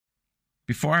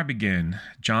Before I begin,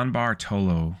 John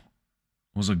Bartolo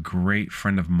was a great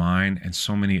friend of mine and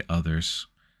so many others.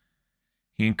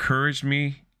 He encouraged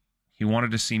me. He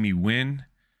wanted to see me win.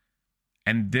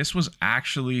 And this was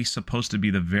actually supposed to be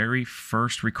the very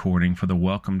first recording for the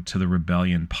Welcome to the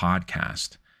Rebellion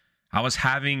podcast. I was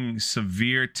having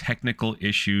severe technical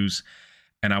issues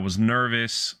and I was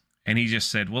nervous. And he just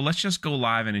said, well, let's just go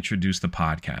live and introduce the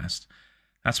podcast.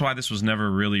 That's why this was never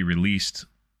really released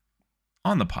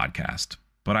on the podcast.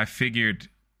 But I figured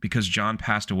because John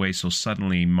passed away so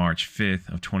suddenly March 5th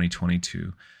of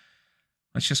 2022,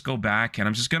 let's just go back and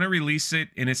I'm just going to release it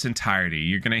in its entirety.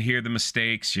 You're going to hear the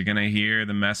mistakes. You're going to hear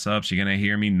the mess ups. You're going to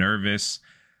hear me nervous.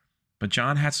 But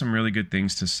John had some really good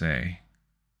things to say.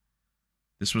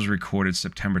 This was recorded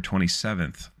September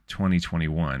 27th,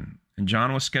 2021. And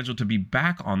John was scheduled to be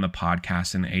back on the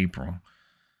podcast in April.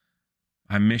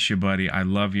 I miss you, buddy. I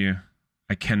love you.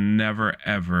 I can never,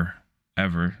 ever,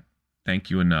 ever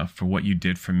thank you enough for what you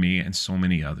did for me and so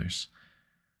many others.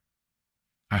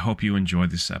 I hope you enjoyed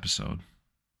this episode.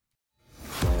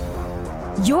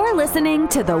 You're listening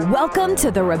to the Welcome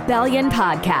to the Rebellion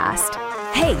podcast.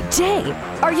 Hey, Jay,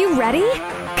 are you ready?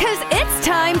 'Cause it's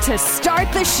time to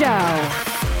start the show.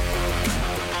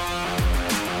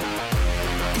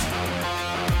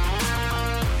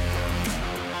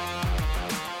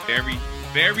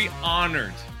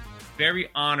 Very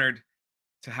honored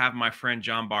to have my friend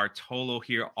John Bartolo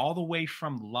here all the way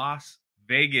from Las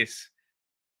Vegas.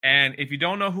 And if you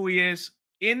don't know who he is,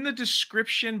 in the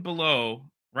description below,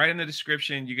 right in the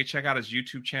description, you can check out his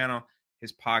YouTube channel,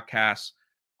 his podcast,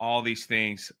 all these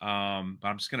things. But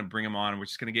I'm just going to bring him on and we're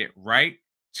just going to get right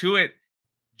to it.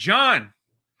 John,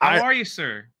 how are you,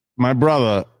 sir? My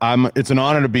brother, it's an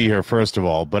honor to be here, first of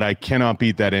all, but I cannot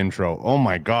beat that intro. Oh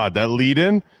my God, that lead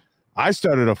in, I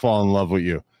started to fall in love with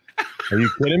you. Are you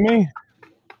kidding me?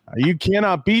 You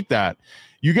cannot beat that.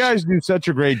 You guys do such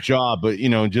a great job, but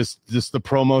just the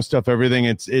promo stuff, everything.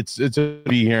 It's a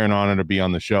be here, an honor to be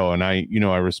on the show, and I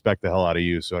respect the hell out of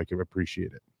you, so I can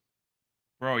appreciate it.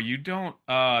 Bro, you don't.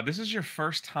 This is your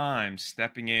first time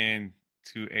stepping in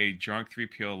to a Drunk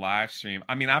 3PO live stream.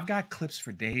 I mean, I've got clips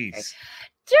for days.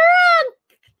 Drunk.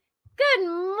 Good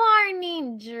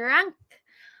morning, Drunk.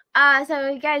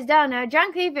 So you guys don't know,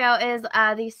 Drunk 3PO is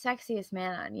the sexiest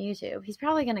man on YouTube. He's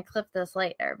probably gonna clip this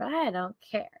later, but I don't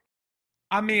care.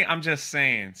 I mean, I'm just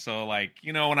saying. So,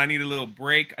 when I need a little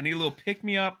break, I need a little pick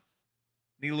me up,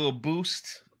 need a little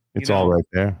boost. It's all right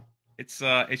there. It's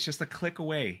just a click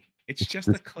away. It's just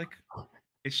a click.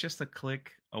 It's just a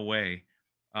click away.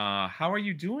 How are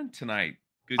you doing tonight?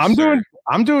 Good,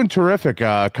 I'm doing terrific.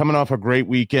 Coming off a great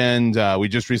weekend. We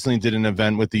just recently did an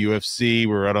event with the UFC. We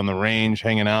were out on the range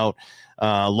hanging out.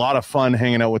 A lot of fun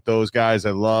hanging out with those guys.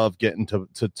 I love getting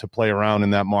to play around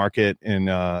in that market,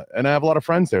 and I have a lot of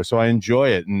friends there, so I enjoy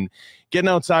it. And getting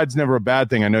outside's never a bad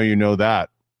thing. I know you know that.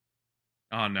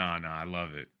 Oh no, I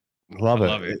love it. I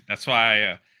love it. That's why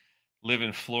I live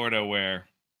in Florida, where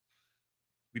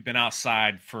we've been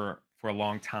outside for a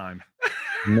long time.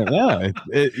 Yeah,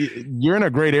 you're in a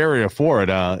great area for it.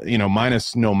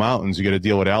 Minus no mountains, you got to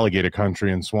deal with alligator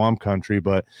country and swamp country,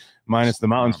 but minus the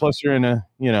mountains. Plus, you're not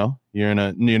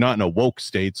in a woke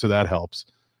state, so that helps.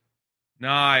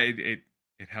 No, it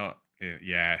helps.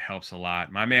 It helps a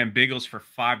lot. My man Biggles for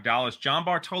 $5. John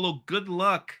Bartolo, good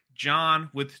luck,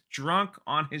 John, with Drunk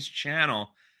on his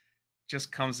channel.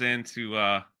 Just comes in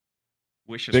to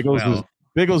wish us well.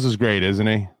 Biggles is great, isn't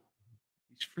he?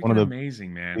 He's freaking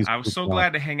amazing, man. I was so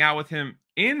glad to hang out with him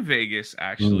in Vegas,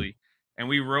 actually. And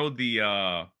we rode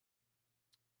the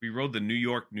New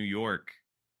York,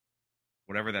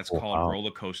 whatever that's called, roller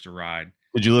coaster ride.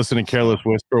 Did you listen to Careless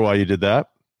Whisper while you did that?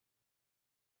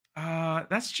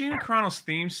 That's Gina Carano's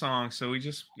theme song. So we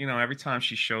just, every time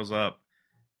she shows up,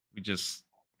 we just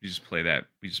play that.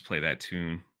 We just play that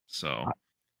tune. So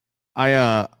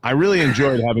I really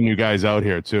enjoyed having you guys out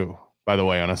here too. By the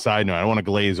way, on a side note, I don't want to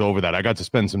glaze over that. I got to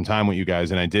spend some time with you guys,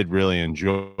 and I did really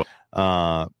enjoy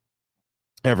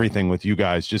everything with you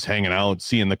guys, just hanging out,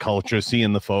 seeing the culture,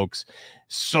 seeing the folks.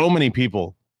 So many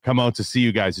people come out to see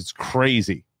you guys. It's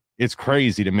crazy. It's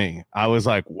crazy to me. I was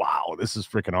like, wow, this is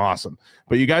freaking awesome.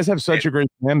 But you guys have such a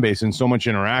great fan base and so much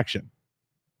interaction.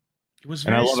 It was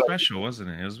very special,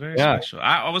 wasn't it? It was very special.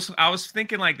 I was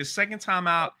thinking, like, the second time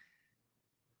out,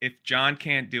 if John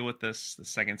can't deal with this the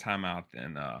second time out,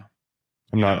 then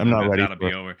I'm not ready. That'll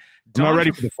be over. I'm not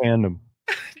ready for the fandom.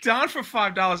 Don for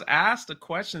 $5 asked a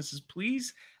question. Says,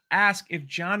 please ask if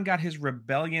John got his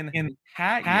Rebellion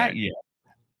hat yet.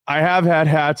 I have had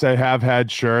hats. I have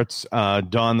had shirts.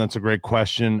 Don, that's a great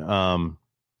question. But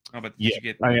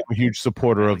I am a huge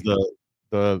supporter of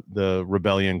the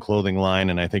Rebellion clothing line,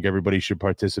 and I think everybody should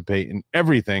participate in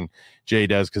everything Jay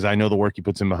does because I know the work he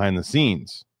puts in behind the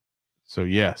scenes. So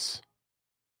yes,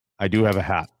 I do have a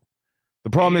hat. The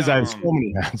problem is I have so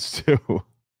many hats too.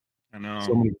 I know.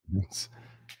 So many hats.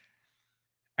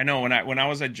 I know when I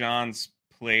was at John's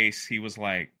place, he was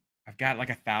like, I've got like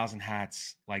 1,000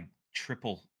 hats, like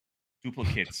triple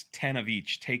duplicates, 10 of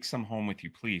each. Take some home with you,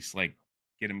 please. Like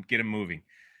get him moving.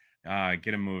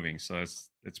 Get him moving. So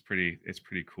it's pretty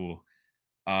cool.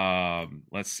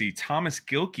 Let's see. Thomas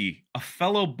Gilkey, a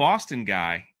fellow Boston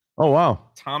guy. Oh wow.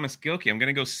 Thomas Gilkey. I'm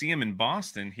gonna go see him in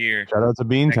Boston here. Shout out to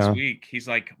Beantown next week. He's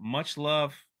like, much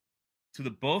love to the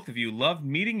both of you. Love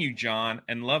meeting you, John,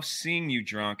 and love seeing you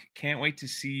drunk. Can't wait to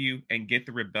see you and get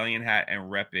the Rebellion hat and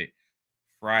rep it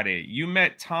Friday. You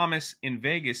met Thomas in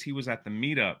Vegas. He was at the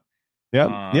meetup.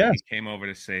 Yeah. He came over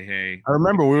to say hey. I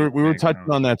remember we were touching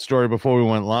on that story before we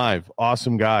went live.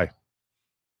 Awesome guy.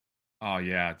 Oh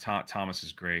yeah, Thomas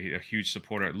is great. A huge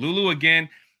supporter. Lulu again,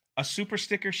 a super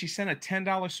sticker. She sent a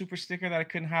 $10 super sticker that I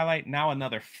couldn't highlight. Now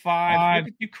another 5.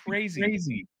 Look at you,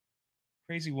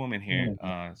 crazy woman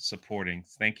here supporting.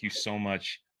 Thank you so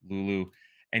much, Lulu.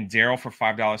 And Daryl for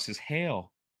 $5 says,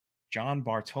 "Hail, John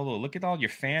Bartolo. Look at all your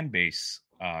fan base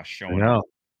showing up.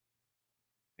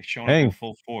 They're showing up in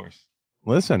full force."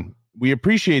 Listen, we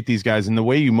appreciate these guys, and the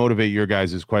way you motivate your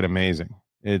guys is quite amazing.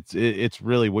 It's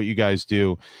really what you guys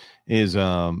do is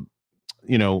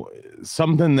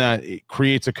something that it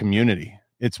creates a community.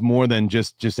 It's more than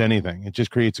just anything. It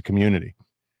just creates a community.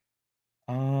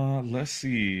 Let's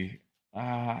see.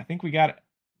 I think we got.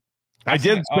 I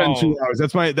did spend 2 hours.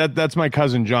 That's my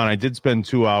cousin John. I did spend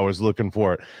 2 hours looking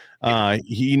for it.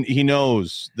 He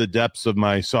knows the depths of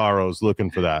my sorrows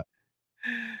looking for that.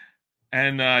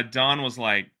 And Don was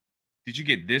like, "Did you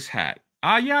get this hat?"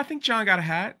 Yeah, I think John got a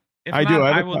hat. If I not, do.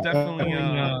 I will definitely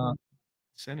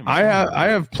send him. I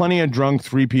have plenty of drunk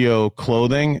 3PO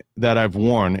clothing that I've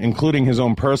worn, including his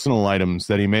own personal items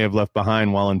that he may have left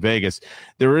behind while in Vegas.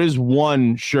 There is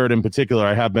one shirt in particular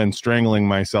I have been strangling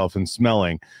myself and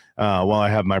smelling while I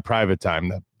have my private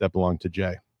time that belonged to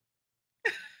Jay.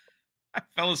 I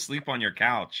fell asleep on your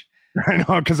couch. I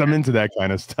know, because I'm into that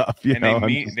kind of stuff.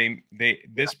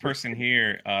 This person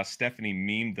here, Stephanie,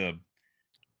 memed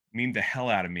the hell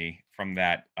out of me from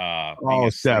that.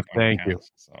 Steph, thank you.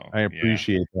 So, I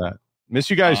appreciate that. Miss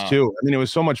you guys too. I mean, it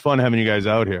was so much fun having you guys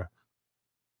out here.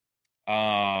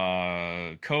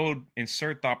 Code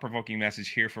insert thought-provoking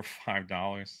message here for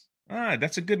 $5.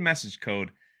 That's a good message,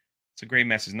 Code. It's a great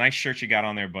message. Nice shirt you got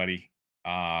on there, buddy.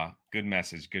 Good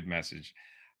message.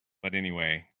 But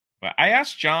anyway. But I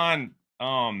asked John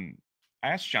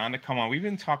to come on. We've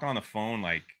been talking on the phone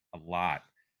like a lot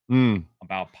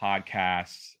about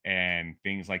podcasts and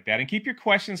things like that. And keep your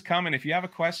questions coming. If you have a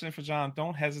question for John,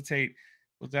 don't hesitate.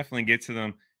 We'll definitely get to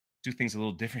them. Do things a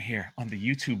little different here on the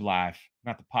YouTube live,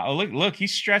 not the pod. Oh, look,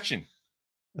 he's stretching.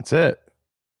 That's it.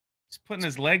 He's putting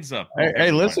his legs up.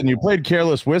 Hey, listen, you played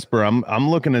Careless Whisper. I'm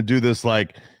looking to do this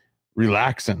like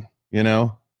relaxing,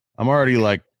 I'm already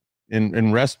like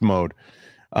in rest mode.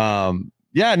 I'm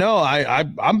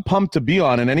pumped to be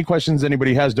on, and any questions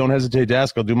anybody has, don't hesitate to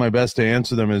ask. I'll do my best to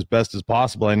answer them as best as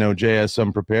possible. I know Jay has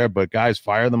some prepared, but guys,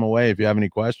 fire them away if you have any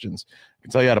questions. I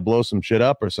can tell you how to blow some shit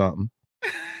up or something.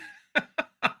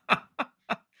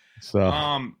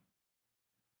 So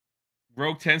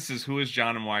Rogue 10 says, "Who is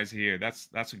John and why is he here?" That's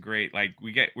a great, like,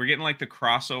 we're getting like the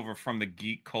crossover from the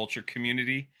geek culture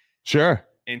community sure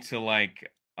into like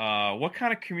what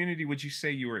kind of community would you say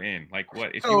you were in? Like,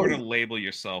 what if you were to label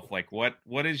yourself? Like, what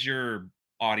is your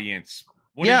audience?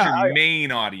 What is your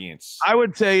main audience? I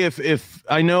would say if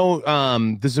I know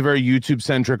this is a very YouTube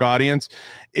centric audience.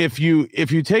 If you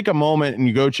take a moment and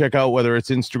you go check out whether it's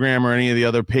Instagram or any of the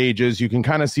other pages, you can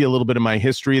kind of see a little bit of my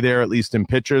history there, at least in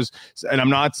pictures. And I'm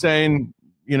not saying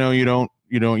you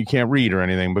can't read or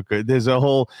anything, but there's a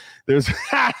whole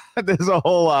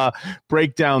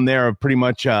breakdown there of pretty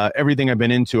much everything I've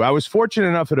been into. I was fortunate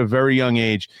enough at a very young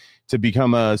age to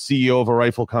become a CEO of a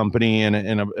rifle company and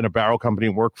a barrel company,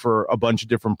 work for a bunch of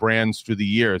different brands through the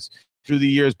years. Through the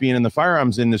years being in the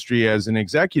firearms industry as an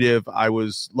executive, I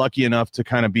was lucky enough to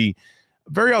kind of be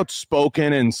very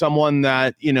outspoken and someone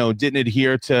that, didn't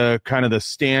adhere to kind of the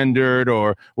standard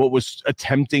or what was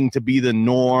attempting to be the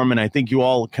norm. And I think you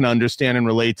all can understand and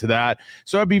relate to that.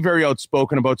 So I'd be very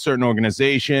outspoken about certain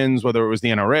organizations, whether it was the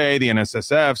NRA, the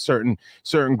NSSF,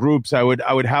 certain groups. I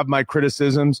would have my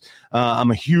criticisms. I'm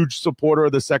a huge supporter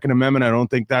of the Second Amendment. I don't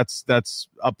think that's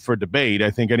up for debate.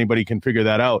 I think anybody can figure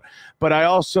that out. But I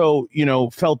also,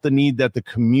 felt the need that the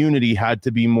community had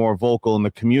to be more vocal and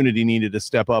the community needed to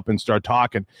step up and start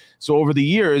talking. So over the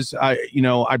years,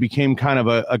 I became kind of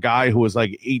a guy who was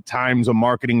like 8 times a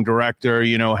marketing director,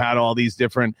 had all these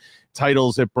different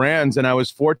titles at brands. And I was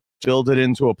fortunate to build it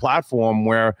into a platform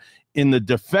where in the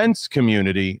defense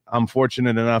community, I'm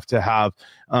fortunate enough to have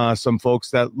some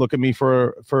folks that look at me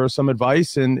for some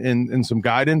advice and some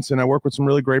guidance. And I work with some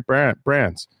really great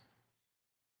brands.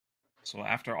 So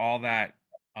after all that,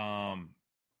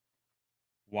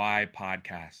 why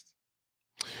podcast?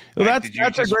 Well, Like,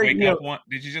 that's a great.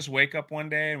 Did you just wake up one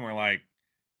day and we're like,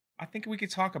 I think we could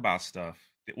talk about stuff?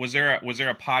 Was there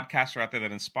a podcaster out there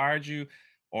that inspired you,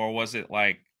 or was it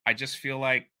like, I just feel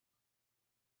like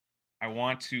I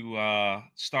want to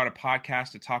start a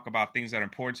podcast to talk about things that are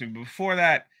important to me? Before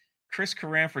that, Chris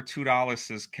Coran for $2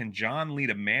 says, "Can John lead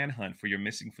a manhunt for your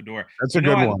missing fedora?" That's a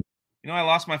good one. I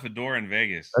lost my fedora in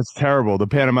Vegas. That's terrible. The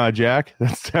Panama Jack.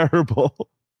 That's terrible.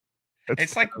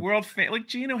 It's like world famous. Like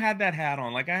Gino had that hat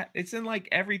on. Like it's in like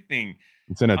everything.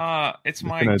 It's in a. It's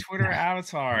my Twitter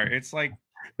avatar. It's like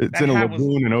it's in a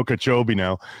lagoon in Okeechobee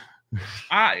now.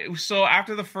 So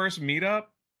after the first meetup,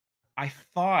 I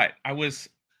thought I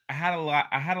had a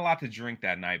lot to drink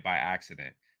that night by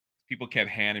accident. People kept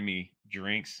handing me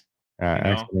drinks,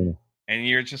 and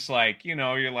you're just like,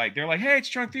 you're like, they're like, "Hey, it's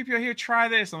Drunk 3PO here, try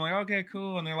this." I'm like, "Okay,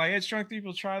 cool." And they're like, "Hey, it's Drunk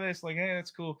 3PO, try this." Like, "Hey,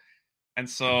 that's cool." And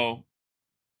so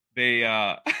they,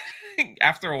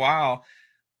 after a while,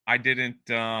 I didn't,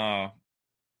 it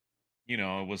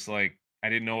was like, I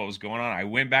didn't know what was going on. I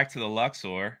went back to the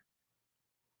Luxor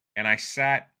and I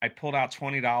pulled out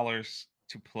 $20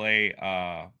 to play,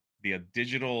 the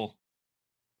digital,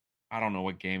 I don't know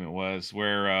what game it was,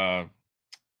 where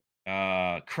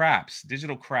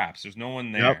digital craps. There's no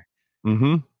one there. Yep.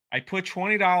 Mm-hmm. I put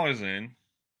 $20 in,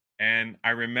 and I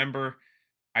remember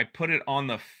I put it on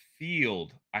the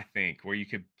field, I think, where you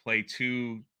could play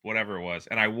 2, whatever it was,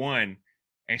 and I won.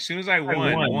 And as soon as I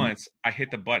won once, I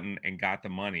hit the button and got the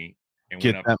money and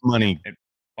went up that money and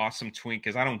bought some Twinkies,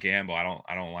 because I don't gamble. I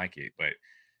don't like it, but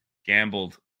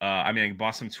gambled. I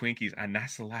bought some Twinkies, and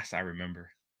that's the last I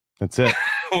remember. That's it.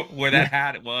 Where that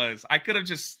hat was. I could have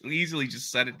just easily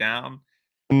just set it down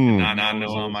and not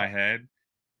know on my head.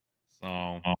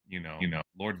 So,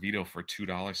 Lord Vito for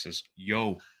 $2 says,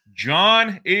 "Yo,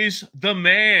 John is the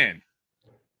man."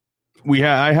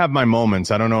 I have my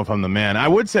moments. I don't know if I'm the man. I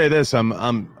would say this.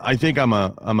 I think I'm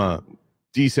a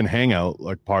decent hangout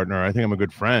partner. I think I'm a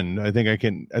good friend. I think I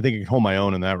can hold my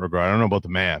own in that regard. I don't know about the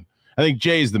man. I think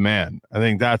Jay's the man. I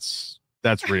think that's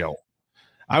real.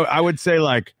 I would say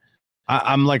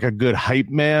I'm like a good hype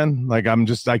man. Like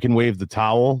I can wave the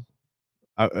towel.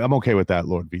 I'm okay with that,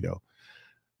 Lord Vito.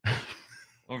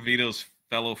 Lord Vito's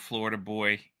fellow Florida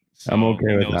boy. So I'm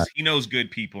okay with that. He knows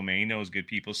good people, man. He knows good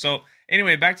people. So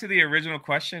anyway, back to the original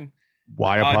question.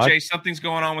 Why a pod? Jay, something's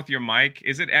going on with your mic.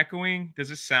 Is it echoing? Does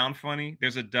it sound funny?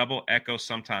 There's a double echo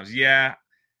sometimes. Yeah.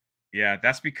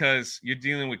 That's because you're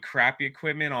dealing with crappy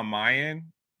equipment on my end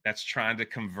that's trying to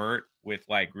convert with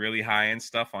really high end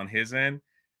stuff on his end.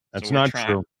 That's not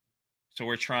true. So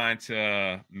we're trying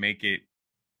to make it.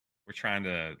 We're trying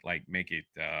to make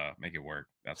it work.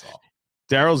 That's all.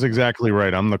 Daryl's exactly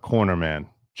right. I'm the corner man.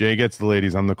 Jay gets the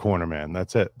ladies. I'm the corner man.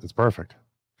 That's it. That's perfect.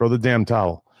 Throw the damn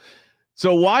towel.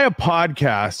 So why a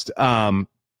podcast?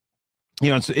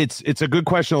 It's a good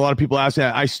question. A lot of people ask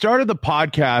that. I started the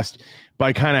podcast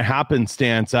by kind of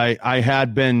happenstance. I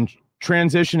had been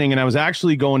transitioning, and I was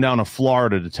actually going down to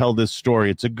Florida to tell this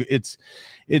story.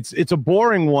 It's a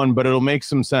boring one, but it'll make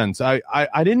some sense. I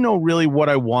didn't know really what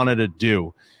I wanted to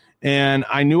do. And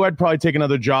I knew I'd probably take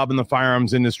another job in the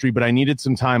firearms industry, but I needed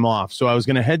some time off. So I was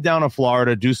going to head down to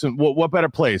Florida, do some, what better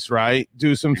place, right?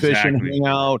 Do some fishing, hang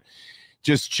out,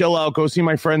 just chill out, go see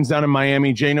my friends down in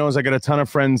Miami. Jay knows I got a ton of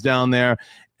friends down there.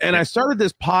 And I started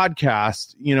this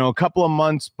podcast, a couple of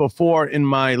months before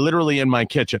literally in my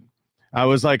kitchen. I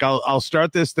was like, I'll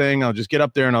start this thing. I'll just get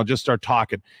up there and I'll just start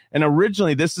talking. And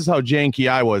originally, this is how janky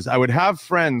I was. I would have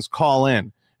friends call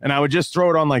in and I would just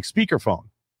throw it on speakerphone.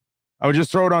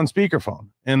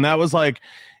 And that was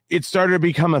it started to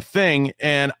become a thing.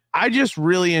 And I just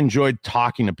really enjoyed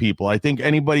talking to people. I think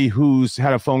anybody who's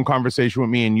had a phone conversation with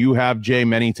me, and you have, Jay,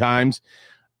 many times,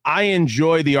 I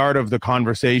enjoy the art of the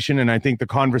conversation. And I think the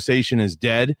conversation is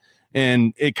dead.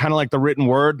 And it kind of like the written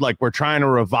word, we're trying to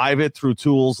revive it through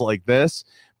tools like this.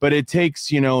 But it takes,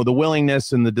 the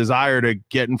willingness and the desire to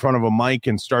get in front of a mic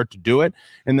and start to do it.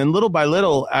 And then little by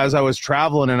little, as I was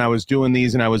traveling and I was doing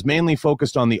these, and I was mainly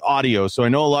focused on the audio. So I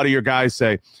know a lot of your guys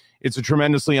say, it's a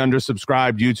tremendously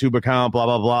undersubscribed YouTube account, blah,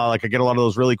 blah, blah. Like I get a lot of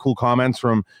those really cool comments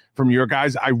from your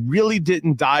guys. I really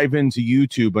didn't dive into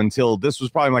YouTube until this was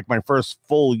probably like my first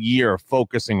full year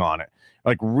focusing on it,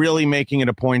 like really making it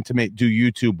a point to do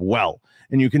YouTube well.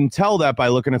 And you can tell that by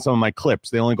looking at some of my clips.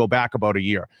 They only go back about a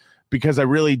year because I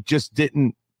really just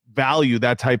didn't value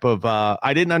that type of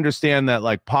I didn't understand that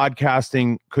like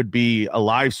podcasting could be a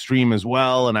live stream as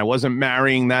well, and I wasn't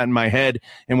marrying that in my head,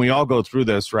 and we all go through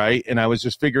this, right? And I was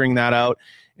just figuring that out,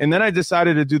 and then I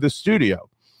decided to do the studio.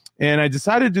 And I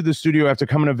decided to do the studio after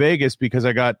coming to Vegas because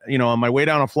I got, on my way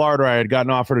down to Florida, I had gotten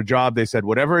offered a job. They said,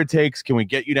 whatever it takes, can we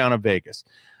get you down to Vegas?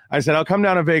 I said, I'll come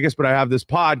down to Vegas, but I have this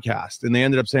podcast. And they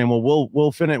ended up saying, well,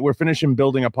 we're finishing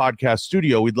building a podcast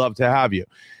studio. We'd love to have you.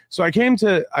 So I came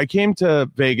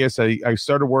to Vegas. I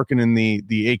started working in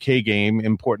the AK game,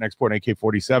 import and export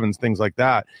AK-47s, things like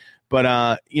that.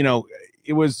 But,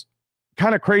 it was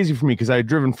kind of crazy for me because I had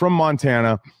driven from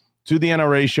Montana to the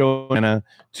NRA show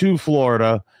to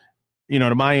Florida,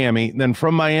 to Miami. Then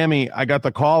from Miami, I got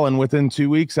the call, and within 2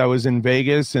 weeks, I was in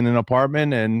Vegas in an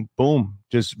apartment, and boom,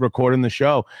 just recording the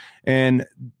show. And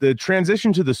the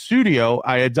transition to the studio,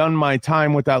 I had done my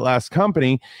time with that last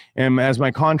company, and as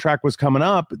my contract was coming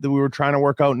up, we were trying to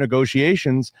work out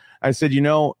negotiations. I said,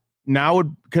 now,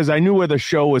 because I knew where the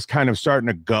show was kind of starting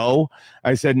to go,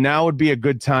 I said, now would be a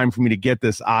good time for me to get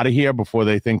this out of here before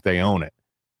they think they own it.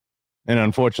 And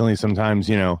unfortunately, sometimes,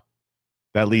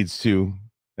 that leads to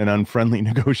an unfriendly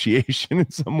negotiation in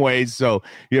some ways. So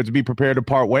you have to be prepared to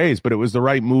part ways, but it was the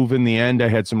right move in the end. I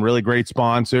had some really great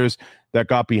sponsors that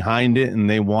got behind it, and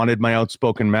they wanted my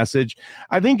outspoken message.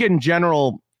 I think in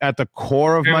general, at the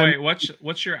core of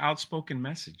what's your outspoken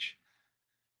message?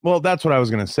 Well, that's what I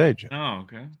was going to say, Jim. Oh,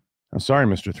 okay. I'm sorry,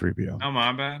 Mr. 3BO. Oh,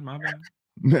 my bad.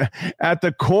 At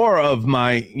the core of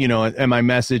my, and my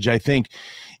message, I think,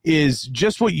 is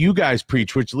just what you guys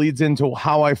preach, which leads into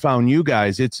how I found you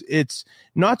guys. It's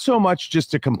not so much just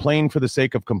to complain for the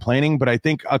sake of complaining, but I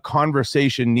think a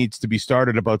conversation needs to be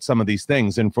started about some of these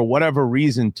things. And for whatever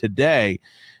reason today,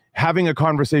 having a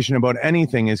conversation about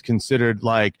anything is considered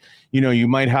like, you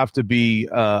might have to be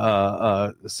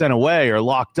sent away or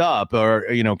locked up or,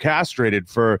 castrated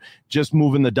for just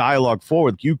moving the dialogue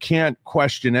forward. You can't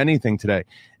question anything today.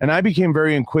 And I became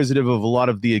very inquisitive of a lot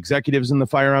of the executives in the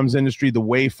firearms industry, the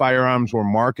way firearms were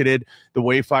marketed, the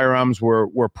way firearms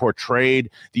were portrayed,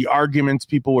 the arguments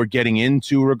people were getting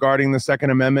into regarding the Second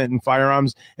Amendment and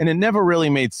firearms. And it never really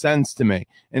made sense to me.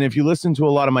 And if you listen to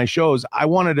a lot of my shows, I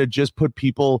wanted to just put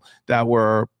people that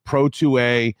were pro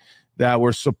 2A, that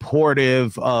were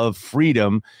supportive of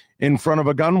freedom in front of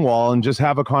a gun wall and just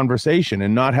have a conversation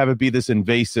and not have it be this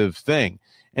invasive thing.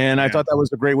 And I thought that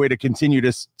was a great way to continue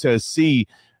to see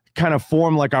kind of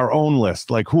form like our own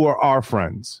list, like who are our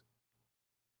friends.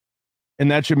 And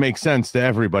that should make sense to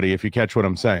everybody if you catch what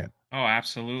I'm saying. Oh,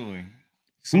 absolutely.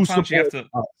 Sometimes you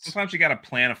got to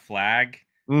plant a flag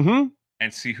and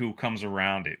see who comes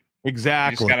around it.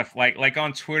 Exactly. You just got to like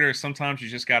on Twitter, sometimes you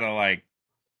just got to like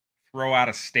throw out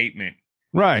a statement.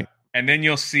 Right. And then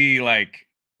you'll see like,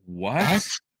 what?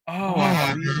 Oh,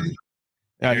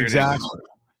 yeah, exactly.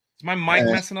 Is my mic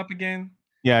messing up again?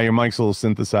 Yeah, your mic's a little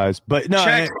synthesized, but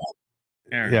no.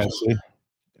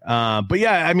 But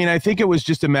yeah, I mean, I think it was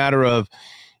just a matter of,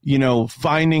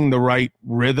 finding the right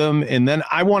rhythm. And then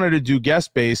I wanted to do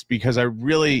guest based because I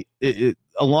really,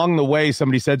 along the way,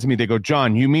 somebody said to me, they go,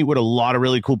 John, you meet with a lot of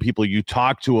really cool people. You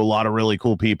talk to a lot of really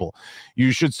cool people.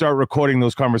 You should start recording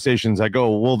those conversations. I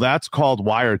go, well, that's called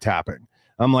wiretapping.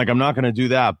 I'm like, I'm not going to do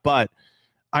that, but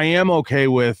I am okay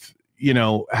with,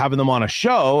 having them on a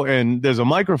show and there's a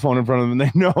microphone in front of them. And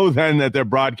they know then that they're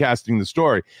broadcasting the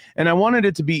story. And I wanted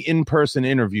it to be in-person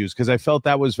interviews because I felt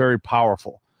that was very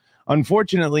powerful.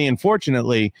 Unfortunately and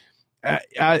fortunately,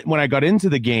 when I got into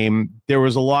the game, there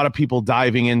was a lot of people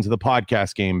diving into the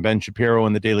podcast game. Ben Shapiro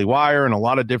and the Daily Wire and a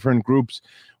lot of different groups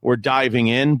were diving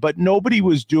in, but nobody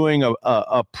was doing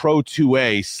a pro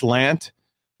 2A slant,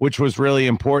 which was really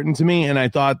important to me. And I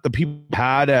thought the people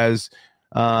had as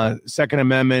Second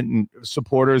Amendment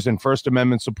supporters and First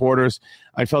Amendment supporters,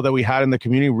 I felt that we had in the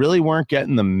community really weren't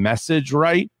getting the message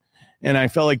right. And I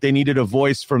felt like they needed a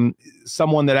voice from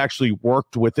someone that actually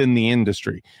worked within the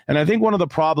industry. And I think one of the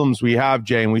problems we have,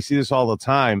 Jay, and we see this all the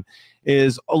time,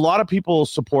 is a lot of people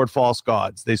support false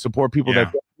gods. They support people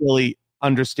that don't really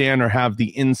understand or have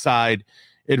the inside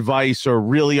advice or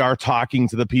really are talking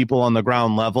to the people on the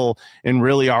ground level and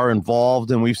really are involved.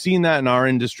 And we've seen that in our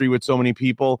industry with so many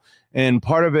people. And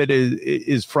part of it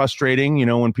is frustrating, you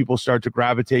know, when people start to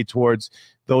gravitate towards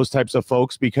those types of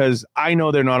folks, because I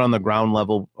know they're not on the ground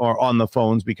level or on the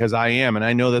phones, because I am. And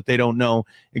I know that they don't know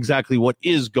exactly what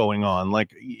is going on.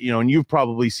 Like, you know, and you've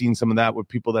probably seen some of that with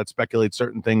people that speculate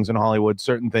certain things in Hollywood,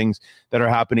 certain things that are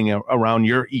happening around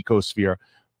your ecosphere.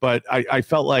 But I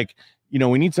felt like, you know,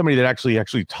 we need somebody that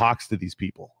actually talks to these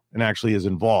people and actually is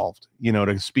involved, you know,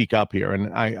 to speak up here.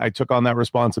 And I took on that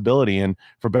responsibility, and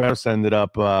for better, ended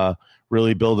up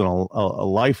really building a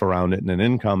life around it, and an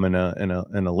income and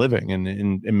a living,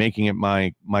 and making it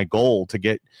my goal to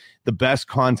get the best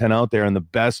content out there and the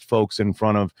best folks in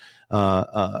front of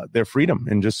their freedom,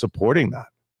 and just supporting that.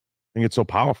 I think it's so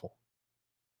powerful.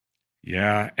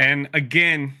 Yeah. And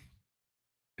again,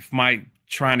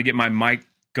 trying to get my mic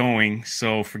going,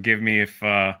 so forgive me if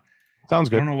sounds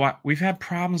good. I don't know why we've had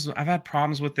problems. I've had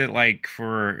problems with it like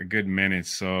for a good minute,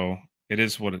 so it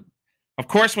is what it. Of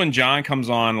course, when John comes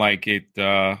on, like it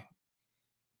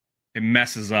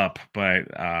messes up, but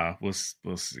we'll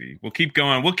see. We'll keep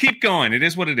going. It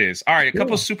is what it is. All right, a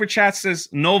couple of super chats says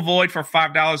no void for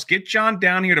 $5. Get John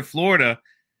down here to Florida,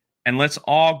 and let's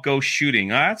all go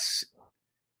shooting. I've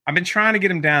been trying to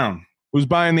get him down. Who's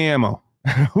buying the ammo?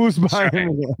 Who's buying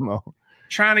the ammo?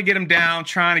 Trying to get him down,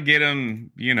 trying to get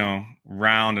him, you know,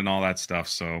 round and all that stuff.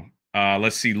 So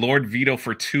let's see. Lord Vito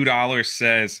for $2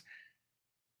 says,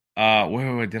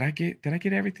 wait, did I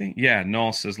get everything? Yeah,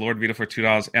 Noel says Lord Vito for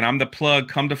 $2. And I'm the plug.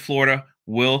 Come to Florida.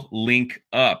 We'll link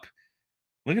up.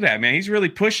 Look at that, man. He's really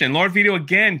pushing. Lord Vito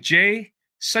again. Jay,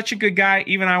 such a good guy.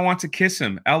 Even I want to kiss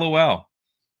him. LOL.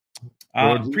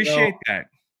 Appreciate that.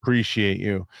 Appreciate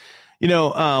you. You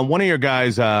know, one of your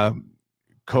guys,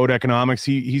 Code Economics,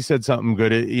 he said something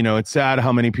good. You know, it's sad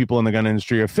how many people in the gun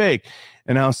industry are fake,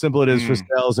 and how simple it is for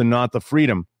sales and not the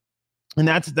freedom. And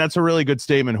that's a really good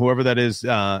statement. Whoever that is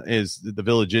the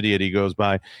Village Idiot he goes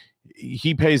by.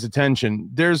 He pays attention.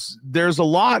 There's a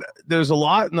lot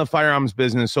in the firearms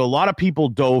business. So a lot of people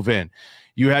dove in.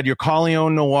 You had your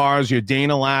Corleone Noirs, your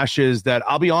Dana Lashes, that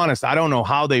I'll be honest, I don't know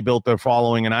how they built their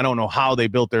following, and I don't know how they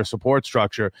built their support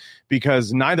structure,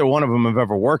 because neither one of them have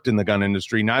ever worked in the gun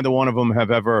industry. Neither one of them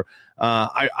have ever,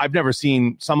 I've never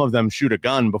seen some of them shoot a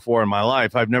gun before in my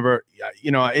life. I've never,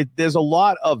 you know, there's a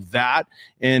lot of that,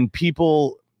 and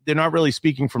people, they're not really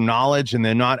speaking from knowledge, and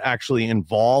they're not actually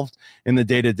involved in the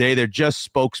day-to-day. They're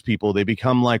just spokespeople. They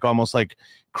become like almost like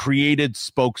created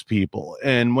spokespeople.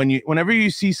 And whenever you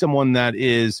see someone that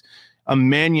is a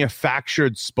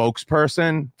manufactured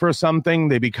spokesperson for something,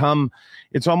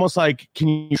 it's almost like, can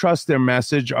you trust their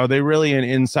message? Are they really an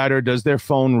insider? Does their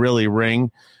phone really ring?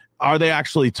 Are they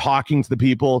actually talking to the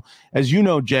people? As you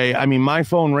know, Jay, I mean, my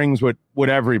phone rings with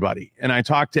everybody, and I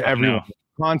talk to everyone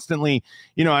constantly.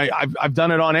 You know, I've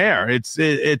done it on air. It's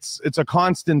a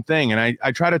constant thing. And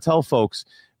I try to tell folks,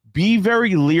 be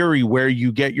very leery where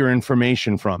you get your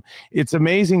information from. It's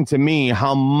amazing to me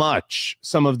how much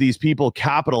some of these people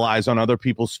capitalize on other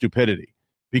people's stupidity,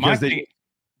 because they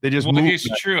just move. It's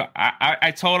true.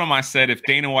 I told him, I said, if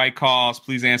Dana White calls,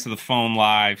 please answer the phone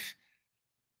live.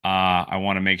 I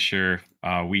want to make sure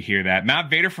we hear that. Matt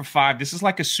Vader for $5. This is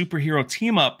like a superhero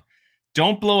team up.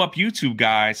 Don't blow up YouTube,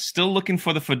 guys. Still looking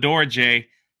for the fedora, Jay.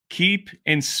 Keep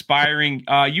inspiring.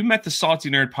 You met the Salty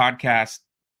Nerd podcast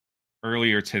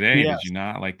earlier today, yes. Did you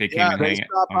not? Like they came and hang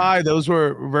by. Those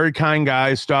were very kind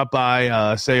guys. Stop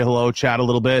by, say hello, chat a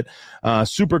little bit.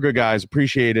 Super good guys.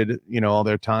 Appreciated, you know, all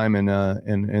their time,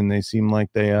 and they seem like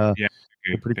they're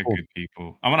pretty cool. Good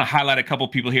people. I want to highlight a couple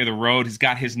people here. The Road, he's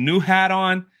got his new hat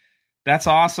on. That's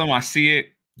awesome. I see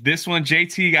it. This one,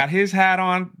 JT got his hat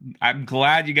on. I'm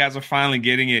glad you guys are finally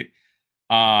getting it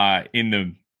in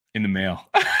the mail.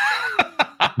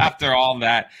 After all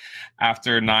that.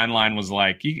 After Nine Line was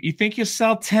like, you think you'll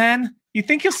sell 10? You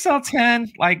think you'll sell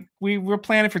 10? Like, we're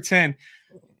planning for 10.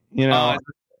 You know,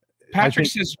 Patrick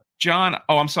says, John.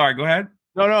 Oh, I'm sorry. Go ahead.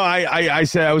 No. I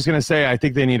said I was going to say I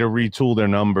think they need to retool their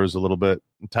numbers a little bit,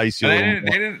 entice you.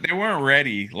 They weren't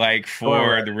ready, like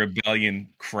for the Rebellion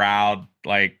crowd.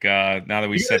 Like now that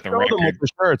we set the record, with the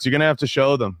shirts, you're going to have to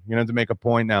show them. You're going to have to make a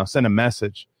point now. Send a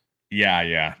message.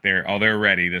 Yeah. They're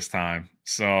ready this time.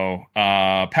 So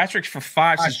Patrick for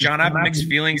 $5 says, John, I have mixed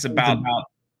feelings about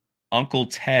Uncle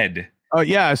Ted. Oh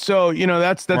yeah, so you know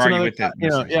that's another guy,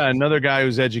 another guy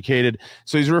who's educated.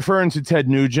 So he's referring to Ted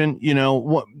Nugent.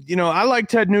 I like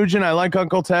Ted Nugent. I like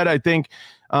Uncle Ted. I think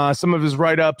some of his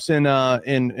write-ups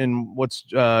in what's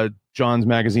John's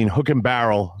magazine, Hook and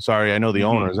Barrel. Sorry, I know the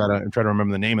owners. I'm trying to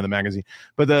remember the name of the magazine.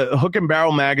 But the Hook and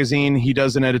Barrel magazine, he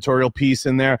does an editorial piece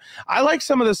in there. I like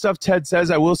some of the stuff Ted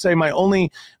says. I will say my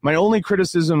only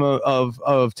criticism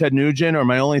of Ted Nugent, or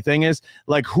my only thing is,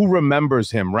 like, who remembers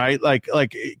him, right? Like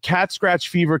Cat Scratch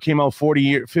Fever came out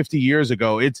 50 years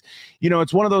ago. It's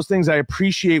one of those things I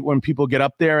appreciate when people get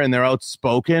up there and they're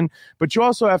outspoken, but you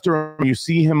also have to remember, you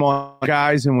see him on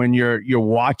guys, and when you're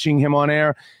watching him on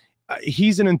air,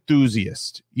 he's an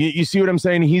enthusiast. You see what I'm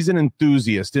saying? He's an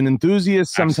enthusiast. An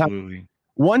enthusiast sometimes. Absolutely.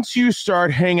 Once you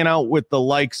start hanging out with the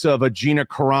likes of a Gina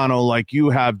Carano like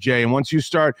you have, Jay, and once you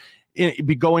start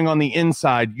be going on the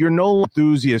inside, you're no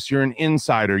enthusiast, you're an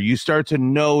insider. You start to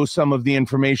know some of the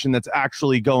information that's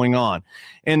actually going on.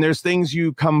 And there's things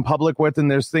you come public with, and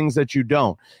there's things that you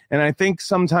don't. And I think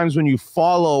sometimes when you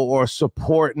follow or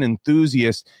support an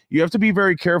enthusiast, you have to be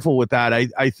very careful with that.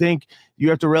 I think you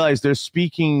have to realize they're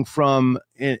speaking from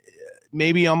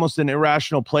maybe almost an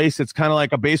irrational place. It's kind of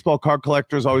like a baseball card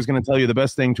collector is always going to tell you the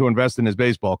best thing to invest in is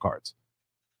baseball cards.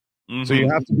 So you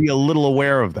have to be a little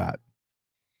aware of that.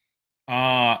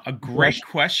 A great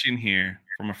question here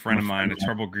from a friend of mine at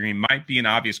Turbo Green. Might be an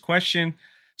obvious question.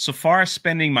 So far as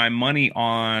spending my money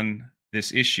on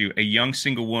this issue, a young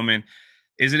single woman,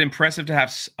 is it impressive to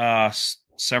have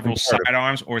several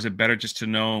sidearms, or is it better just to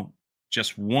know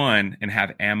just one and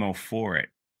have ammo for it?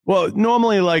 Well,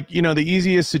 normally, the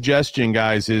easiest suggestion,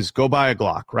 guys, is go buy a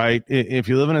Glock, right? If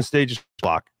you live in a state, just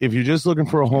Glock. If you're just looking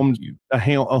for a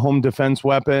home defense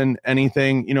weapon,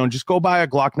 anything, just go buy a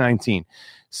Glock 19.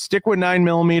 Stick with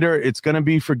 9mm. It's going to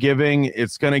be forgiving.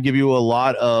 It's going to give you a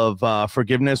lot of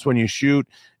forgiveness when you shoot.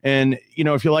 And,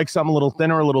 if you like something a little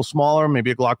thinner, a little smaller,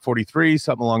 maybe a Glock 43,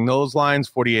 something along those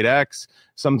lines, 48X,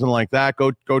 something like that,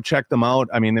 go check them out.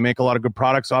 I mean, they make a lot of good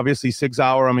products. Obviously, Sig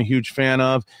Sauer, I'm a huge fan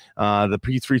of. The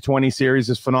P320 series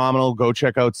is phenomenal. Go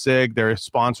check out Sig. They're a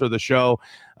sponsor of the show.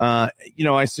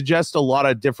 I suggest a lot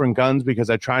of different guns because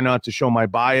I try not to show my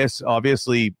bias.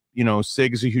 Obviously,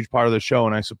 Sig is a huge part of the show,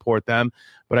 and I support them.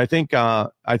 But I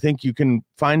think you can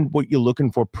find what you're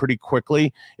looking for pretty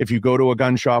quickly if you go to a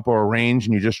gun shop or a range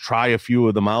and you just try a few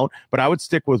of them out. But I would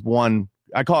stick with one.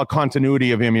 I call it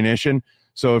continuity of ammunition.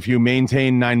 So if you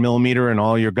maintain 9mm in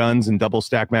all your guns and double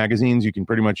stack magazines, you can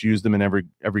pretty much use them in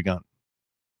every gun.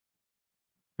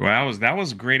 Well, that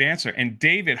was a great answer. And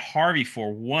David Harvey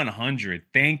for 100.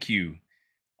 Thank you.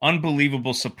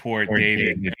 Unbelievable support,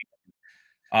 David.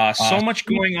 So much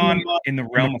going on in the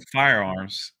realm of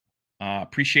firearms.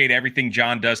 Appreciate everything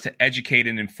John does to educate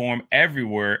and inform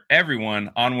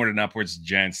everyone onward and upwards,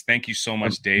 gents. Thank you so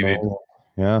much, David.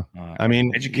 Yeah.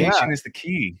 Education is the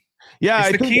key. Yeah.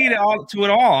 It's the key to it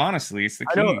all, honestly. It's the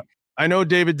key. I know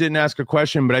David didn't ask a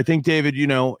question, but I think, David,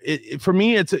 for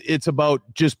me, it's about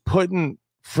just putting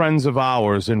friends of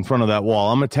ours in front of that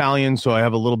wall. I'm Italian, so I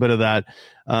have a little bit of that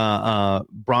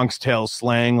Bronx Tale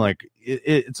slang. Like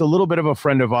it's a little bit of a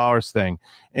friend of ours thing.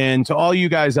 And to all you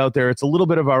guys out there, it's a little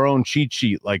bit of our own cheat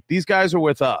sheet. Like these guys are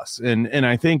with us. And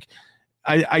I think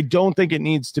I don't think it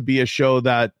needs to be a show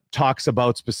that talks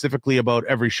about specifically about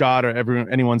every shot or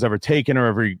anyone's ever taken or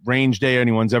every range day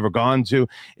anyone's ever gone to.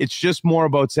 It's just more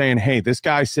about saying, hey, this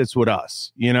guy sits with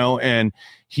us, and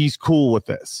he's cool with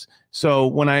this. So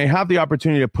when I have the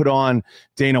opportunity to put on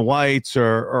Dana White's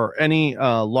or any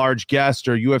large guest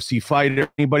or UFC fighter,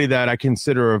 anybody that I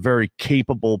consider a very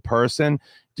capable person,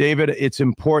 David, it's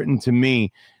important to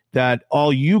me that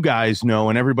all you guys know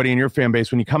and everybody in your fan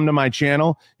base, when you come to my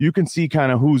channel, you can see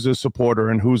kind of who's a supporter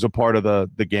and who's a part of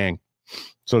the gang,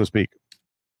 so to speak.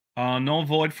 Null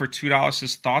Void for $2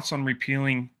 says thoughts on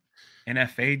repealing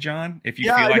NFA, John. If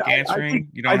you feel like answering,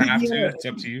 you don't have to. It's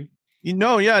up to you.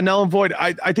 Null and Void.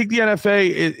 I think the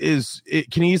NFA it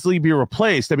can easily be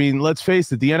replaced. I mean, let's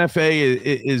face it, the NFA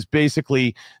is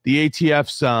basically the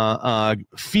ATF's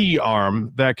fee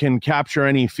arm that can capture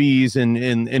any fees and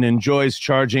enjoys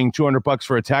charging $200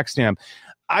 for a tax stamp.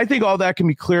 I think all that can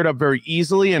be cleared up very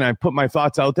easily, and I put my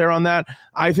thoughts out there on that.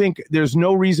 I think there's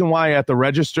no reason why at the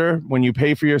register, when you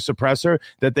pay for your suppressor,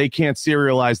 that they can't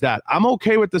serialize that. I'm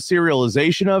okay with the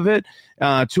serialization of it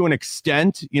to an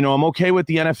extent. I'm okay with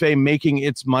the NFA making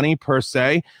its money per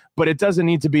se, but it doesn't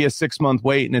need to be a 6-month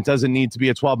wait, and it doesn't need to be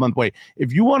a 12-month wait.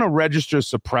 If you want to register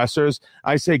suppressors,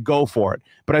 I say go for it.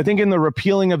 But I think in the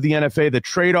repealing of the NFA, the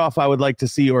trade-off I would like to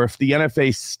see, or if the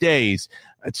NFA stays,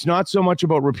 it's not so much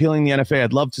about repealing the NFA.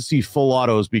 I'd love to see full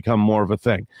autos become more of a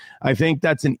thing. I think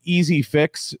that's an easy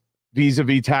fix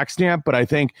vis-a-vis tax stamp, but I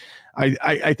think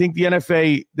I think the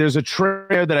NFA, there's a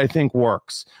trade that I think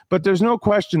works. But there's no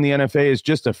question the NFA is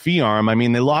just a fee arm. I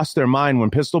mean, they lost their mind when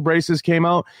pistol braces came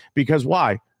out because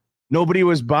why? nobody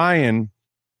was buying,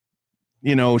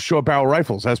 short barrel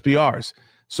rifles, SBRs.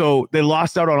 So they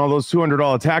lost out on all those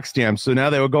 $200 tax stamps. So now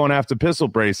they were going after pistol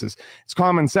braces. It's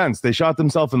common sense. They shot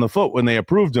themselves in the foot when they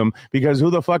approved them, because who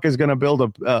the fuck is going to build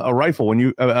a rifle when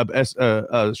you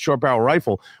a short barrel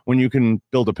rifle when you can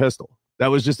build a pistol? That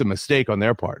was just a mistake on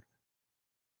their part.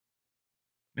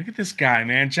 Look at this guy,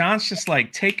 man. John's just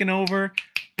like taking over.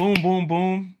 Boom, boom,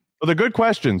 boom. Well, they're good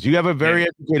questions. You have a very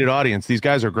educated audience. These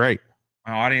guys are great.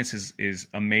 My audience is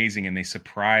amazing, and they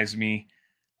surprise me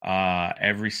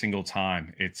every single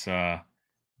time. It's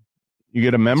you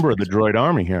get a member of the droid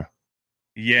army here.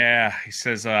 Yeah, he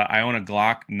says I own a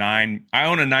Glock 9. I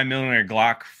own a 9mm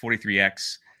Glock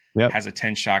 43X. Yep. Has a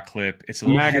 10-shot clip. It's a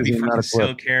little heavy for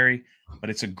concealed carry, but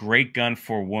it's a great gun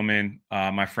for a woman.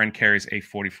 My friend carries a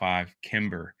 45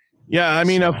 Kimber. Yeah, I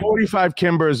mean, a 45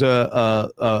 Kimber is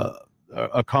a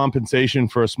compensation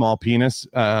for a small penis.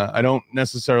 I don't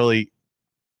necessarily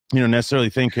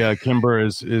think Kimber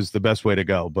is the best way to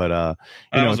go, but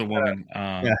that was a woman.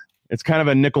 Yeah, it's kind of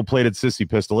a nickel-plated sissy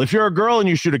pistol. If you're a girl and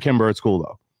you shoot a Kimber, it's cool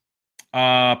though.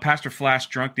 Pastor Flash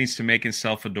drunk needs to make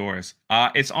himself fedoras.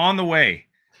 It's on the way.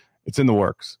 It's in the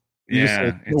works.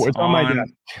 Yeah, it's on my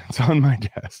desk. It's on my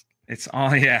desk. It's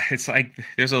on. Yeah, it's like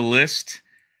there's a list,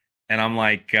 and I'm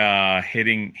like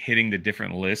hitting the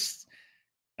different lists,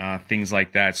 things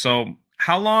like that. So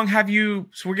how long have you?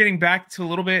 So we're getting back to a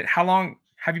little bit. How long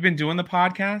have you been doing the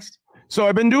podcast? So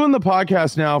I've been doing the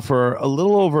podcast now for a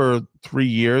little over 3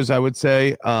 years, I would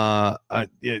say.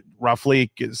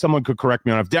 Roughly, someone could correct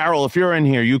me on if Daryl, if you're in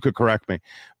here, you could correct me.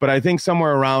 But I think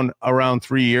somewhere around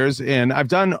 3 years. And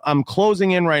I'm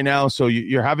closing in right now. So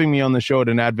you're having me on the show at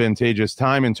an advantageous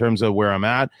time in terms of where I'm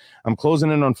at. I'm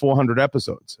closing in on 400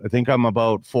 episodes. I think I'm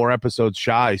about 4 episodes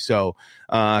shy. So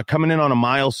coming in on a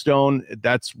milestone,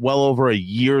 that's well over a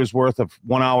year's worth of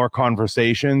 1 hour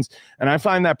conversations. And I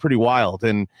find that pretty wild.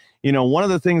 And, one of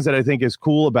the things that I think is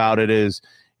cool about it is,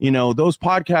 those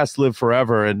podcasts live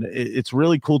forever. And it's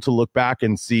really cool to look back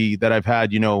and see that I've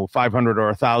had, 500 or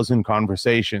 1,000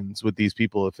 conversations with these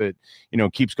people if it,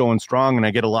 keeps going strong and I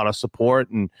get a lot of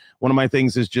support. And one of my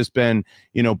things has just been,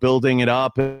 building it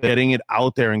up, getting it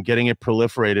out there and getting it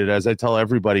proliferated. As I tell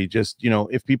everybody, just,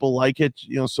 if people like it,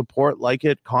 support, like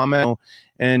it, comment,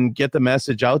 and get the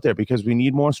message out there because we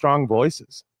need more strong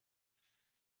voices.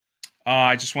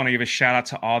 I just want to give a shout out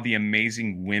to all the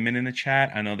amazing women in the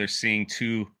chat. I know they're seeing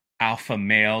 2 alpha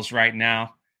males right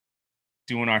now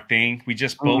doing our thing. We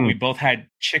both had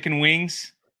chicken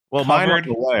wings. Well, covered. Mine on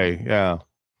the way, yeah.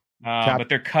 But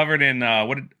they're covered in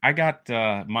I got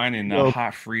mine in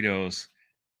hot Fritos.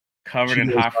 Covered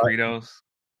in hot Fritos.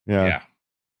 Yeah.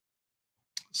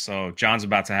 So John's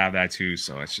about to have that too.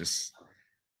 So it's just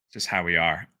how we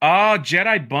are. Oh,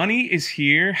 Jedi Bunny is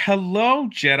here. Hello,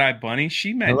 Jedi Bunny.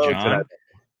 She met John. Jedi.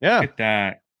 Yeah. Look at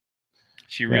that.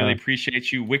 She really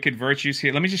appreciates you. Wicked Virtue's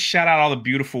here. Let me just shout out all the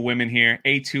beautiful women here.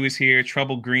 A2 is here.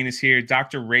 Trouble Green is here.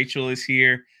 Dr. Rachel is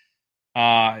here.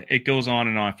 It goes on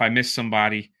and on. If I miss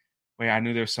somebody, wait, I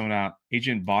knew there was someone out.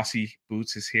 Agent Bossy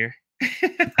Boots is here.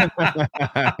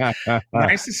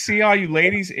 Nice to see all you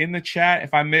ladies in the chat.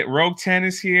 If I missed Rogue 10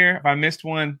 is here. If I missed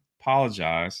one,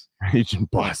 apologize.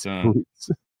 Agent Bossy Boots.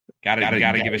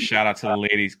 Gotta give a shout out to the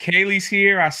ladies. Kaylee's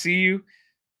here. I see you.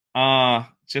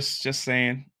 Just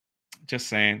saying.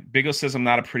 Biggo says I'm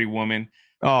not a pretty woman.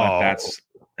 Oh, but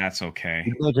that's okay.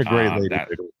 You're like a great lady.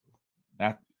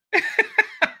 That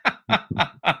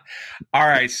all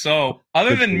right. So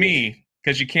other than me,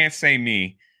 because you can't say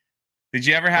me, did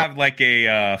you ever have like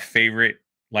a favorite?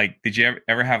 Like, did you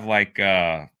ever have like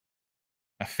a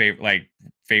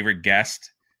favorite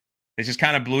guest? It just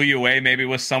kind of blew you away. Maybe it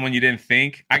was someone you didn't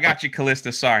think. I got you,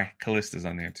 Callista. Sorry, Callista's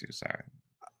on there too. Sorry.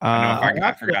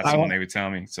 I forgot someone. They would tell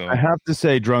me. So I have to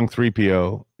say, Drunk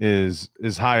 3PO is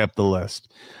high up the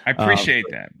list. I appreciate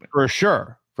that for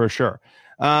sure.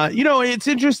 It's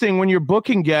interesting when you're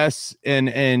booking guests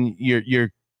and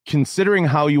you're considering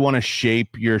how you want to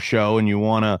shape your show and you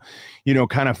want to,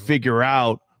 kind of figure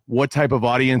out what type of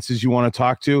audiences you want to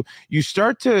talk to. You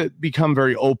start to become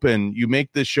very open. You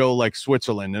make the show like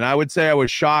Switzerland, and I would say I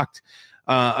was shocked.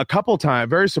 A couple times,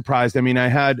 very surprised. I mean, I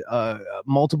had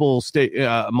multiple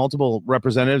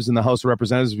representatives in the House of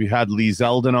Representatives. We had Lee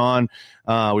Zeldin on.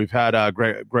 We've had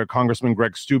Congressman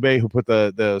Greg Stube, who put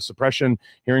the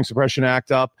Hearing Suppression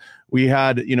Act up. We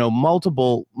had,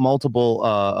 multiple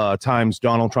times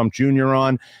Donald Trump Jr.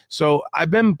 on. So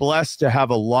I've been blessed to have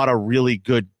a lot of really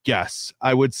good guests.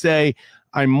 I would say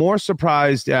I'm more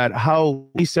surprised at how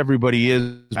nice everybody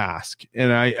is ask.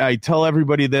 And I tell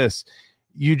everybody this.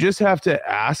 you just have to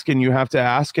ask, and you have to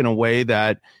ask in a way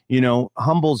that,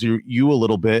 humbles you a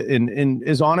little bit and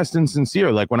is honest and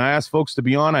sincere. Like when I ask folks to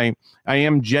be on, I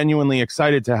am genuinely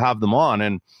excited to have them on.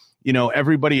 And,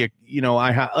 everybody,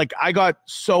 I got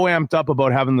so amped up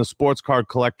about having the sports card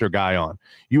collector guy on.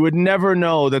 You would never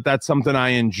know that that's something I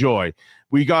enjoy.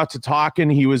 We got to talking.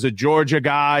 He was a Georgia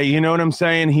guy. You know what I'm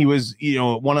saying? He was,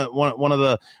 one of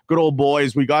the good old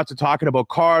boys. We got to talking about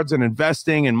cards and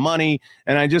investing and money.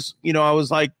 And I just, I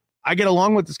was like, I get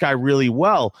along with this guy really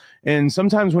well. And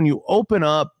sometimes when you open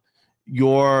up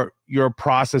your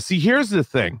process, see, here's the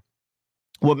thing.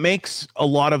 What makes a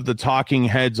lot of the talking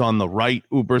heads on the right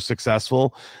uber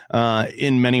successful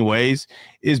in many ways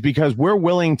is because we're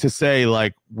willing to say,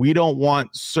 like, we don't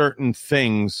want certain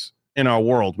things in our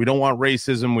world. We don't want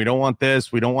racism. We don't want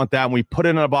this. We don't want that. And we put it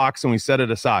in a box and we set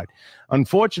it aside.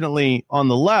 Unfortunately, on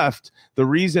the left, the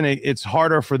reason it's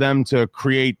harder for them to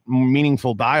create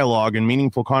meaningful dialogue and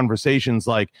meaningful conversations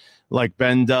like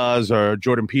Ben does or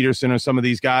Jordan Peterson or some of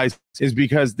these guys is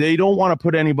because they don't want to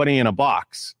put anybody in a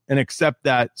box and accept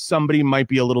that somebody might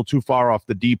be a little too far off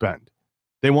the deep end.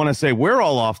 They want to say we're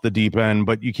all off the deep end,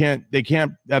 but they can't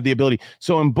have the ability.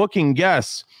 So in booking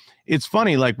guests, it's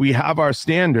funny, like we have our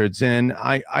standards, and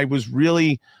I was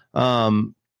really,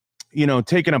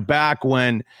 taken aback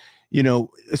when,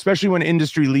 especially when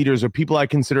industry leaders or people I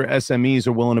consider SMEs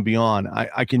are willing to be on.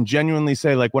 I can genuinely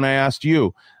say, like when I asked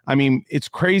you, I mean, it's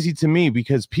crazy to me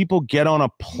because people get on a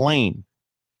plane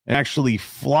and actually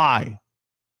fly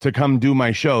to come do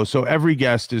my show. So every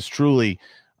guest is truly,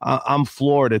 I'm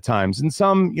floored at times. And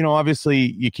some, obviously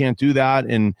you can't do that.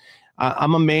 And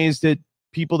I'm amazed at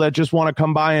people that just want to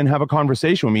come by and have a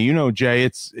conversation with me. Jay,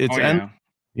 it's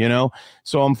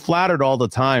so I'm flattered all the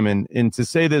time. And to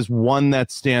say there's one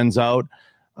that stands out,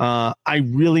 I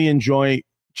really enjoy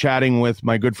chatting with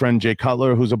my good friend Jay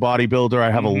Cutler, who's a bodybuilder.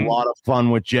 I have a lot of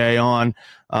fun with Jay on.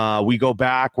 We go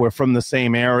back, we're from the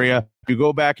same area. If you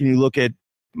go back and you look at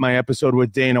my episode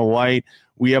with Dana White,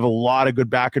 we have a lot of good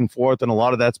back and forth, and a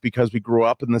lot of that's because we grew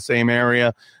up in the same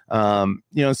area.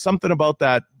 Something about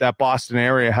that Boston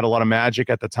area had a lot of magic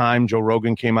at the time. Joe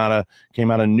Rogan came out of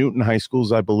Newton High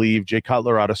Schools, I believe. Jay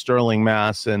Cutler out of Sterling,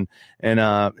 Mass, and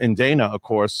Dana, of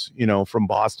course, from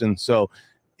Boston. So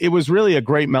it was really a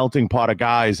great melting pot of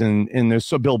guys, and there's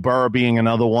Bill Burr being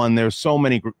another one. There's so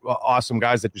many awesome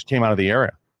guys that just came out of the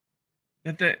area.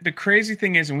 The crazy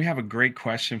thing is, and we have a great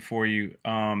question for you.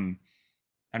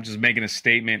 I'm just making a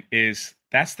statement, is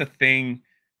that's the thing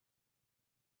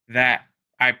that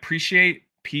I appreciate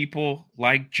people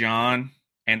like John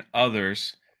and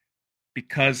others,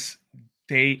 because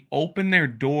they open their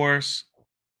doors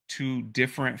to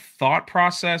different thought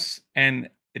process and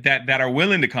that are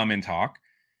willing to come and talk,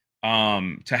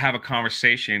 to have a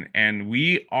conversation. And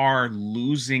we are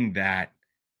losing that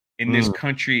in this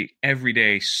country every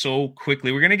day so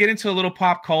quickly. We're going to get into a little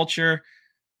pop culture.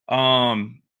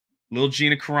 Little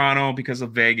Gina Carano because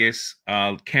of Vegas,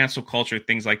 cancel culture,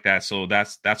 things like that. So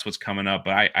that's what's coming up.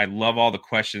 But I love all the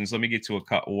questions. Let me get to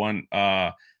one.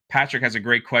 Patrick has a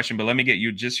great question, but let me get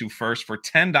you first for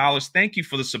 $10. Thank you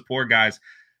for the support, guys.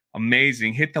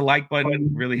 Amazing. Hit the like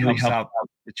button. Really helps out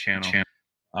the channel.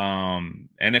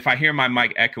 And if I hear my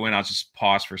mic echoing, I'll just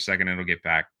pause for a second and it'll get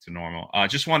back to normal.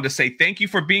 Just wanted to say thank you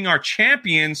for being our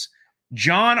champions.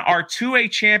 John, our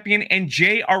 2A champion, and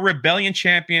Jay, our Rebellion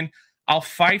champion. I'll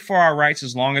fight for our rights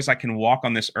as long as I can walk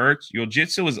on this earth.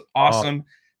 Jiu-Jitsu is awesome.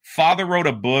 Father wrote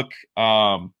a book,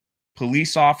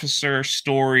 police officer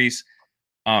stories.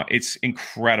 It's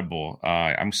incredible.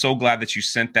 I'm so glad that you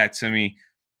sent that to me.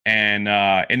 And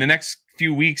in the next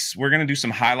few weeks, we're going to do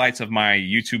some highlights of my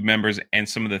YouTube members and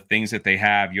some of the things that they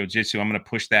have. Jiu-Jitsu, I'm going to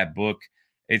push that book.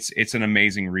 It's an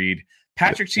amazing read.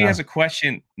 Patrick T has a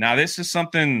question. Now, this is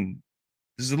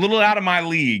a little out of my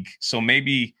league, so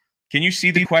maybe... Can you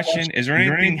see the question? Is there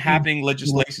anything happening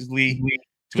legislatively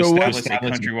to establish a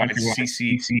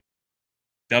countrywide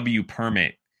CCW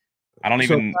permit? I don't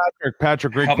even.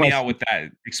 Patrick, great help question. Me out with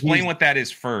that. Explain what that is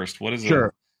first. What is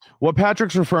it? What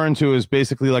Patrick's referring to is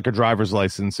basically like a driver's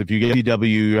license. If you get CW,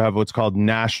 you have what's called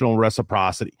national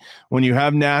reciprocity. When you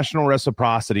have national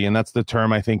reciprocity, and that's the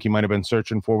term I think you might have been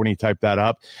searching for when you typed that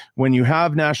up. When you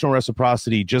have national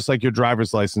reciprocity, just like your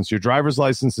driver's license is a driver's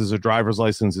license is a driver's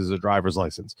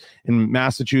license. In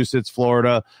Massachusetts,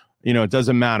 Florida, It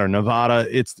doesn't matter. Nevada,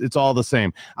 it's all the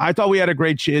same. I thought we had a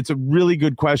great. It's a really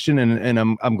good question, and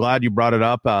I'm glad you brought it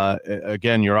up.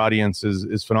 Again, your audience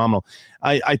is phenomenal.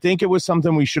 I think it was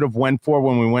something we should have went for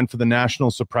when we went for the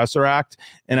National Suppressor Act,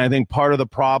 and I think part of the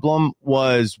problem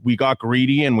was we got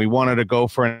greedy and we wanted to go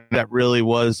for that really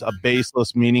was a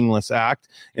baseless, meaningless act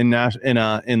in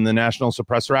the National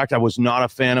Suppressor Act. I was not a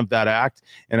fan of that act,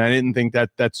 and I didn't think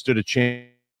that stood a chance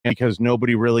because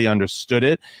nobody really understood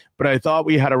it. But I thought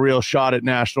we had a real shot at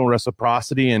national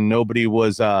reciprocity, and nobody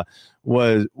was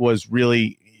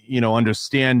really,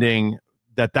 understanding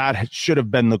that should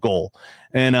have been the goal.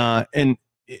 And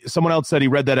someone else said he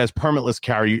read that as permitless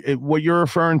carry. What you're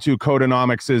referring to,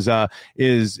 Codenomics,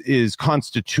 is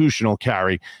constitutional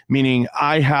carry, meaning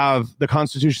the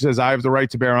Constitution says I have the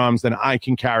right to bear arms, then I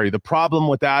can carry. The problem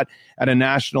with that at a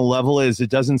national level is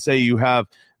it doesn't say you have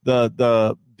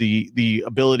the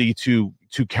ability to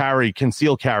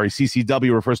conceal carry.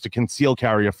 CCW refers to conceal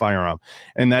carry a firearm,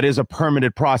 and that is a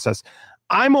permitted process.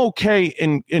 I'm okay,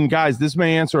 and guys, this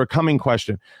may answer a coming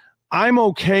question. I'm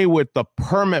okay with the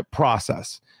permit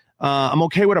process. I'm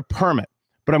okay with a permit,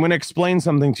 but I'm going to explain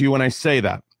something to you when I say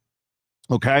that.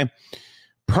 Okay?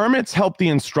 Permits help the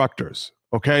instructors.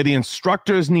 Okay? The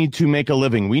instructors need to make a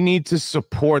living. We need to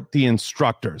support the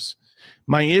instructors.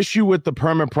 My issue with the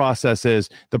permit process is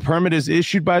the permit is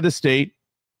issued by the state,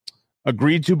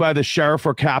 agreed to by the sheriff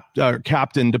or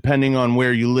captain, depending on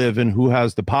where you live and who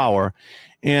has the power.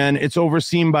 And it's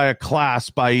overseen by a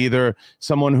class, by either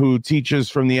someone who teaches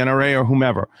from the NRA or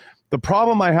whomever. The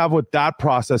problem I have with that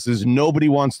process is nobody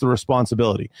wants the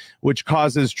responsibility, which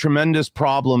causes tremendous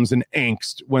problems and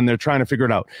angst when they're trying to figure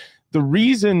it out. The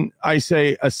reason I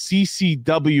say a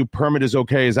CCW permit is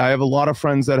okay is I have a lot of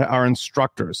friends that are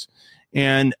instructors.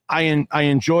 And I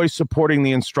enjoy supporting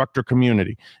the instructor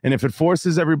community. And if it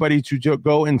forces everybody to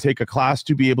go and take a class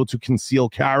to be able to conceal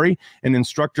carry, and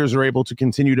instructors are able to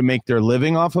continue to make their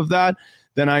living off of that,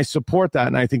 then I support that.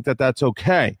 And I think that that's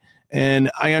okay. And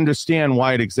I understand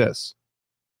why it exists.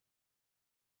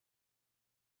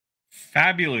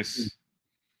 Fabulous.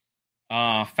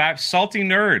 Salty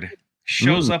Nerd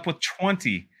shows up with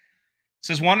 20.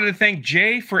 Says, wanted to thank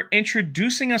Jay for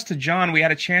introducing us to John. We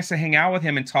had a chance to hang out with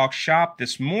him and talk shop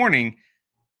this morning.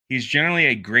 He's generally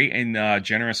a great and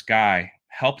generous guy.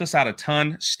 Helped us out a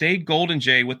ton. Stay golden,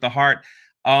 Jay, with the heart.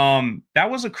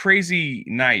 That was a crazy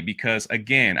night because,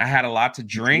 again, I had a lot to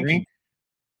drink.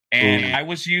 And I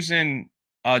was using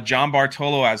John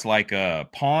Bartolo as like a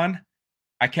pawn.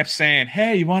 I kept saying,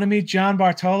 hey, you want to meet John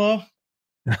Bartolo?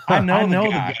 I know the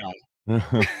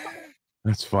guy.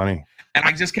 That's funny. And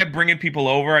I just kept bringing people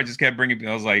over. I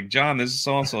was like, John, this is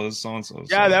so-and-so, this is so-and-so.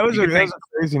 Yeah, that was a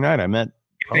crazy night. I met.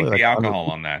 I think the alcohol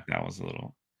on that was a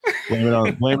little. Blame it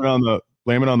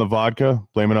on the vodka.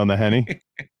 Blame it on the Henny.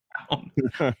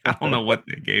 I don't know what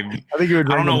they gave me. I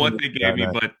don't know what they gave me,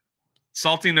 but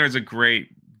Salty Nerd's a great.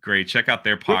 Check out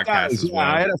their podcast as well.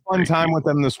 I had a fun time with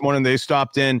them this morning. They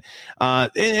stopped in.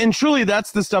 And truly,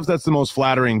 that's the stuff that's the most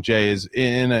flattering, Jay,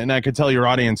 and I could tell your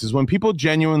audience, is when people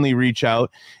genuinely reach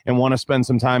out and want to spend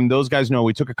some time. Those guys know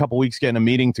we took a couple weeks getting a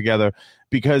meeting together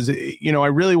because, I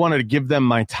really wanted to give them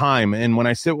my time. And when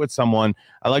I sit with someone,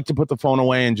 I like to put the phone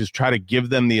away and just try to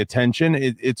give them the attention.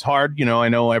 It's hard. I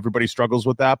know everybody struggles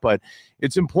with that, but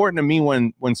it's important to me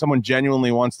when someone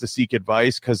genuinely wants to seek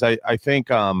advice, because I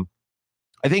think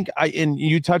and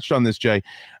you touched on this, Jay.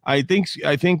 I think,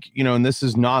 and this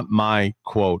is not my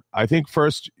quote. I think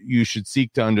first you should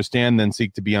seek to understand, then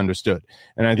seek to be understood.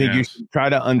 And I think you should try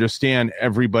to understand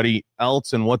everybody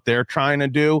else and what they're trying to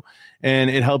do.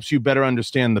 And it helps you better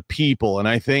understand the people. And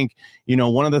I think,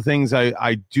 one of the things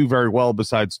I do very well,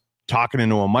 besides talking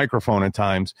into a microphone at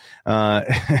times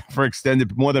for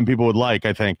extended more than people would like,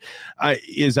 I think,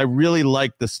 is I really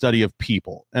like the study of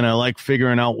people, and I like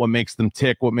figuring out what makes them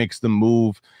tick, what makes them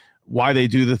move, why they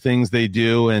do the things they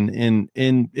do, and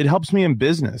it helps me in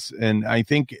business. And I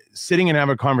think sitting and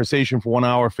having a conversation for 1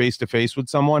 hour face to face with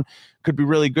someone could be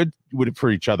really good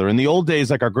for each other. In the old days,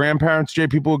 like our grandparents, Jay,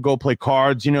 people would go play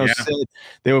cards, sit,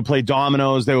 they would play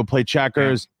dominoes, they would play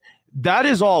checkers. That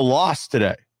is all lost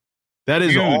today. That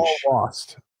is all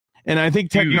lost. And I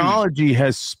think technology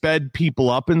has sped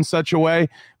people up in such a way.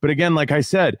 But again, like I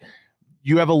said,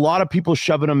 you have a lot of people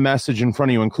shoving a message in front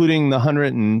of you, including the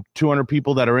 100 and 200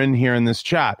 people that are in here in this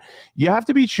chat. You have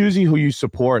to be choosy who you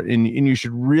support, and you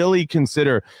should really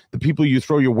consider the people you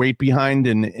throw your weight behind.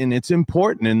 And it's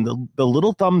important. And the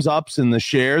little thumbs ups and the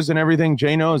shares and everything,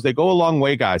 Jay knows, they go a long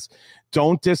way, guys.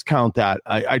 Don't discount that.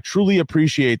 I truly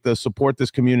appreciate the support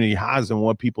this community has and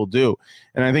what people do.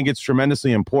 And I think it's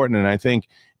tremendously important. And I think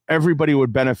everybody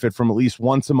would benefit from at least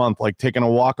once a month, like taking a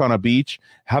walk on a beach,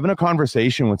 having a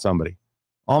conversation with somebody,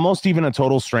 almost even a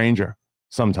total stranger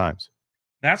sometimes.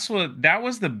 That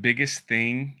was the biggest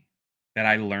thing that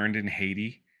I learned in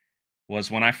Haiti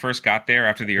was when I first got there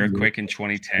after the earthquake in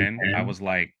 2010. I was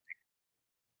like,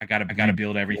 I gotta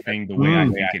build everything the way I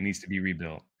think it needs to be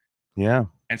rebuilt. Yeah.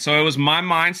 And so it was my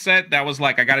mindset that was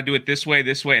like, I got to do it this way,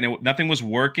 and nothing was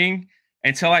working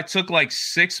until I took like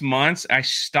 6 months. I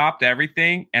stopped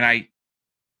everything and I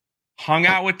hung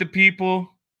out with the people,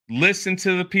 listened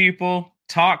to the people,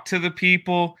 talked to the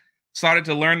people, started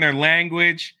to learn their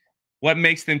language, what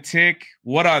makes them tick,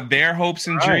 what are their hopes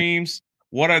and dreams,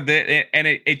 and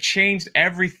it changed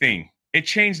everything. It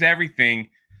changed everything.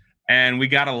 And we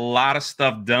got a lot of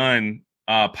stuff done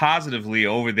positively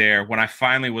over there when I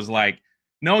finally was like,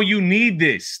 no, you need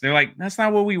this. They're like, that's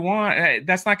not what we want.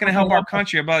 That's not going to help our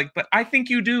country. I'm like, but I think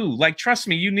you do. Like, trust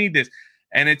me, you need this.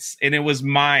 And it was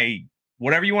my,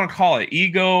 whatever you want to call it,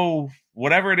 ego,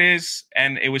 whatever it is.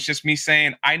 And it was just me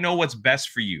saying, I know what's best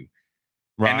for you.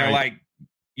 Right. And they're like,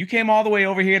 you came all the way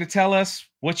over here to tell us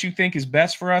what you think is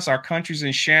best for us. Our country's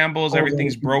in shambles.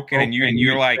 Everything's broken. And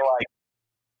you're like,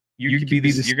 you could be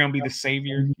this. You're going to be the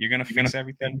savior. You're going to fix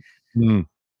everything. Mm.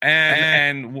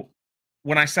 And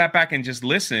when I sat back and just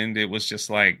listened, it was just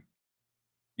like,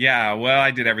 yeah, well, I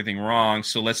did everything wrong.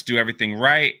 So let's do everything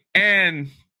right. And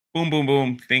boom, boom,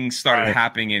 boom. Things started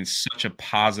happening in such a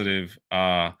positive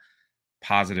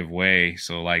way.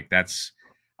 So like,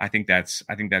 I think that's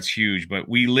huge. But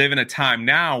we live in a time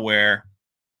now where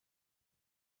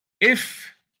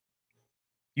if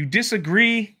you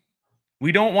disagree,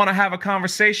 we don't want to have a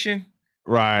conversation.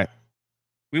 Right.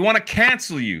 We want to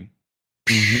cancel you.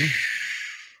 Mm-hmm.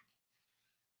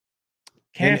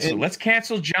 Cancel. Let's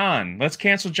cancel John. Let's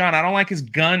cancel John. I don't like his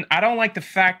gun. I don't like the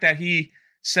fact that he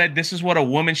said this is what a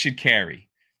woman should carry.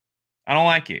 I don't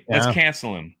like it. Yeah. Let's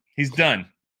cancel him. He's done.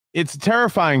 It's a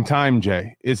terrifying time,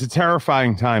 Jay. It's a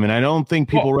terrifying time. And I don't think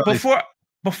people really...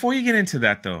 Before you get into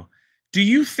that, though, do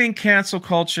you think cancel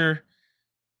culture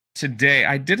today...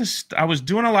 I was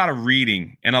doing a lot of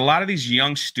reading, and a lot of these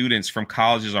young students from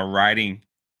colleges are writing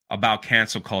about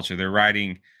cancel culture. They're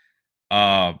writing...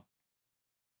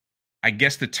 I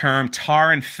guess the term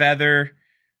tar and feather,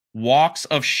 walks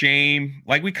of shame.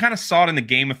 Like we kind of saw it in the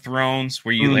Game of Thrones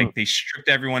where like they stripped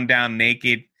everyone down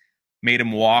naked, made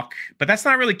them walk. But that's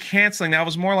not really canceling. That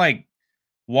was more like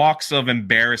walks of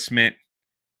embarrassment,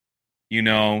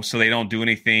 so they don't do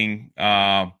anything.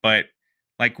 But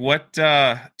like what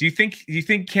do you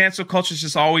think cancel culture has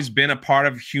just always been a part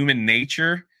of human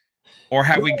nature? Or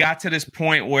have we got to this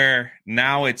point where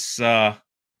now it's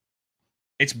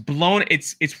blown,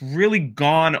 it's really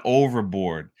gone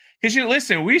overboard? Because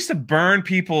listen, we used to burn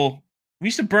people, we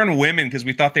used to burn women because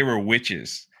we thought they were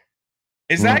witches.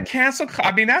 Is that cancel?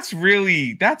 I mean, that's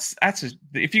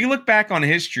if you look back on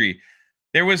history,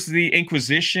 there was the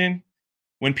Inquisition.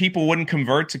 When people wouldn't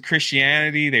convert to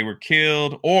Christianity, they were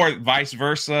killed, or vice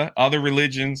versa, other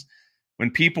religions. When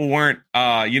people weren't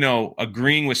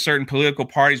agreeing with certain political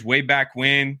parties way back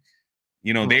when,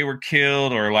 they were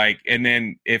killed, or like, and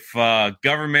then if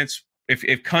governments,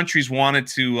 if countries wanted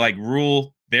to like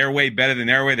rule their way better than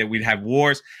their way, that we'd have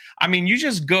wars. I mean, you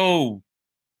just go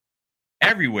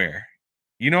everywhere.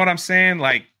 You know what I'm saying?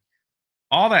 Like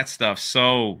all that stuff.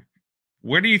 So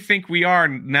where do you think we are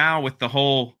now with the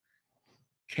whole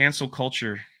cancel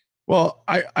culture? Well,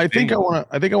 I think I want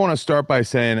to start by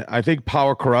saying I think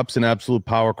power corrupts, and absolute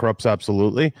power corrupts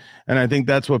absolutely. And I think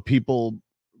that's what people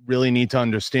really need to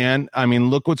understand. I mean,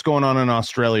 look what's going on in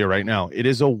Australia right now. It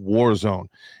is a war zone.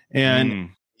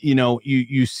 And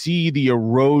you see the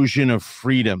erosion of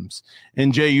freedoms.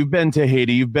 And Jay, you've been to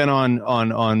Haiti, you've been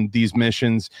on these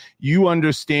missions. You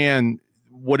understand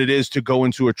what it is to go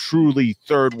into a truly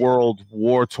third world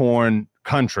war-torn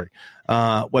country,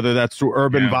 whether that's through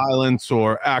urban violence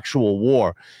or actual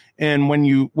war. And when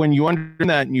you understand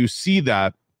that and you see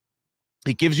that,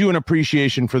 it gives you an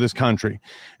appreciation for this country.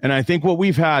 And I think what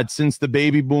we've had since the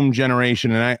baby boom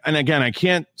generation, and again, I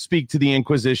can't speak to the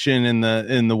Inquisition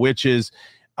and the witches.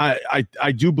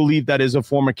 I do believe that is a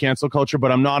form of cancel culture,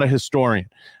 but I'm not a historian.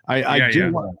 I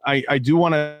do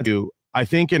want to. I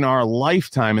think in our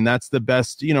lifetime, and that's the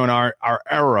best, in our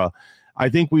era, I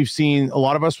think we've seen a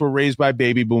lot of us were raised by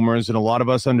baby boomers, and a lot of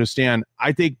us understand.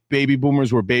 I think baby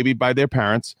boomers were babied by their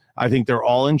parents. I think they're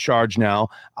all in charge now.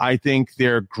 I think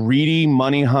they're greedy,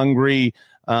 money hungry,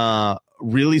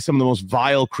 really some of the most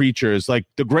vile creatures. Like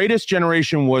the greatest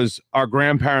generation was our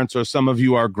grandparents, or some of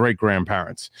you, our great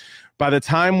grandparents. By the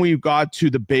time we got to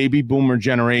the baby boomer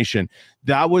generation,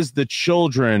 that was the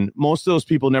children. Most of those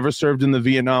people never served in the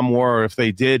Vietnam War, or if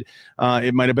they did,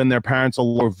 it might have been their parents,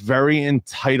 or very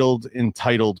entitled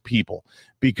people,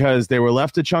 because they were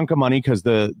left a chunk of money because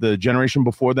the generation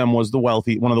before them was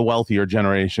one of the wealthier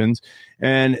generations,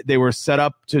 and they were set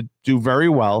up to do very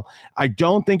well. I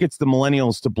don't think it's the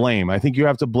millennials to blame. I think you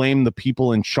have to blame the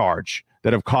people in charge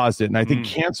that have caused it. And I think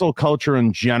cancel culture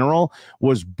in general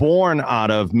was born out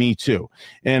of Me Too.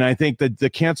 And I think that the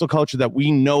cancel culture that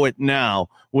we know it now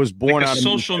was born out of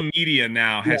social media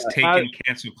now has taken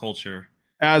cancel culture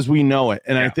as we know it.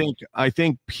 And I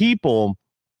think people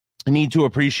need to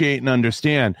appreciate and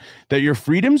understand that your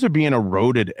freedoms are being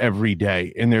eroded every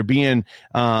day, and they're being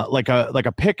like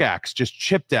a pickaxe just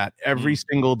chipped at every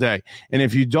single day. And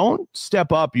if you don't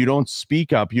step up, you don't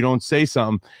speak up, you don't say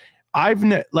something. I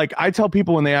tell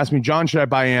people when they ask me, John, should I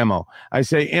buy ammo? I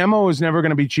say ammo is never going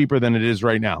to be cheaper than it is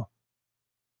right now.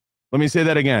 Let me say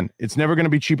that again. It's never going to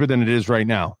be cheaper than it is right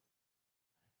now.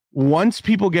 Once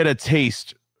people get a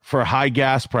taste for high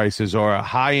gas prices or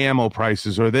high ammo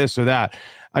prices or this or that,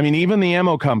 I mean, even the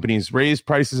ammo companies raised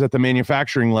prices at the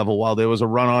manufacturing level while there was a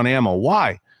run on ammo.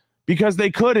 Why? Because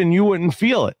they could and you wouldn't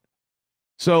feel it.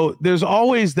 So there's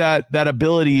always that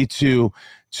ability to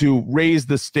raise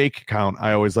the stake count,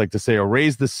 I always like to say, or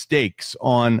raise the stakes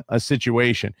on a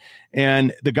situation.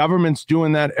 And the government's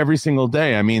doing that every single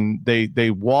day. I mean,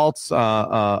 they waltz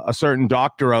a certain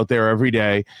doctor out there every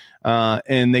day,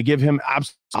 and they give him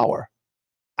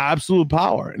absolute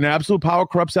power. And absolute power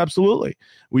corrupts absolutely.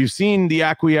 We've seen the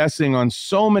acquiescing on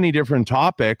so many different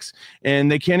topics,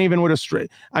 and they can't even with a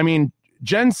straight. I mean,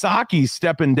 Jen Psaki's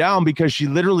stepping down because she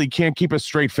literally can't keep a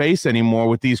straight face anymore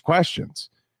with these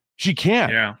questions. She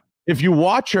can't. Yeah. If you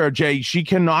watch her, Jay, she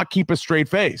cannot keep a straight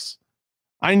face.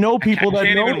 I know people that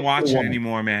can't even watch it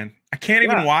anymore, man. I can't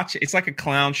even watch it. It's like a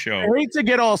clown show. I hate to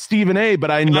get all Stephen A, but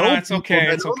I know it's okay.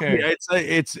 It's okay.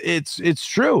 It's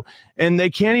true, and they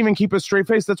can't even keep a straight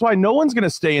face. That's why no one's going to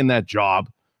stay in that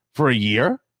job for a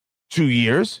year, 2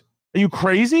 years. Are you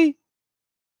crazy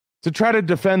to try to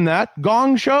defend that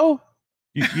gong show?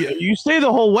 You stay the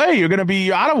whole way, you're going to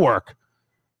be out of work.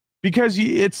 Because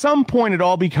at some point, it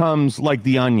all becomes like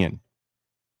The Onion.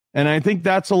 And I think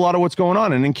that's a lot of what's going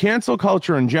on. And in cancel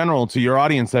culture in general, to your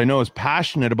audience that I know is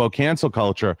passionate about cancel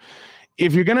culture,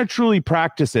 if you're going to truly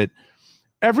practice it,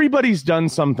 everybody's done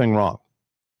something wrong.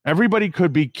 Everybody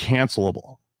could be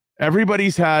cancelable.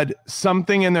 Everybody's had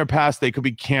something in their past they could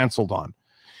be canceled on.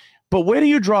 But where do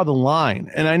you draw the line?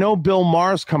 And I know Bill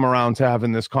Maher's come around to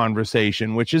having this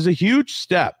conversation, which is a huge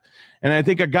step. And I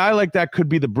think a guy like that could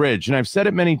be the bridge. And I've said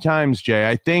it many times, Jay.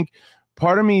 I think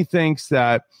part of me thinks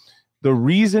that the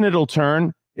reason it'll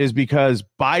turn is because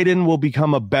Biden will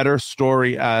become a better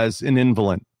story as an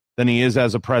invalid than he is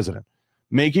as a president.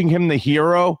 Making him the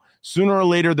hero, sooner or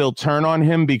later they'll turn on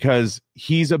him because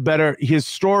his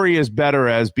story is better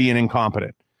as being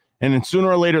incompetent. And then sooner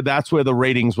or later, that's where the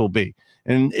ratings will be.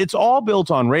 And it's all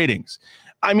built on ratings.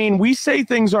 I mean, we say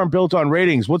things aren't built on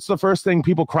ratings. What's the first thing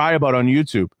people cry about on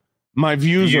YouTube? My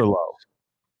views are low.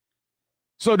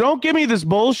 So don't give me this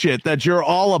bullshit that you're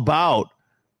all about.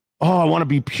 Oh, I want to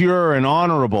be pure and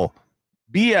honorable.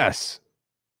 BS.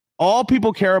 All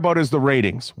people care about is the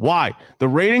ratings. Why? The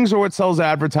ratings are what sells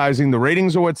advertising. The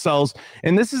ratings are what sells.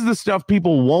 And this is the stuff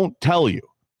people won't tell you.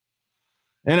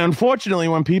 And unfortunately,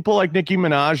 when people like Nicki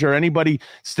Minaj or anybody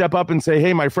step up and say,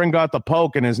 hey, my friend got the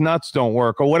poke and his nuts don't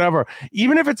work or whatever,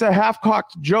 even if it's a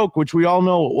half-cocked joke, which we all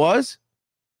know it was,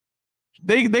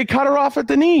 they cut her off at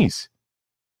the knees.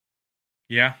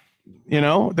 Yeah. You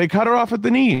know, they cut her off at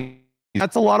the knees.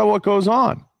 That's a lot of what goes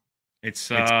on.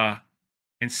 It's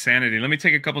insanity. Let me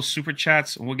take a couple super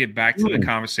chats and we'll get back to the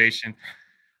conversation.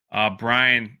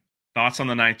 Brian, thoughts on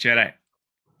the Ninth Jedi?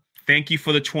 Thank you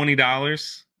for the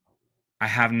 $20. I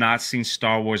have not seen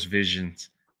Star Wars Visions.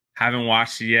 Haven't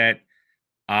watched it yet.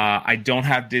 I don't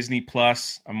have Disney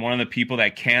Plus. I'm one of the people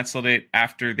that canceled it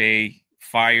after they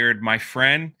fired my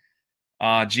friend,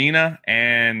 Gina.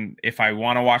 And if I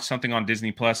want to watch something on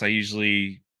Disney Plus, I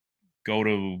usually go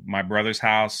to my brother's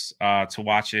house to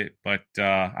watch it. But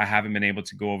I haven't been able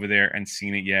to go over there and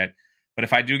seen it yet. But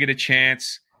if I do get a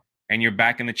chance and you're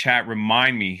back in the chat,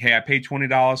 remind me, hey, I paid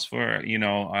 $20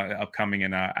 for, upcoming,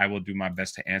 and I will do my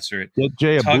best to answer it. Get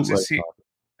Jay a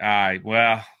bootleg.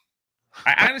 Well,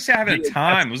 I honestly haven't had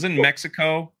time. I was in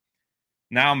Mexico.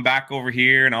 Now I'm back over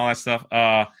here and all that stuff.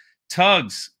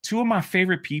 Tugs, two of my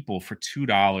favorite people for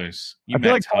 $2. I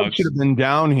feel like Tugs should have been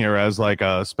down here as like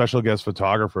a special guest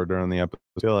photographer during the episode.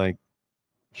 I feel like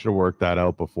should have worked that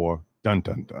out before. Dun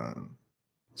dun dun.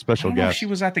 Special guest. She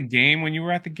was at the game when you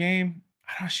were at the game.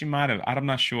 She might have. I'm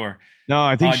not sure. No,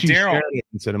 I think she Daryl. shared it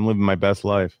and said, "I'm living my best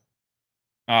life."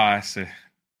 I see.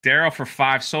 Daryl for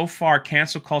 5. So far,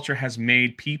 cancel culture has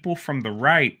made people from the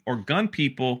right or gun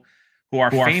people who are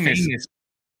famous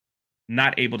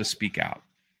not able to speak out.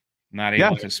 Not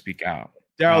able to speak out.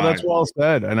 Daryl, that's well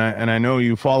said. And I know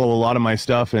you follow a lot of my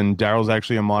stuff, and Daryl's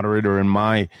actually a moderator in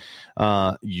my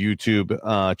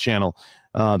YouTube channel,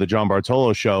 the John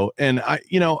Bartolo Show. And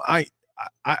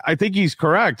I think he's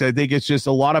correct. I think it's just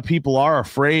a lot of people are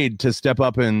afraid to step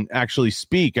up and actually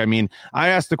speak. I mean, I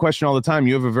ask the question all the time.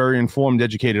 You have a very informed,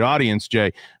 educated audience,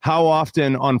 Jay. How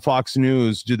often on Fox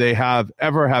News do they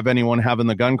ever have anyone having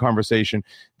the gun conversation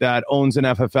that owns an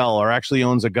FFL or actually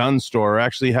owns a gun store or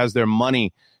actually has their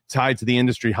money tied to the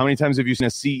industry? How many times have you seen a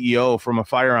CEO from a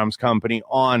firearms company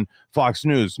on Fox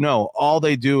News? No, all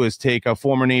they do is take a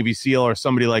former Navy SEAL or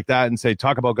somebody like that and say,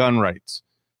 talk about gun rights.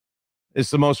 It's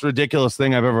the most ridiculous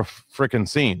thing I've ever freaking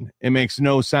seen. It makes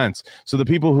no sense. So the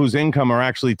people whose income are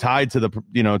actually tied to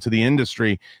to the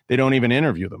industry, they don't even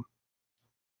interview them.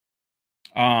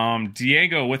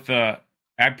 Diego I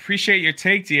appreciate your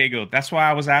take, Diego. That's why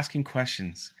I was asking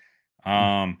questions.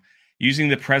 Using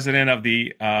the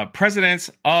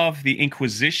presidents of the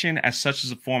Inquisition as such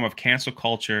as a form of cancel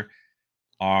culture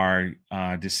are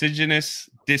decisionist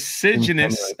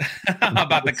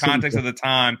about the context of the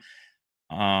time.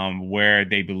 Where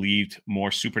they believed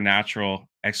more supernatural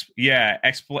explanation.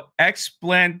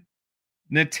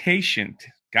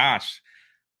 Gosh,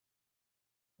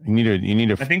 you need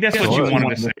to. I think that's what you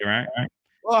wanted to say, right?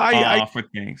 Well, for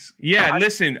things. Yeah,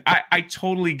 listen, I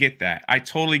totally get that.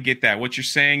 What you're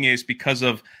saying is because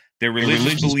of their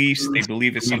religious beliefs, they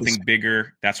believe it's something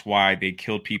bigger. That's why they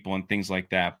killed people and things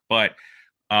like that. But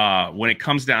when it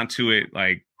comes down to it,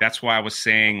 like that's why I was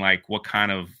saying, like, what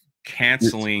kind of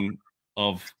canceling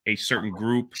of a certain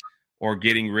group or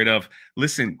getting rid of.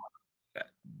 Listen,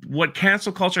 what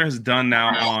cancel culture has done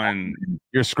now on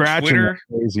you're scratching Twitter,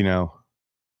 crazy now.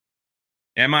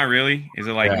 Am I really? Is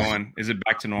it going? Is it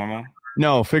back to normal?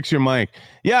 No, fix your mic.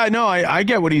 Yeah, no, I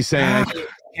get what he's saying. I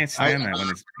can't stand that when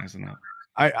it's messing up.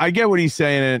 I get what he's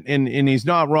saying, and he's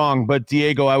not wrong. But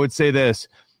Diego, I would say this: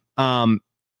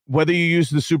 whether you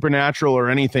use the supernatural or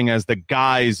anything as the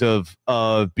guise of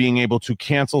being able to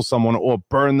cancel someone or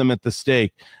burn them at the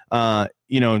stake, the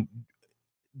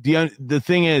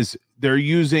thing is they're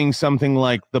using something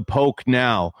like the poke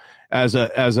now as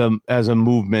a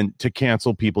movement to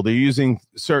cancel people. They're using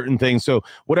certain things. So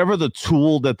whatever the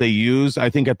tool that they use, I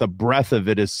think at the breadth of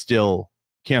it is still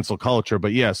cancel culture.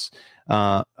 But yes,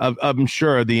 I'm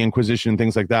sure the Inquisition,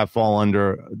 things like that fall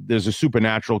under. There's a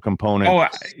supernatural component. Oh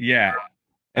yeah.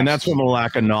 And that's from a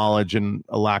lack of knowledge and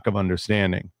a lack of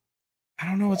understanding. I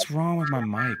don't know what's wrong with my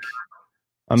mic.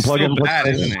 Unplug it, bad,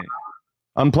 isn't it?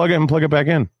 Unplug it and plug it back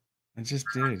in. I just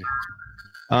did.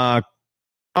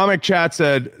 Comic Chat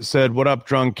said, "What up,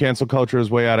 drunk? Cancel culture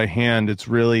is way out of hand. It's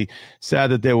really sad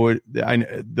that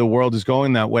the world is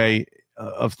going that way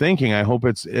of thinking. I hope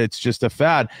it's just a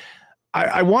fad."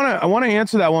 I want to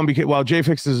answer that one because while Jay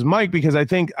fixes his mic, because I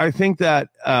think that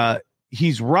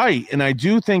he's right. And I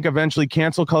do think eventually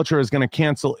cancel culture is going to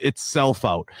cancel itself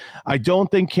out. I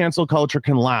don't think cancel culture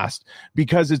can last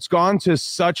because it's gone to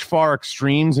such far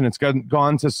extremes and it's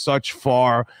gone to such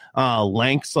far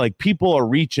lengths. Like people are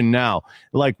reaching now.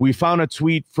 Like we found a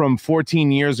tweet from 14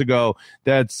 years ago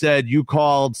that said, you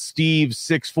called Steve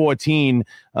 614,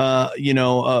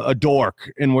 a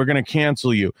dork and we're going to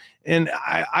cancel you. And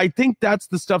I think that's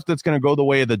the stuff that's going to go the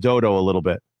way of the dodo a little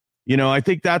bit. I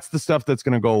think that's the stuff that's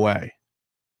going to go away.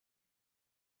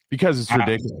 Because it's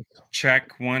ridiculous.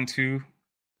 Check 1, 2.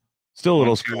 Still a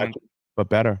little scratchy, but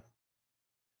better.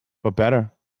 It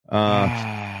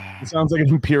sounds like an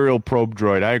Imperial probe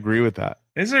droid. I agree with that.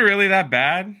 Is it really that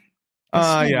bad?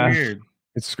 Yeah. Weird.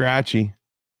 It's scratchy.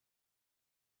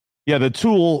 Yeah, the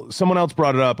tool, someone else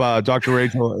brought it up, Dr.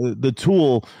 Rachel, the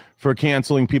tool for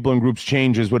canceling people in groups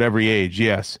changes with every age,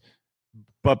 yes.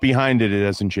 But behind it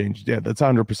hasn't changed. Yeah, that's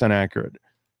 100% accurate.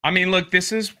 I mean, look,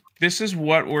 this is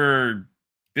what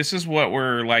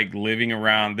we're like living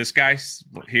around. This guy's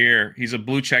here. He's a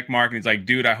blue check mark. And he's like,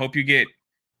 dude, I hope you get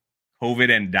COVID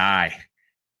and die.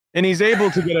 And he's able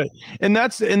to get it. And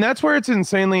that's where it's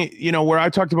insanely, where I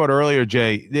talked about earlier,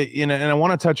 Jay, and I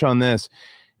want to touch on this.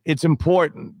 It's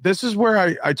important. This is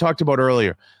where I talked about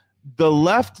earlier. The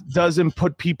left doesn't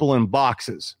put people in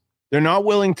boxes. They're not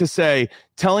willing to say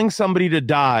telling somebody to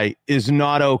die is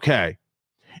not okay.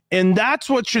 And that's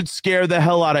what should scare the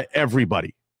hell out of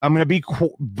everybody. I'm going to be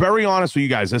very honest with you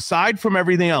guys. Aside from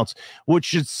everything else, what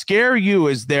should scare you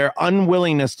is their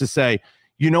unwillingness to say,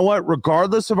 you know what,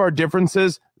 regardless of our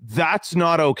differences, that's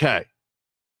not okay.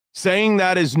 saying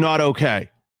that is not okay.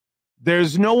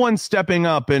 There's no one stepping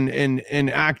up and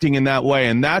acting in that way.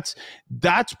 And that's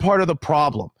part of the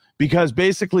problem, because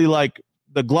basically, like,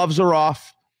 the gloves are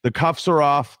off, the cuffs are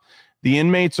off, the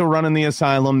inmates are running the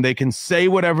asylum. They can say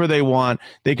whatever they want.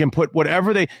 They can put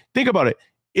whatever they think about it.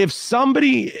 If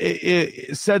somebody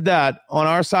said that on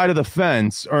our side of the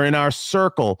fence or in our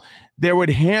circle, there would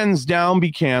hands down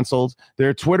be canceled.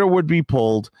 Their Twitter would be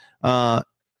pulled.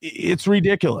 It's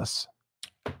ridiculous.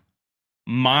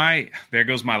 There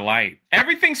goes my light.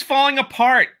 Everything's falling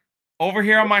apart over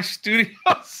here on my studio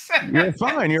set. You're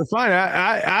fine.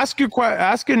 I ask your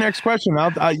next question.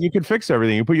 You can fix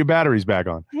everything. You put your batteries back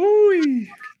on. Woo,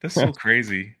 that's so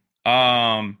crazy.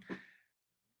 There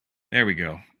we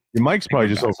go. Your mic's probably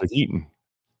just overheating.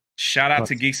 Shout out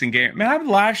to Geeks and Gamers. Man, I've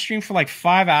live streamed for like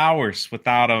 5 hours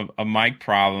without a mic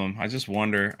problem. I just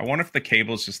wonder. I wonder if the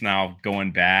cable's just now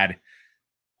going bad,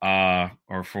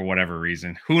 or for whatever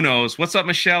reason. Who knows? What's up,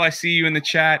 Michelle? I see you in the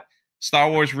chat.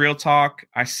 Star Wars Real Talk.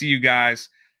 I see you guys.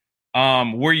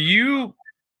 Were you?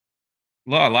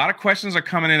 Look, a lot of questions are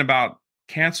coming in about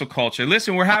cancel culture.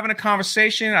 Listen, we're having a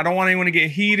conversation. I don't want anyone to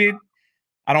get heated.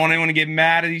 I don't want anyone to get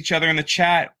mad at each other in the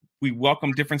chat. We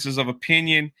welcome differences of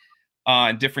opinion,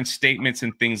 and different statements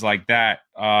and things like that.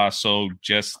 So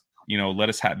just, let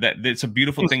us have that. It's a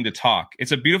beautiful thing to talk.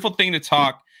 It's a beautiful thing to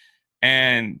talk.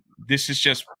 And this is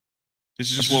just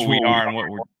what we are and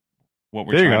what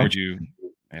we're trying to do.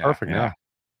 Yeah, perfect. Yeah.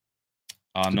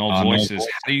 No voices.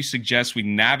 How do you suggest we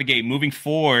navigate moving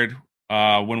forward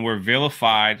when we're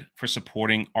vilified for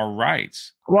supporting our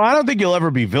rights? Well, I don't think you'll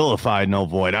ever be vilified, no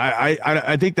void.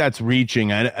 I think that's reaching.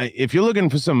 If you're looking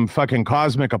for some fucking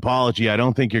cosmic apology, I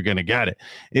don't think you're going to get it.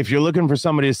 If you're looking for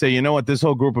somebody to say, you know what, this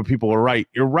whole group of people are right,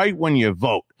 you're right when you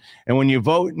vote. And when you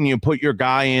vote and you put your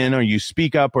guy in, or you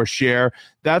speak up or share,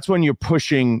 that's when you're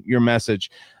pushing your message.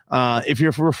 If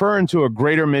you're referring to a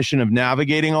greater mission of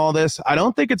navigating all this, I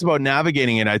don't think it's about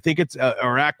navigating it. I think it's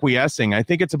or acquiescing. I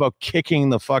think it's about kicking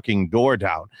the fucking door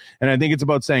down. And I think it's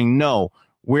about saying, no,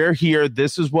 we're here.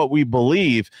 This is what we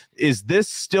believe. Is this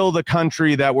still the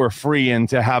country that we're free in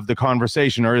to have the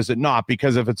conversation, or is it not?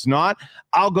 Because if it's not,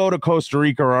 I'll go to Costa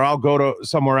Rica or I'll go to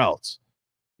somewhere else.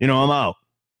 I'm out.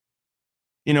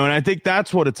 And I think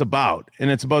that's what it's about. And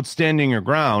it's about standing your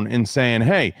ground and saying,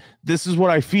 hey, this is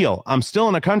what I feel. I'm still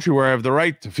in a country where I have the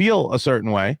right to feel a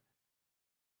certain way.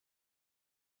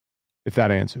 If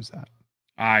that answers that.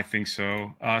 I think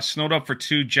so. Snowed up for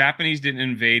 2. Japanese didn't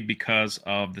invade because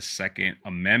of the Second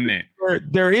Amendment.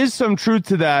 There is some truth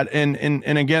to that. And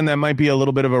again, that might be a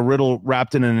little bit of a riddle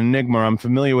wrapped in an enigma. I'm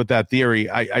familiar with that theory.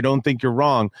 I don't think you're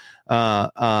wrong.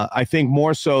 I think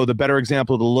more so the better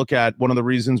example to look at, one of the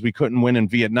reasons we couldn't win in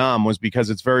Vietnam was because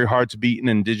it's very hard to beat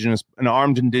an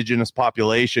armed indigenous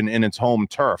population in its home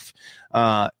turf.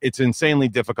 It's insanely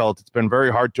difficult. It's been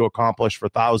very hard to accomplish for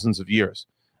thousands of years.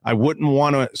 I wouldn't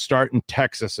want to start in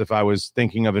Texas if I was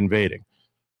thinking of invading.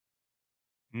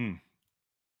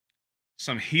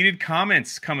 Some heated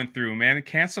comments coming through, man.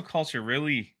 Cancel culture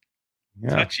really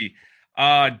touchy.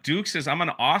 Duke says, I'm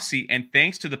an Aussie, and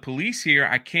thanks to the police here,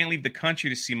 I can't leave the country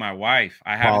to see my wife.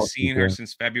 I haven't seen her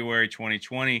since February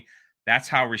 2020. That's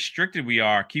how restricted we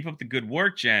are. Keep up the good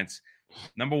work, gents.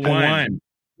 Number one.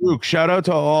 Luke, shout out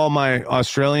to all my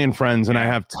Australian friends, and I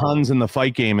have tons in the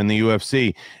fight game in the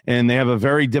UFC, and they have a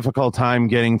very difficult time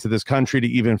getting to this country to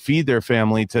even feed their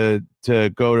family to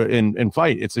go to and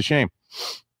fight. It's a shame.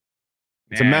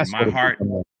 It's a mess.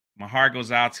 My heart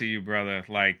goes out to you, brother.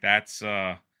 Like that's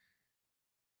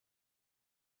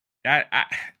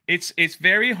it's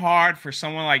very hard for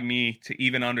someone like me to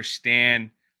even understand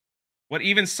what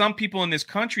even some people in this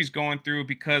country is going through,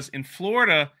 because in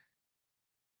Florida,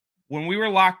 when we were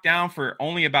locked down for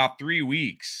only about 3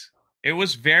 weeks, it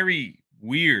was very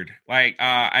weird. Like,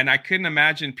 and I couldn't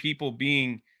imagine people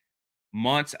being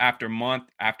months after month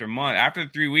after month. After the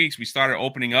 3 weeks, we started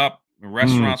opening up. The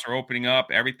restaurants were opening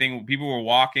up. Everything. People were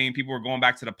walking. People were going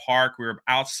back to the park. We were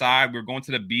outside. We were going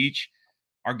to the beach.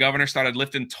 Our governor started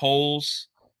lifting tolls,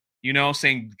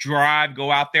 saying drive,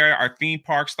 go out there. Our theme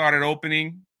park started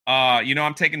opening.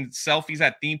 I'm taking selfies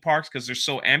at theme parks because they're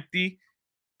so empty.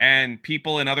 And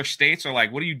people in other states are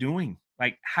like, what are you doing?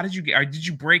 Like, how did you get, or did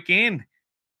you break in?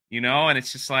 And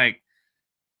it's just like,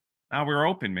 now we're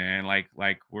open, man. Like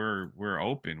we're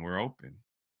open. We're open.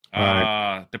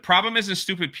 Right. The problem isn't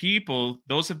stupid people.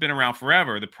 Those have been around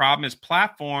forever. The problem is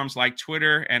platforms like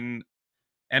Twitter and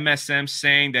MSM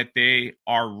saying that they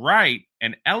are right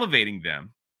and elevating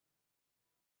them.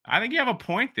 I think you have a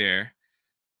point there.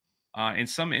 In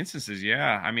some instances,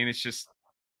 yeah. I mean, it's just,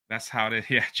 that's how it is.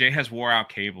 Yeah, Jay has wore out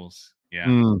cables.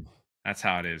 Yeah, that's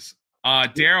how it is.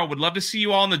 Daryl, would love to see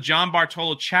you all in the John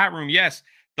Bartolo chat room. Yes,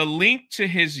 the link to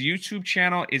his YouTube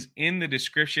channel is in the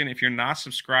description. If you're not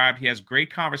subscribed, he has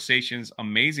great conversations,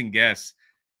 amazing guests,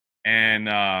 and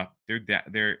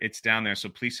it's down there. So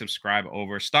please subscribe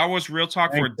over. Star Wars Real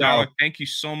Talk for $1. Thank you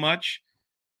so much.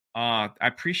 I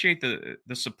appreciate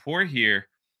the support here.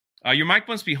 Your mic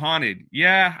must be haunted.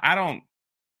 Yeah,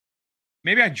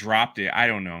 maybe I dropped it. I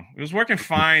don't know. It was working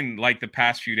fine like the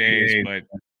past few days, but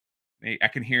I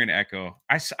can hear an echo.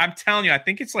 I'm telling you, I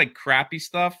think it's like crappy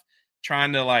stuff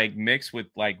trying to like mix with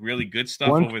like really good stuff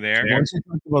over there. Once you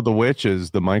talked about the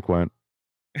witches, the mic went.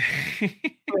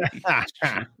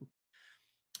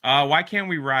 Why can't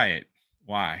we riot?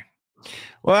 Why?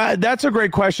 Well, that's a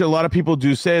great question. A lot of people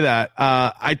do say that.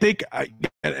 I think,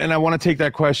 and I want to take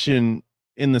that question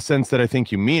in the sense that I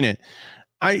think you mean it.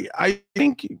 I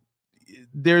think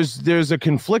there's a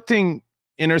conflicting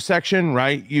intersection,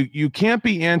 right? You can't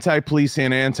be anti-police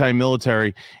and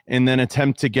anti-military and then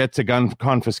attempt to get to gun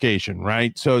confiscation,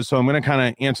 right? So I'm going to kind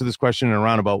of answer this question in a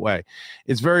roundabout way.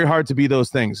 It's very hard to be those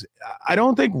things. I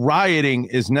don't think rioting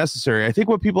is necessary. I think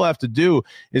what people have to do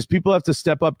is people have to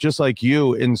step up just like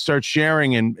you and start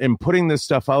sharing and putting this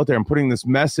stuff out there and putting this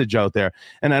message out there.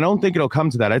 And I don't think it'll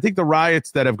come to that. I think the riots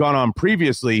that have gone on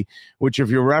previously, which if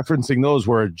you're referencing those,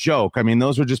 were a joke. I mean,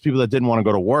 those were just people that didn't want to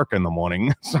go to work in the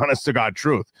morning. It's honest to God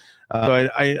truth. So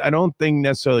I don't think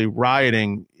necessarily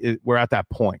rioting, we're at that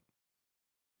point.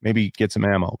 Maybe get some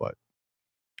ammo, but.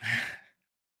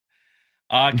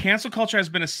 Cancel culture has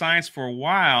been a science for a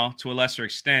while to a lesser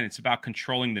extent. It's about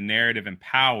controlling the narrative and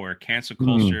power. Cancel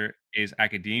culture is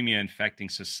academia infecting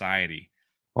society.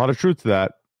 A lot of truth to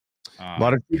that.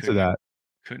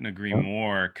 Couldn't agree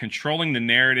more. Controlling the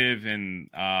narrative and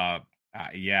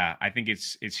yeah, I think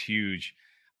it's huge.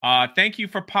 Thank you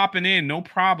for popping in. No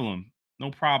problem.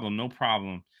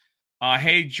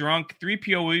 Hey, Drunk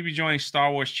 3PO will be joining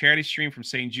Star Wars charity stream from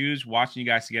St. Jude's. Watching you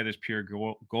guys together is pure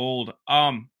gold.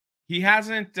 He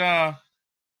hasn't. I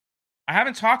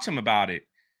haven't talked to him about it.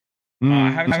 So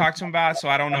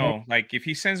I don't know. Like, if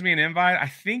he sends me an invite, I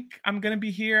think I'm gonna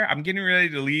be here. I'm getting ready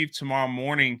to leave tomorrow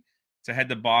morning to head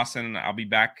to Boston. I'll be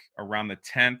back around the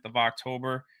 10th of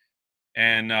October,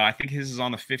 and I think his is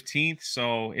on the 15th.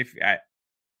 So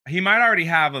he might already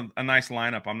have a nice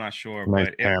lineup. I'm not sure.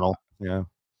 Nice panel. Yeah.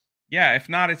 If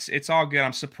not, it's all good.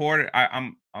 I'm supported.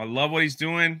 I love what he's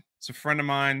doing. It's a friend of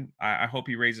mine. I hope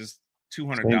he raises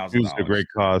 $200,000. It's a great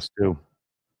cause too.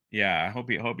 Yeah, I hope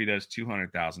he does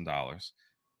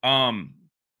 $200,000.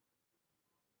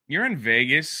 You're in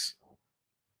Vegas.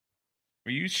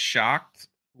 Were you shocked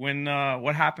when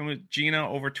what happened with Gina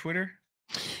over Twitter?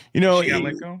 She got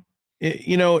let go?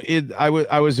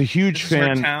 I was a huge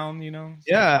fan. Her town,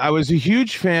 Yeah, I was a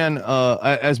huge fan.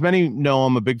 As many know,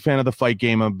 I'm a big fan of the fight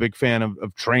game. I'm a big fan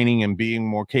of training and being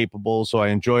more capable. So I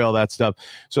enjoy all that stuff.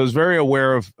 So I was very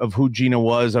aware of who Gina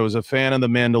was. I was a fan of The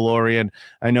Mandalorian.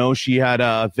 I know she had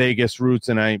Vegas roots,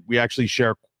 and we actually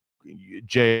share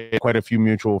quite a few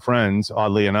mutual friends.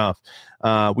 Oddly enough,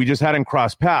 we just hadn't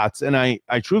crossed paths, and I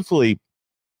truthfully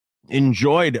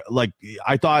enjoyed. Like,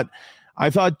 I thought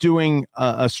doing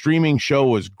a streaming show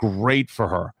was great for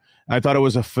her. I thought it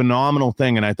was a phenomenal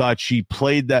thing, and I thought she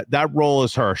played that role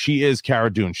as her. She is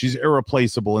Cara Dune. She's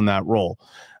irreplaceable in that role,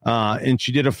 and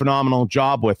she did a phenomenal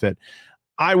job with it.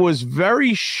 I was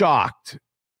very shocked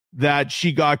that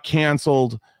she got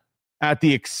canceled at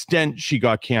the extent she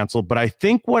got canceled, but I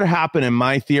think what happened, in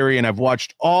my theory, and I've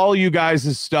watched all you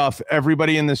guys' stuff,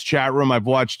 everybody in this chat room, I've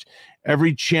watched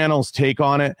every channel's take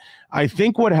on it. I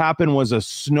think what happened was a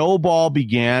snowball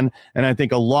began, and I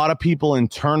think a lot of people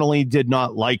internally did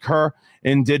not like her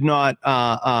and did not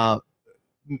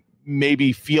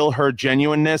maybe feel her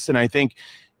genuineness. And I think,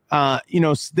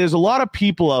 there's a lot of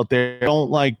people out there that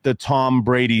don't like the Tom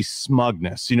Brady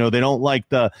smugness. They don't like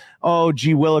the,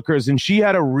 gee willikers. And she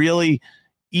had a really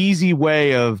easy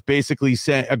way of basically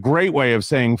saying, a great way of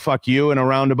saying fuck you in a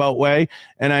roundabout way.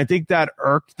 And I think that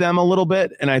irked them a little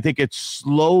bit. And I think it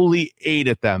slowly ate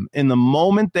at them. In the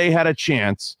moment they had a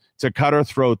chance to cut her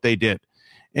throat, they did.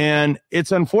 And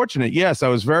it's unfortunate. Yes, I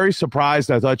was very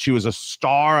surprised. I thought she was a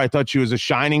star. I thought she was a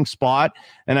shining spot.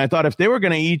 And I thought if they were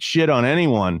going to eat shit on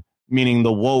anyone, meaning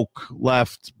the woke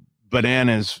left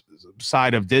bananas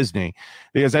side of Disney,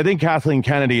 because I think Kathleen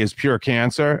Kennedy is pure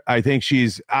cancer. I think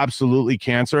she's absolutely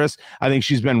cancerous. I think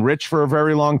she's been rich for a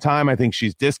very long time. I think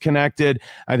she's disconnected.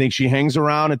 I think she hangs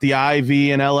around at the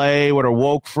Ivy in LA with her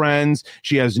woke friends.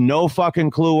 She has no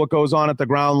fucking clue what goes on at the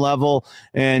ground level,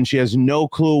 and she has no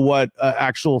clue what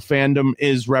actual fandom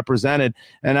is represented.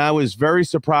 And I was very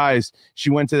surprised she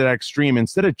went to that extreme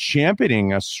instead of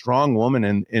championing a strong woman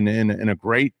in a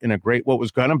great what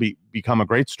was going to become a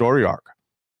great story arc.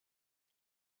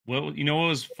 Well, you know what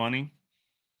was funny?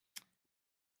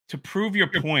 To prove your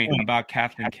point about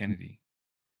Kathleen Kennedy.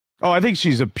 Oh, I think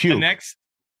she's a puke.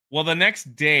 The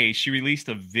next day, she released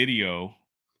a video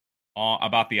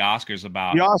about the Oscars.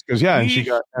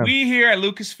 We here at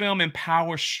Lucasfilm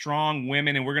empower strong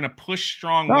women, and we're gonna push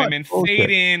strong women, fade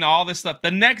in, all this stuff.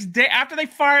 The next day, after they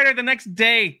fired her, the next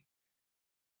day,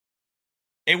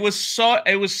 it was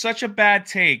such a bad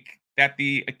take that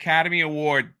the Academy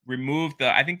Award removed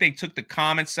I think they took the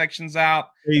comment sections out.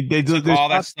 They took all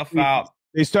that stuff out.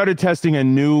 They started testing a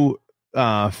new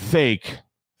fake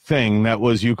thing that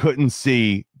was you couldn't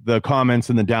see the comments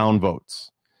and the downvotes.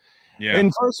 Yeah.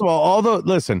 And first of all,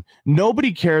 listen,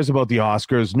 nobody cares about the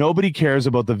Oscars. Nobody cares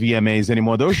about the VMAs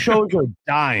anymore. Those shows are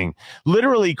dying.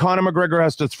 Literally, Conor McGregor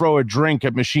has to throw a drink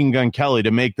at Machine Gun Kelly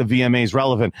to make the VMAs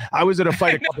relevant. I was at a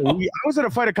fight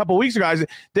a couple weeks ago.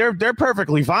 They're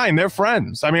perfectly fine. They're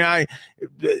friends. I mean,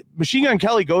 Machine Gun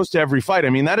Kelly goes to every fight. I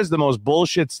mean, that is the most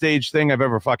bullshit stage thing I've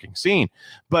ever fucking seen.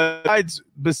 But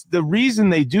the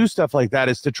reason they do stuff like that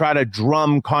is to try to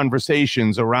drum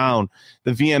conversations around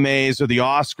the VMAs or the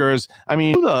Oscars. I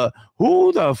mean,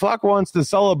 who the fuck wants to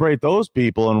celebrate those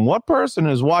people? And what person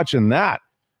is watching that?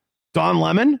 Don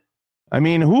Lemon? I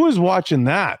mean, who is watching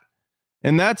that?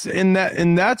 And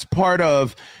that's part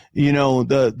of, you know,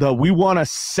 the we want to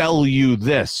sell you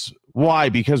this. Why?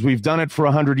 Because we've done it for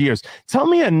 100 years. Tell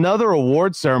me another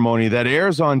award ceremony that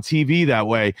airs on TV that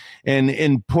way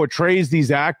and portrays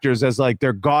these actors as like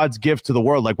they're God's gift to the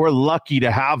world. Like we're lucky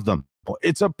to have them.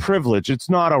 It's a privilege. It's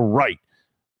not a right.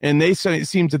 And they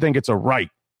seem to think it's a right.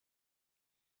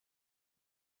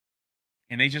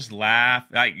 And they just laugh.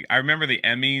 I remember the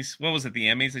Emmys. What was it? The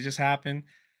Emmys that just happened?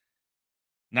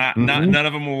 None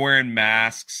of them were wearing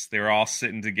masks. They were all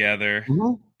sitting together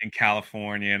in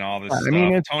California and all this stuff.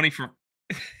 Mean, Tony for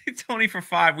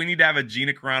 $5. We need to have a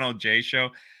Gina Carano J show.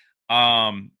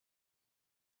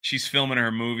 She's filming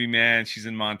her movie, man. She's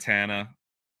in Montana.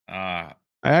 I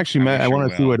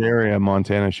want to see what area of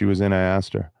Montana she was in. I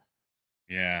asked her.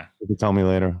 Yeah. You can tell me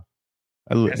later.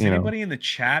 Has anybody in the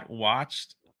chat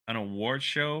watched an award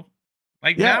show?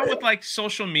 Like now with like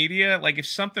social media, like if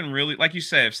something really, like you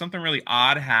said, if something really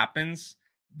odd happens,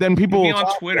 then people will be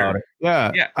on Twitter.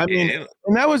 Yeah. I mean,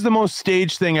 and that was the most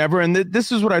staged thing ever. And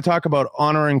this is what I talk about,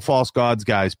 honoring false gods,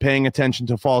 guys, paying attention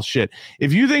to false shit.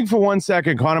 If you think for 1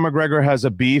 second Conor McGregor has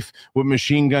a beef with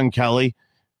Machine Gun Kelly,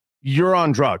 you're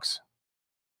on drugs.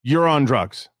 You're on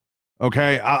drugs.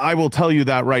 Okay. I will tell you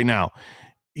that right now.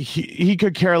 He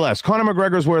could care less. Conor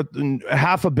McGregor's worth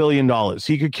 $500 million.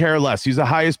 He could care less. He's the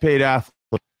highest paid athlete.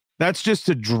 That's just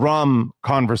to drum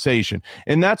conversation.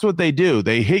 And that's what they do.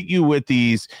 They hit you with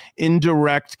these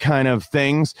indirect kind of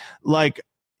things. Like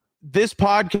this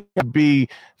podcast would be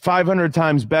 500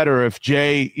 times better if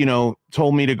Jay,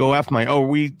 told me to go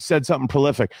we said something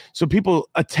prolific. So people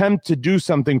attempt to do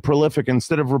something prolific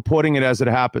instead of reporting it as it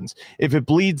happens. If it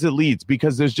bleeds, it leads,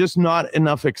 because there's just not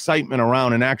enough excitement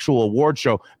around an actual award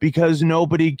show because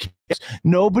nobody cares.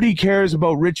 Nobody cares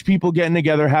about rich people getting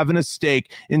together, having a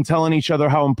steak, and telling each other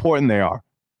how important they are.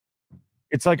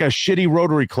 It's like a shitty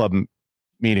Rotary Club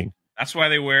meeting. That's why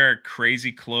they wear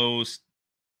crazy clothes,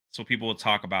 so people will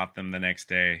talk about them the next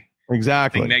day.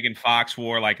 Exactly. I think Megan Fox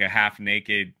wore like a half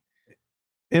naked.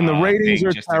 And the ratings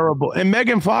are terrible. And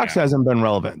Megan Fox hasn't been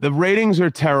relevant. The ratings are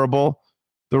terrible.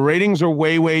 The ratings are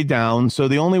way, way down. So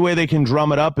the only way they can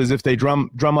drum it up is if they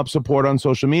drum up support on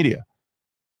social media.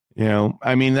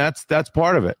 I mean, that's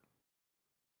part of it.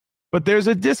 But there's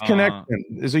a disconnection.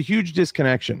 There's a huge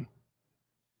disconnection.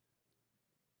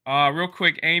 Real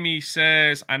quick, Amy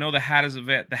says, I know the hat is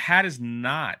the hat is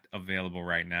not available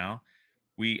right now.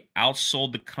 We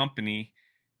outsold the company,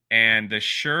 and the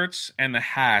shirts and the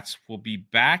hats will be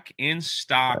back in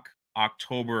stock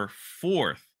October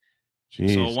 4th.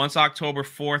 Jeez. So once October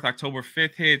 4th, October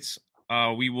 5th hits,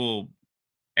 we will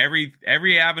every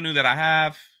avenue that I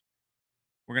have,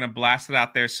 we're gonna blast it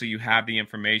out there so you have the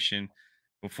information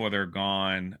before they're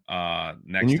gone next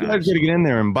time. And you guys gotta get in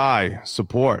there and buy,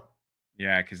 support.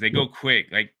 Yeah, because they go quick.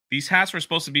 Like these hats were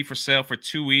supposed to be for sale for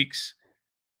 2 weeks.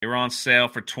 They were on sale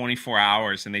for 24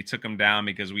 hours, and they took them down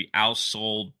because we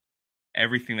outsold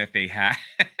everything that they had.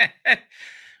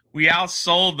 We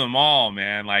outsold them all,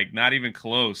 man. Like, not even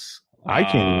close. I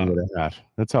can't even get a hat.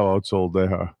 That's how outsold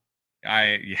they are.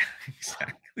 Yeah,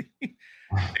 exactly.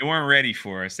 They weren't ready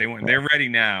for us. They're ready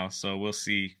now. So we'll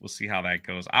see. We'll see how that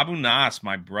goes. Abu Nas,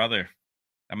 my brother,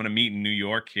 I'm gonna meet in New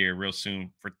York here real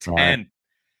soon for 10. Right.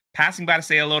 Passing by to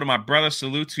say hello to my brother.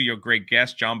 Salute to your great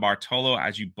guest, John Bartolo,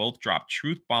 as you both drop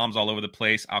truth bombs all over the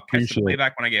place. I'll catch the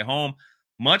playback when I get home.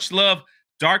 Much love.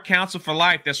 Dark Council for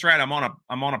Life. That's right. I'm on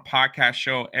a podcast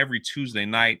show every Tuesday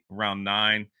night around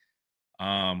 9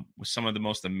 with some of the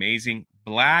most amazing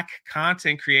Black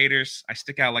content creators. I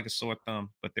stick out like a sore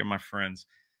thumb, but they're my friends.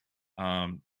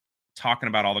 Talking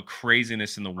about all the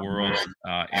craziness in the world,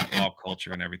 in pop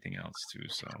culture and everything else too.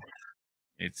 So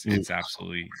it's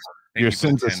absolutely. You're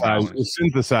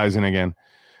synthesizing again.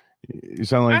 You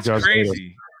sound like that's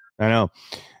crazy. I know.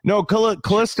 No,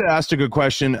 Callista asked a good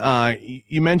question.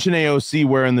 You mentioned AOC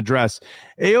wearing the dress.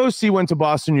 AOC went to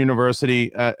Boston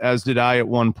University, as did I at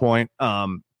one point.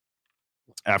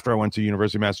 After I went to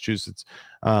University of Massachusetts,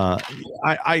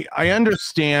 I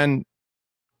understand.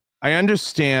 I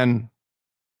understand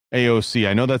AOC.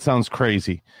 I know that sounds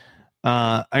crazy.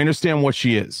 I understand what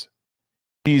she is.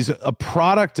 She's a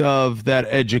product of that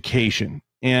education,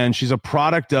 and she's a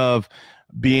product of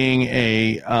being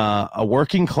a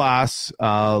working class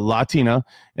Latina,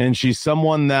 and she's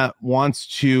someone that wants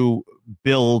to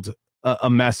build a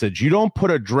message. You don't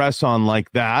put a dress on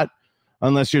like that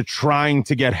unless you're trying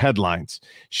to get headlines.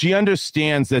 She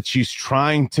understands that she's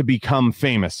trying to become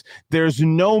famous. There's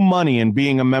no money in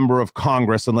being a member of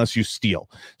Congress unless you steal.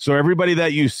 So everybody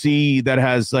that you see that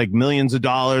has like millions of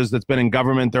dollars, that's been in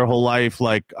government their whole life,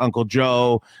 like Uncle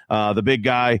Joe, the big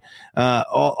guy,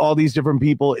 all these different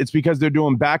people, it's because they're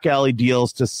doing back alley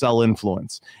deals to sell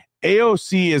influence.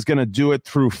 AOC is going to do it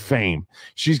through fame.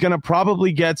 She's going to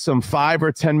probably get some $5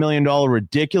 or $10 million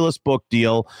ridiculous book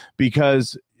deal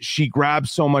because she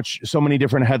grabs so many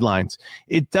different headlines.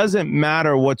 It doesn't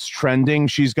matter what's trending.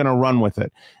 She's going to run with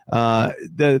it.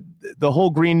 The whole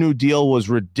Green New Deal was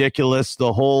ridiculous.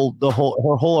 Her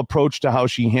whole approach to how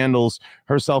she handles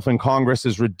herself in Congress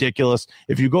is ridiculous.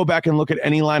 If you go back and look at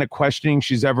any line of questioning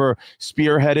she's ever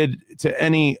spearheaded to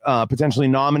any potentially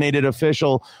nominated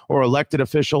official or elected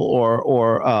official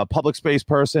or public space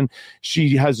person,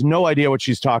 she has no idea what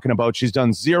she's talking about. She's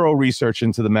done zero research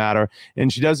into the matter,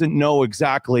 and she doesn't know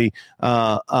exactly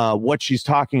what she's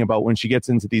talking about when she gets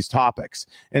into these topics.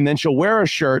 And then she'll wear a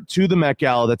shirt to the Met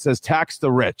Gala that says tax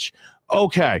the rich.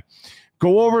 Okay,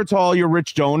 go over to all your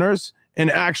rich donors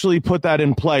and actually put that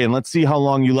in play, and let's see how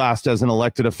long you last as an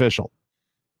elected official.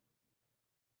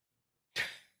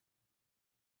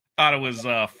 Thought it was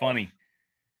funny,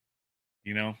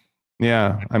 you know.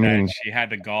 Yeah, I mean, she had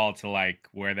the gall to like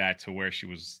wear that to where she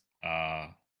was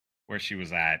at.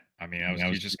 I mean, I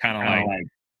was just kind of like,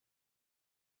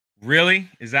 really?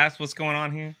 Is that what's going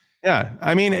on here? Yeah,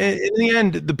 I mean, in the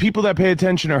end, the people that pay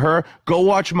attention to her, go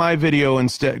watch my video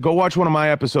instead. Go watch one of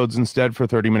my episodes instead for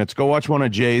 30 minutes. Go watch one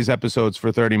of Jay's episodes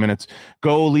for 30 minutes.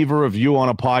 Go leave a review on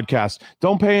a podcast.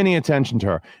 Don't pay any attention to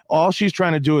her. All she's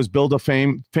trying to do is build a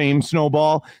fame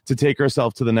snowball to take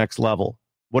herself to the next level,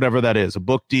 whatever that is, a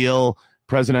book deal,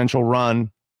 presidential run,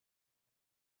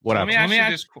 whatever. So let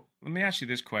me ask you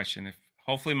this question. If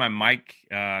hopefully my mic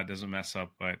doesn't mess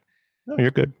up, but no,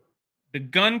 you're good. The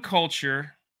gun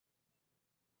culture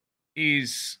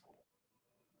is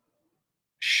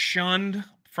shunned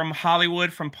from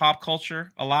Hollywood, from pop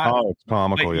culture a lot. Oh, it's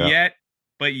comical,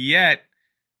 But yet,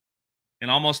 in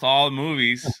almost all the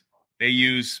movies, they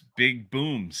use big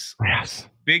booms. Yes.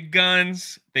 Big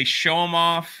guns. They show them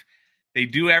off. They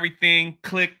do everything,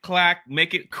 click, clack,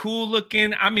 make it cool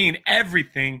looking. I mean,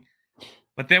 everything.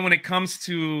 But then when it comes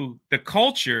to the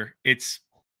culture, it's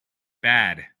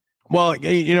bad. Well,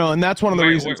 you know, and that's one of the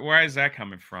reasons. Where is that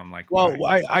coming from? Like, well,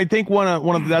 I think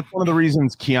that's one of the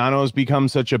reasons Keanu has become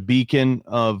such a beacon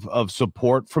of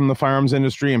support from the firearms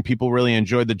industry, and people really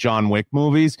enjoyed the John Wick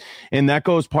movies, and that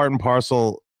goes part and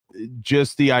parcel.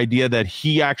 Just the idea that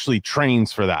he actually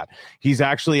trains for that. He's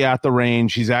actually at the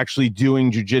range. He's actually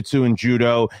doing jiu-jitsu and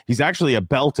judo. He's actually a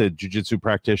belted jiu-jitsu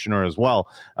practitioner as well.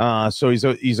 So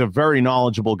he's a very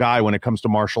knowledgeable guy when it comes to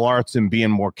martial arts and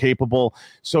being more capable.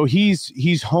 So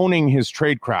he's honing his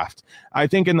trade craft. I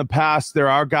think in the past there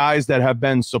are guys that have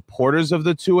been supporters of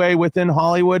the 2A within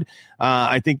Hollywood.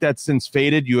 I think that's since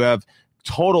faded. You have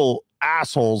total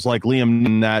assholes like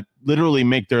Liam that literally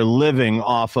make their living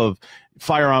off of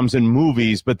firearms in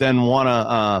movies, but then want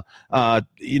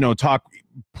to talk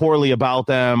poorly about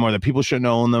them, or that people shouldn't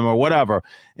own them or whatever,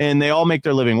 and they all make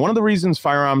their living. One of the reasons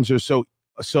firearms are so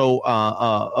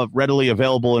readily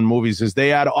available in movies is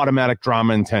they add automatic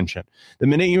drama and tension. The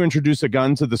minute you introduce a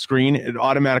gun to the screen, it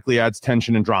automatically adds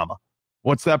tension and drama.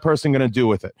 What's that person going to do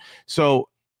with it? So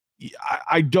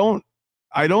I don't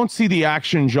see the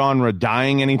action genre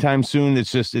dying anytime soon.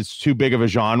 It's too big of a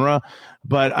genre.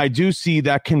 But I do see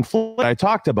that conflict I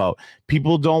talked about.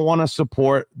 People don't want to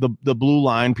support the blue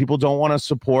line. People don't want to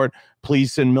support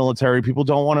police and military. People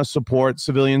don't want to support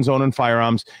civilians owning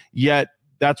firearms. Yet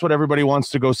that's what everybody wants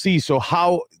to go see. So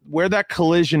where that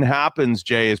collision happens,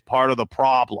 Jay, is part of the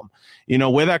problem.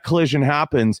 Where that collision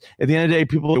happens, at the end of the day,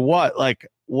 people do what? Like,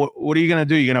 what are you going to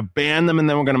do? You're going to ban them and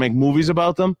then we're going to make movies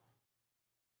about them?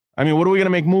 I mean, what are we going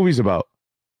to make movies about?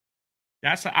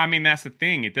 That's the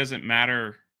thing. It doesn't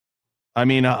matter. I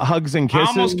mean, hugs and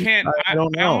kisses. I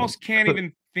almost can't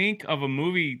even think of a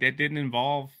movie that didn't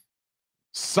involve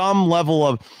some level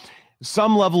of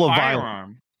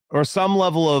violence or some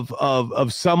level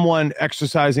of someone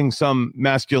exercising some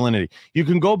masculinity. You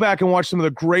can go back and watch some of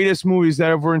the greatest movies that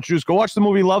ever introduced. Go watch the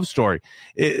movie Love Story.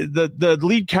 The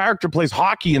lead character plays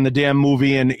hockey in the damn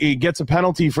movie, and he gets a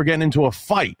penalty for getting into a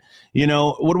fight.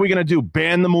 What are we going to do?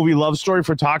 Ban the movie Love Story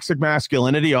for toxic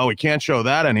masculinity? Oh, we can't show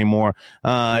that anymore.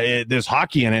 There's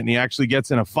hockey in it, and he actually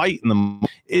gets in a fight in the movie.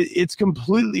 It's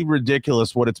completely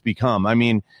ridiculous what it's become. I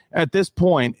mean, at this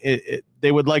point,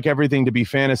 they would like everything to be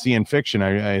fantasy and fiction,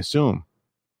 I assume.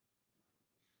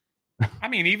 I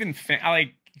mean, even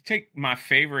take my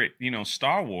favorite,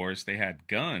 Star Wars. They had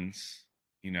guns.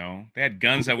 They had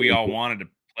guns that we all wanted to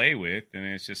play with, and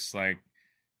it's just like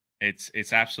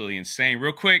it's absolutely insane.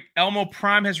 Real quick, Elmo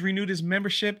Prime has renewed his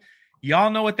membership. Y'all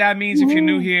know what that means. If you're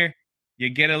new here, you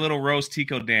get a little Rose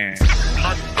Tico dance.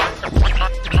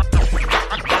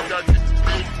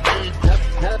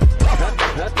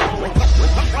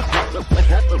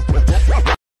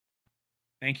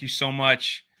 Thank you so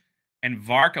much. And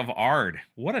Vark of Ard.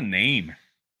 What a name.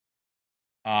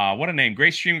 What a name.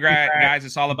 Great stream, guys.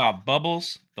 It's all about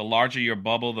bubbles. The larger your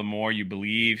bubble, the more you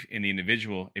believe in the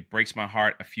individual. It breaks my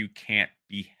heart. A few can't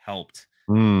be helped.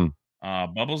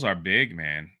 Bubbles are big,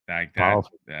 man. Like that.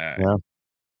 Yeah.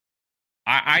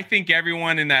 I think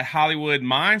everyone in that Hollywood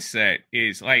mindset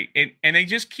is like, and they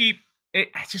just keep,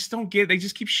 I just don't get it. They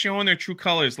just keep showing their true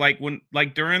colors. Like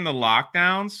during the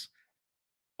lockdowns,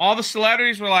 all the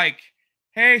celebrities were like,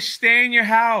 hey, stay in your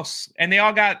house. And they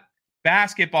all got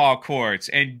basketball courts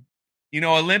and,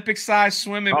 Olympic-sized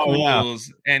swimming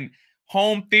pools and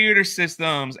home theater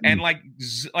systems. And like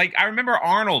I remember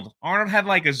Arnold had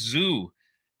like a zoo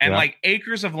and like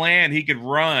acres of land he could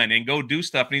run and go do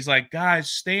stuff. And he's like, guys,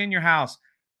 stay in your house.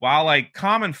 While like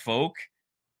common folk,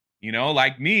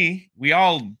 like me, we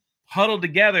all huddled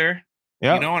together, in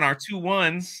our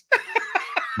 2-1s.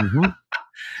 Mm-hmm.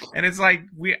 And it's like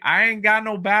I ain't got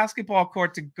no basketball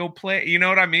court to go play. You know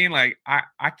what I mean? Like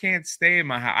I can't stay in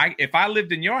my house. If I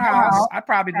lived in your house, I'd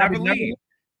probably never leave.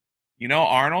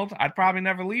 Arnold, I'd probably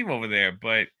never leave over there.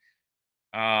 But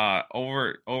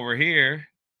over here,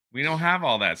 we don't have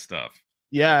all that stuff.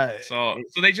 Yeah. So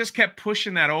they just kept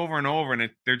pushing that over and over, and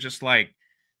they're just like,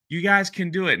 you guys can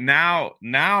do it. Now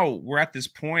we're at this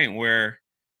point where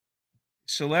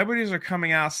celebrities are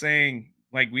coming out saying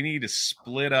like we need to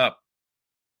split up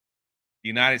the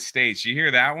United States. You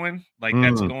hear that one? Like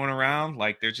that's going around.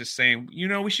 Like they're just saying,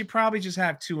 we should probably just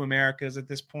have 2 Americas at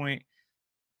this point,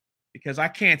 because I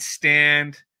can't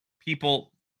stand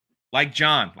people like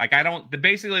John. Like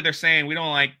basically they're saying we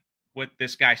don't like what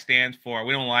this guy stands for.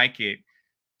 We don't like it.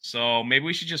 So maybe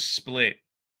we should just split.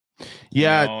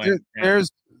 Yeah.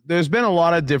 There's been a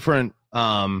lot of different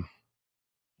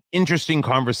interesting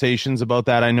conversations about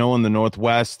that. I know in the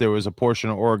Northwest, there was a portion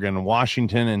of Oregon and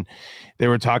Washington, and they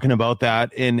were talking about that.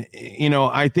 And,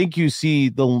 I think you see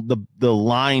the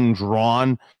line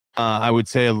drawn, I would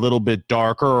say a little bit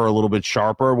darker or a little bit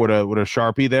sharper with a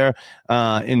Sharpie there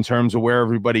in terms of where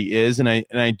everybody is. And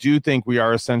I do think we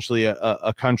are essentially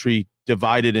a country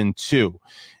divided in two.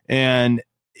 And,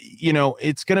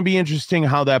 it's going to be interesting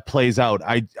how that plays out.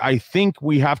 I think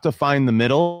we have to find the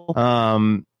middle.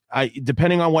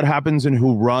 Depending on what happens and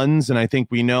who runs, and I think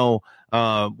we know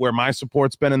where my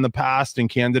support's been in the past and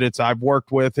candidates I've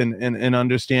worked with and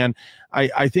understand.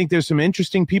 I think there's some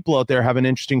interesting people out there having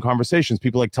interesting conversations.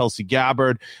 People like Tulsi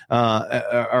Gabbard,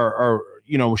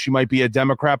 she might be a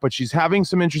Democrat, but she's having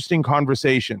some interesting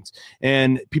conversations.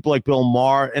 And people like Bill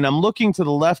Maher, and I'm looking to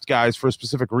the left guys for a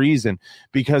specific reason,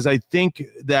 because I think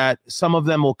that some of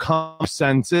them will come to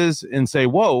senses and say,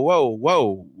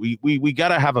 whoa, we got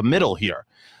to have a middle here.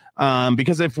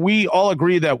 Because if we all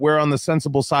agree that we're on the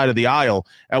sensible side of the aisle,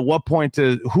 at what point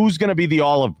who's going to be the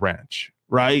olive branch,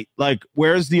 right? Like,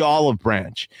 where's the olive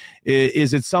branch?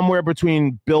 Is it somewhere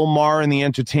between Bill Maher and the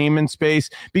entertainment space?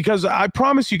 Because I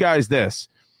promise you guys this,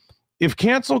 if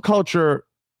cancel culture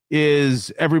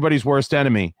is everybody's worst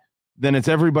enemy, then it's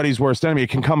everybody's worst enemy. It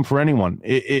can come for anyone.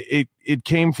 It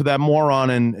came for that moron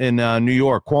in New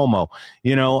York, Cuomo.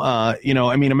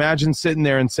 I mean, imagine sitting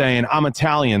there and saying, "I'm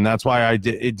Italian, that's why I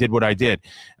did what I did."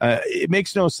 It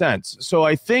makes no sense. So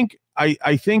I think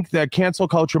that cancel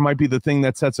culture might be the thing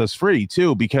that sets us free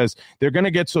too, because they're going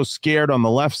to get so scared on the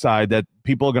left side that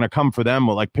people are going to come for them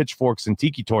with like pitchforks and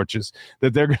tiki torches,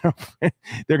 that they're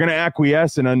going to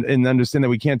acquiesce and understand that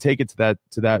we can't take it to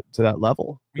that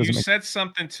level. You said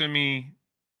something to me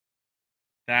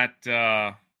that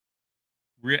has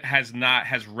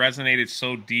resonated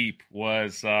so deep,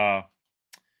 was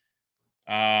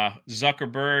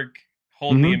Zuckerberg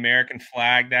holding the American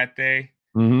flag that day.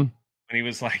 Mm-hmm. When he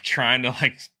was like trying to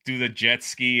like do the jet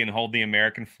ski and hold the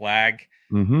American flag.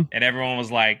 Mm-hmm. And everyone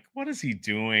was like, what is he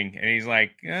doing? And he's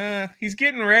like, he's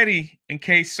getting ready in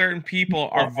case certain people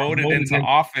are voted into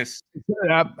office.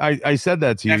 I said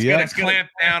that to you. That's clamp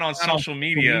down on social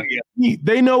media.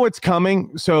 They know it's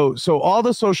coming. So all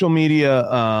the social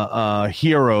media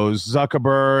heroes,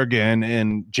 Zuckerberg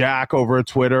and Jack over at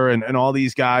Twitter and all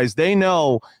these guys, they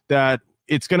know that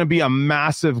it's going to be a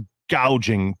massive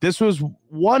gouging. This was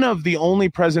one of the only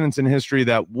presidents in history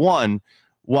that won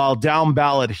while down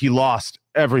ballot he lost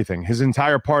everything. His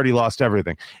entire party lost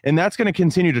everything. And that's going to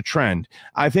continue to trend.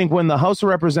 I think when the House of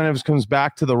Representatives comes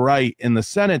back to the right and the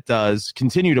Senate does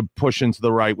continue to push into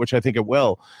the right, which I think it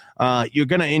will, you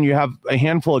have a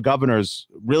handful of governors,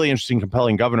 really interesting,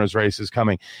 compelling governors races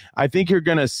coming. I think you're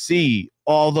going to see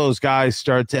all those guys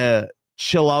start to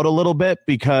chill out a little bit,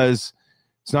 because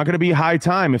it's not going to be high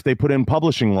time if they put in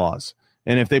publishing laws.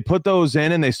 And if they put those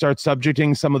in and they start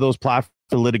subjecting some of those platforms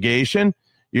to litigation,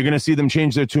 you're going to see them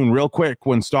change their tune real quick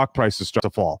when stock prices start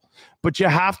to fall. But you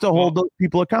have to hold those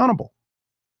people accountable.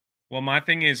 Well, my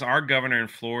thing is, our governor in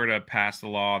Florida passed a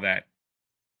law that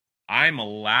I'm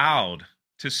allowed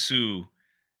to sue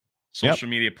social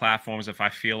media platforms if I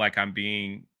feel like I'm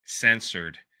being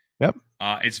censored. Yep.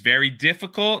 It's very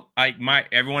difficult.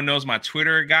 Everyone knows my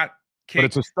Twitter got kicked. But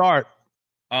it's a start.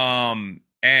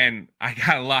 And I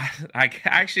got a lot. I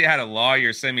actually had a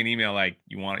lawyer send me an email like,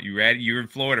 you ready? You're in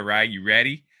Florida, right? You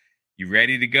ready? You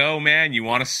ready to go, man? You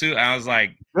want to sue? I was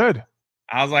like, good.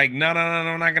 I was like, no,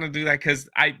 I'm not going to do that. Cause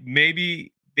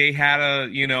maybe they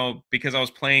had because I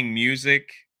was playing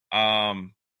music. I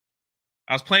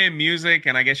was playing music,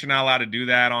 and I guess you're not allowed to do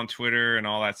that on Twitter and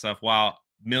all that stuff, while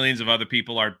millions of other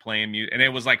people are playing music. And it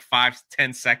was like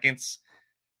 5-10 seconds.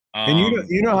 And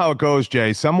you know how it goes,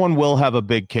 Jay. Someone will have a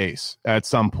big case at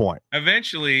some point.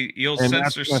 Eventually, you'll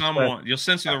censor someone. You'll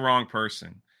censor the wrong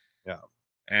person. Yeah,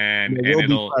 and it'll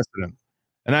be precedent.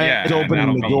 And it's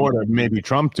opening the door to maybe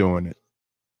Trump doing it.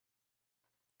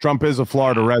 Trump is a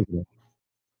Florida resident.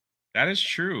 That is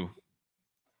true.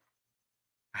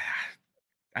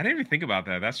 I didn't even think about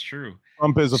that. That's true.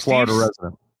 Trump is a Florida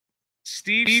resident.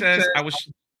 Steve says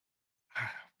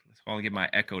I'll get my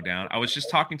echo down. I was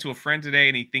just talking to a friend today,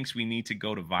 and he thinks we need to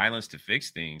go to violence to fix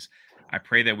things. I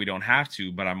pray that we don't have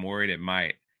to, but I'm worried it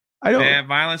might.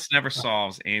 Violence never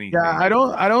solves anything. Yeah, I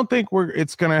don't think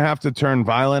it's going to have to turn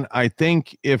violent. I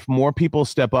think if more people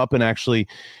step up and actually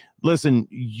listen,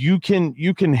 you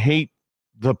can hate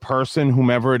the person,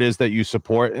 whomever it is that you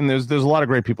support. And there's a lot of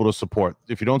great people to support.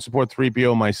 If you don't support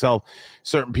 3PO, myself,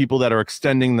 certain people that are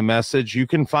extending the message, you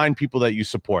can find people that you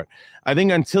support. I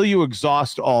think until you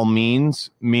exhaust all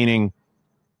means, meaning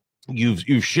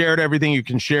you've shared everything you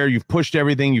can share, you've pushed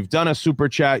everything, you've done a super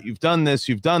chat, you've done this,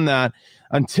 you've done that,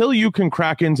 until you can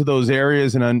crack into those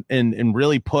areas and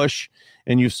really push,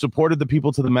 and you've supported the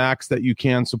people to the max that you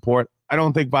can support, I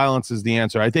don't think violence is the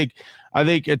answer. I think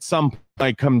at some point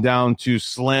might come down to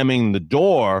slamming the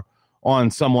door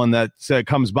on someone that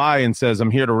comes by and says,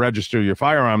 I'm here to register your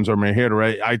firearms, or I'm here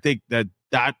to I think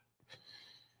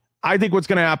what's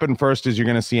going to happen first is you're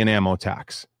going to see an ammo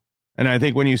tax. And I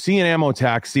think when you see an ammo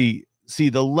tax, see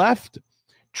the left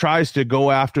tries to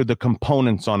go after the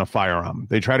components on a firearm.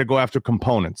 They try to go after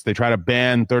components. They try to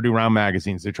ban 30-round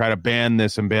magazines. They try to ban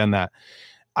this and ban that.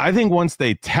 I think once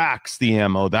they tax the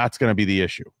ammo, that's going to be the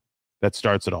issue that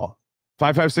starts it all.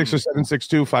 556 or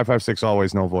 762, 556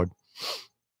 always, no void.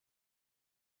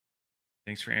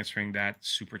 Thanks for answering that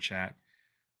super chat.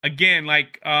 Again,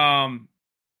 I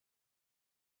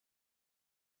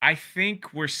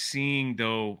think we're seeing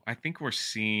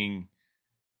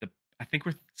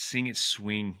it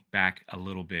swing back a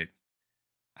little bit.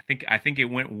 I think it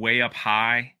went way up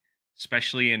high,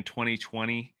 especially in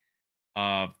 2020.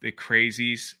 of the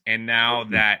crazies. And now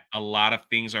that a lot of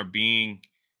things are being,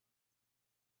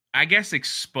 I guess,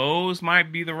 exposed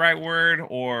might be the right word,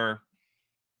 or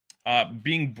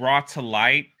being brought to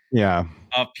light. Yeah.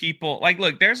 Of people like,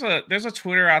 look, there's a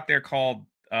Twitter out there called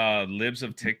Libs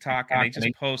of TikTok, and they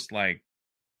just post like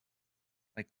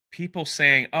people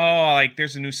saying, oh, like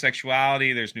there's a new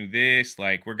sexuality, there's new this,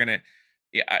 like we're gonna,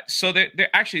 yeah. So there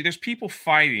actually there's people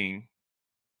fighting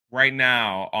right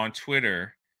now on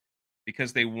Twitter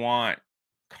because they want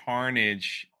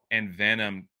Carnage and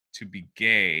Venom to be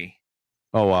gay.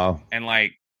 Oh wow. And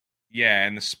like, yeah,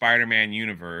 in the Spider-Man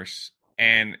universe.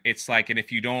 And it's like, and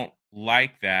if you don't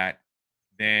like that,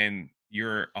 then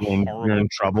you're in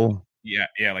trouble. Yeah,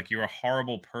 like you're a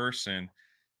horrible person.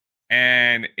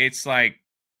 And it's like,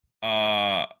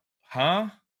 huh?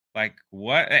 Like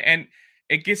what? And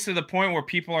it gets to the point where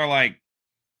people are like,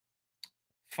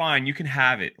 fine, you can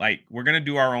have it. Like, we're gonna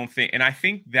do our own thing. And I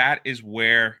think that is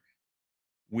where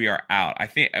we are out. I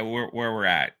think where we're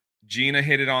at. Gina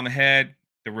hit it on the head.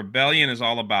 The rebellion is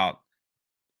all about,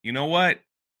 you know what?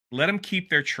 Let them keep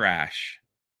their trash.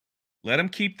 Let them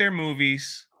keep their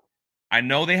movies. I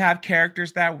know they have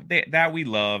characters that we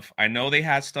love. I know they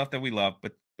had stuff that we love,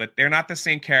 but they're not the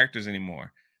same characters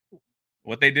anymore.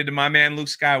 What they did to my man Luke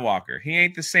Skywalker, he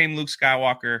ain't the same Luke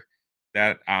Skywalker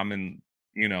that I'm in,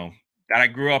 that I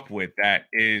grew up with. That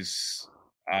is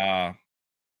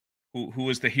who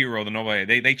is the hero, the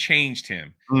nobody. They changed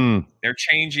him. They're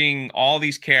changing all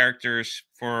these characters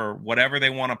for whatever they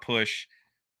want to push,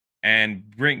 and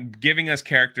giving us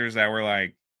characters that were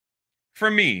like,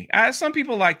 for me, some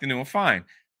people like the new one, fine,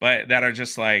 but that are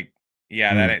just like,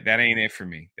 yeah, that ain't it for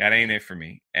me. That ain't it for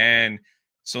me. And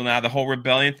so now the whole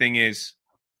rebellion thing is,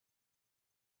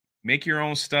 make your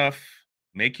own stuff,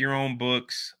 make your own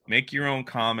books, make your own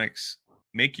comics,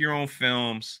 make your own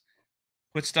films,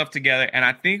 put stuff together. And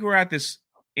I think we're at this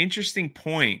interesting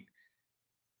point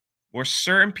where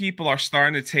certain people are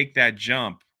starting to take that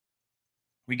jump.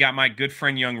 We got my good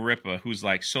friend Young Ripa, who's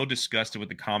like so disgusted with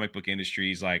the comic book industry.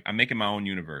 He's like, I'm making my own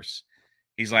universe.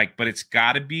 He's like, but it's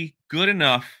got to be good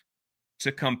enough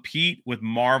to compete with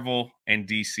Marvel and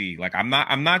DC. Like, I'm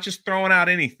not just throwing out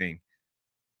anything.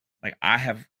 Like, I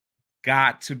have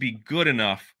got to be good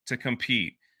enough to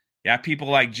compete. You have people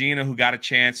like Gina who got a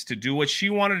chance to do what she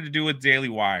wanted to do with Daily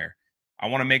Wire. I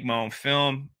want to make my own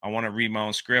film. I want to read my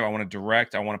own script. I want to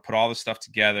direct. I want to put all this stuff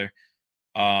together.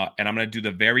 And I'm going to do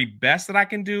the very best that I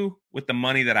can do with the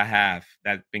money that I have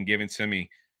that's been given to me.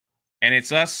 And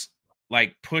it's us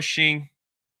like pushing,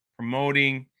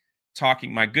 promoting,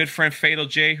 talking. My good friend Fatal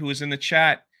J, who is in the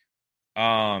chat,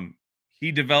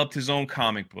 he developed his own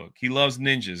comic book. He loves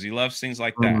ninjas. He loves things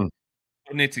like that.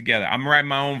 Putting it together. I'm writing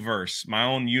my own verse, my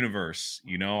own universe.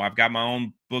 I've got my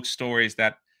own book stories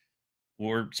that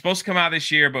were supposed to come out this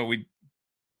year,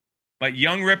 but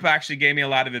Young Rip actually gave me a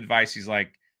lot of advice. He's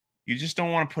like, you just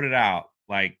don't want to put it out.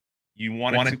 Like, you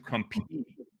want it to compete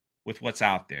with what's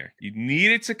out there. You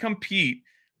need it to compete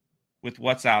with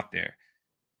what's out there.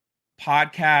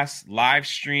 Podcasts, live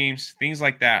streams, things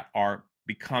like that are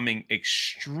becoming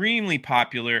extremely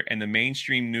popular, and the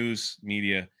mainstream news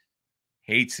media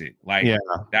hates it. Like,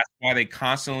 that's why they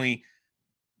constantly,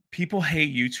 people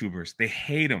hate YouTubers. They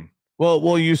hate them.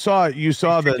 Well, you saw they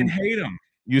hate them.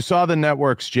 You saw the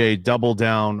networks, Jay, double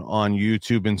down on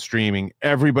YouTube and streaming.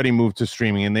 Everybody moved to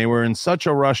streaming, and they were in such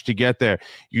a rush to get there.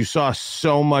 You saw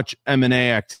so much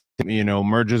M&A activity,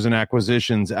 mergers and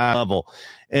acquisitions at level.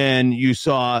 And you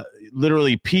saw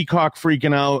literally Peacock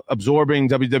freaking out, absorbing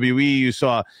WWE. You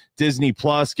saw Disney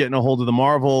Plus getting a hold of the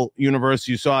Marvel universe.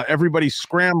 You saw everybody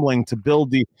scrambling to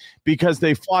build because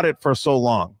they fought it for so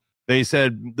long. They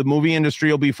said the movie industry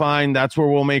will be fine. That's where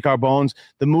we'll make our bones.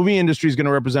 The movie industry is going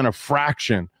to represent a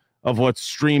fraction of what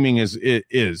streaming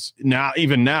is now,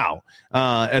 even now,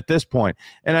 at this point.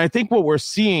 And I think what we're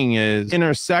seeing is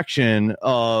intersection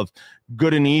of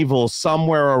good and evil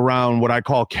somewhere around what I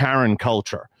call Karen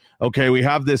culture. Okay, we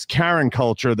have this Karen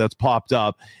culture that's popped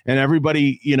up, and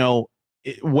everybody,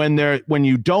 when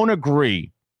you don't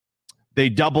agree, they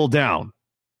double down.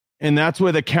 And that's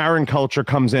where the Karen culture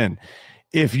comes in.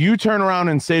 If you turn around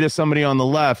and say to somebody on the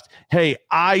left, hey,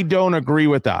 I don't agree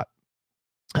with that,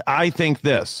 I think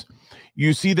this,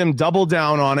 you see them double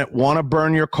down on it, want to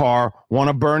burn your car, want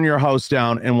to burn your house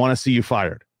down, and want to see you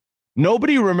fired.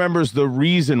 Nobody remembers the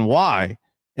reason why.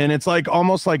 And it's like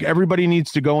almost like everybody needs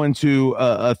to go into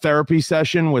a therapy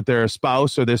session with their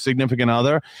spouse or their significant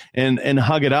other and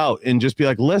hug it out and just be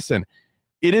like, listen,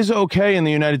 it is okay in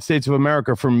the United States of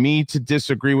America for me to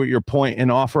disagree with your point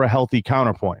and offer a healthy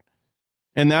counterpoint.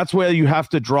 And that's where you have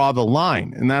to draw the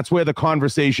line. And that's where the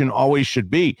conversation always should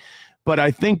be. But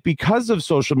I think because of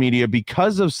social media,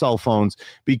 because of cell phones,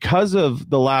 because of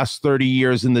the last 30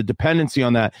 years and the dependency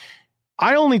on that,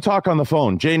 I only talk on the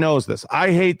phone. Jay knows this.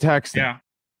 I hate texting. Yeah.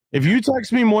 If you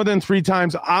text me more than 3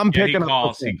 times, I'm picking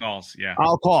up. He calls. Yeah.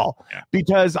 I'll call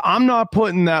because I'm not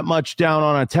putting that much down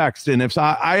on a text. And if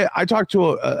I talk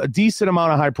to a decent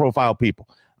amount of high profile people,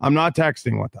 I'm not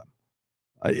texting with them.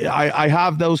 I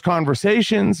have those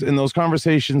conversations, and those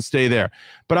conversations stay there.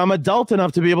 But I'm adult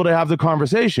enough to be able to have the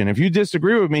conversation. If you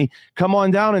disagree with me, come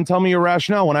on down and tell me your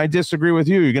rationale. When I disagree with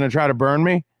you, you're going to try to burn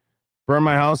me, burn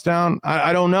my house down.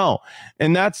 I don't know.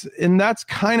 And that's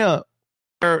kind of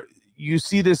where you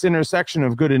see this intersection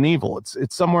of good and evil.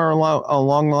 It's somewhere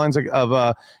along the lines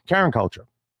of Karen culture.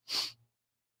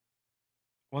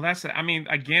 Well,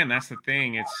 again, that's the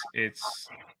thing. It's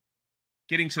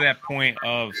getting to that point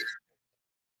of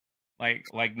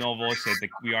like Novo said, that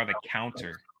we are the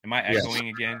counter. Am I echoing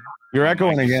again? You're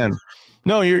echoing again.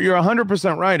 No, you're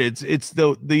 100% right. It's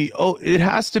it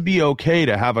has to be okay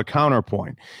to have a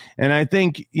counterpoint. And I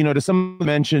think, to some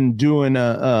mention doing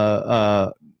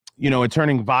it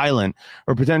turning violent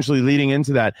or potentially leading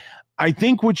into that. I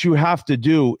think what you have to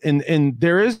do, and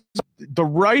the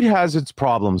right has its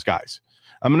problems, guys.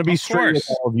 I'm going to be straight with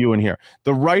all of you in here.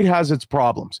 The right has its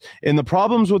problems. And the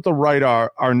problems with the right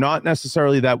are not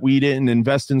necessarily that we didn't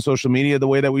invest in social media the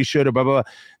way that we should, or blah, blah,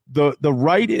 blah. The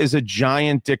right is a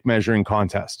giant dick measuring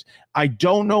contest. I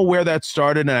don't know where that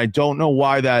started, and I don't know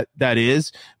why that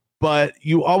is. But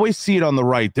you always see it on the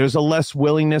right. There's a less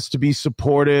willingness to be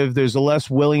supportive. There's a less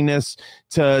willingness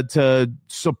to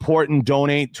support and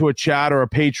donate to a chat or a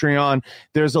Patreon.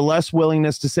 There's a less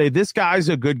willingness to say, this guy's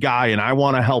a good guy and I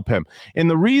want to help him. And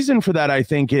the reason for that, I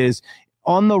think, is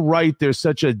on the right, there's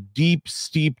such a deep,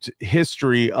 steeped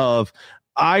history of,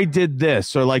 I did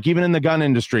this, or like even in the gun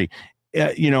industry,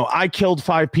 I killed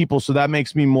 5 people, so that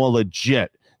makes me more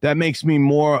legit. That makes me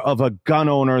more of a gun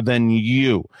owner than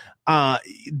you.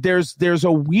 There's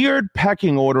a weird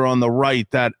pecking order on the right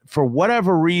that, for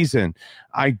whatever reason,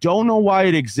 I don't know why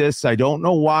it exists. I don't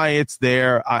know why it's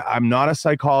there. I'm not a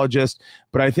psychologist,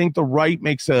 but I think the right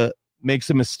makes a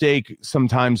mistake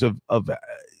sometimes of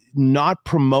not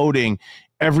promoting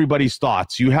everybody's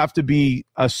thoughts. You have to be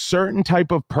a certain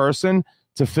type of person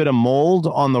to fit a mold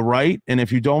on the right. And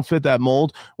if you don't fit that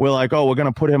mold, we're like, oh, we're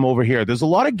going to put him over here. There's a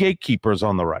lot of gatekeepers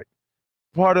on the right.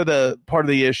 Part of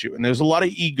the issue, and there's a lot of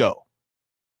ego.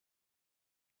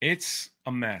 It's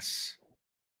a mess.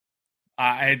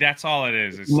 That's all it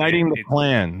is. It's uniting the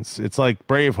plans. It's like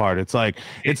Braveheart. It's like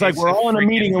we're all in a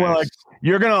meeting and we're like,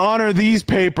 you're going to honor these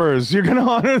papers. You're going to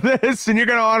honor this and you're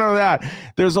going to honor that.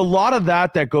 There's a lot of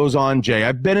that goes on, Jay.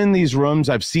 I've been in these rooms.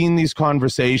 I've seen these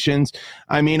conversations.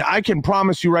 I mean, I can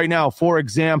promise you right now, for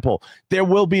example, there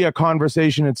will be a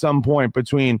conversation at some point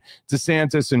between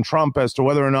DeSantis and Trump as to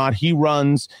whether or not he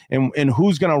runs and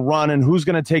who's going to run and who's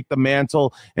going to take the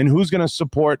mantle and who's going to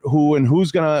support who and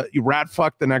who's going to rat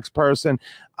fuck the next person.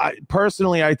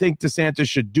 Personally, I think DeSantis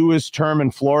should do his term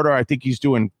in Florida. I think he's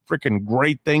doing freaking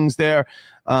great things there.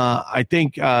 I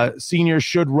think Senior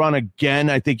should run again.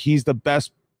 I think he's the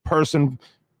best person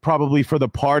probably for the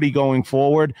party going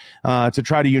forward to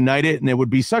try to unite it. And it would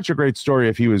be such a great story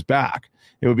if he was back.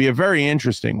 It would be a very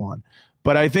interesting one.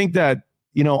 But I think that,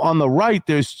 on the right,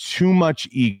 there's too much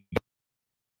ego.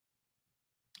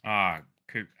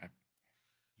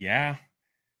 Yeah.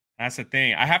 That's the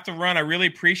thing. I have to run. I really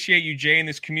appreciate you, Jay, and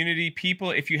this community.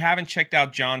 People, if you haven't checked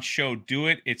out John's show, do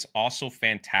it. It's also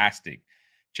fantastic.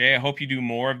 Jay, I hope you do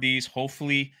more of these,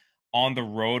 hopefully on the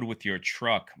road with your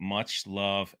truck. Much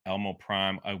love, Elmo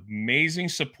Prime. Amazing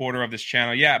supporter of this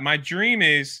channel. Yeah, my dream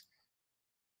is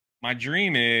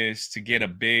to get a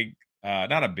big, a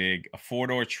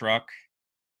 4-door truck.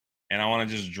 And I want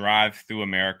to just drive through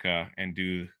America and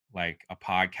do like a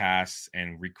podcast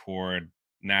and record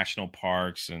national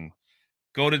parks and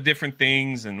go to different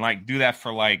things and like do it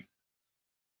for like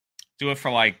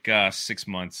 6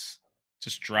 months.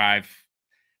 Just drive,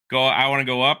 I want to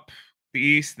go up the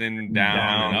east, then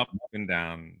down and up and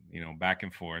down, back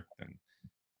and forth. And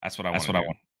that's what I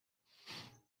want.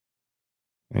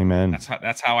 Amen.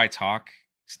 That's how I talk,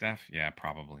 Steph. Yeah,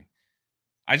 probably.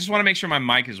 I just want to make sure my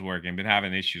mic is working. Been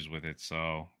having issues with it.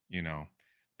 So,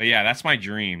 but yeah, that's my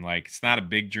dream. Like, it's not a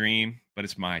big dream, but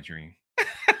it's my dream.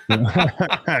 I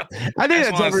think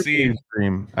that's everybody's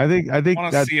dream. I think I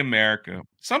want to see America.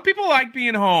 Some people like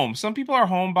being home. Some people are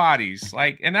homebodies,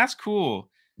 and that's cool.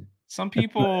 Some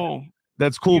people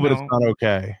that's cool, but it's not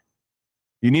okay.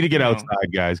 You need to get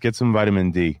outside, guys. Get some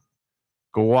vitamin D.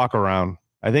 Go walk around.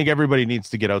 I think everybody needs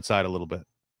to get outside a little bit.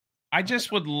 I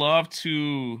just would love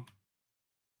to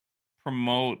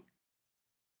promote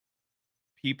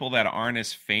people that aren't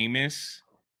as famous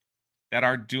that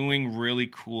are doing really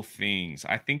cool things.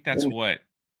 I think that's what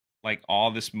like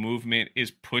all this movement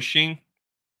is pushing.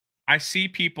 I see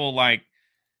people like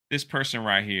this person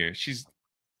right here. She's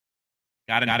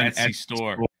got an Etsy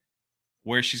store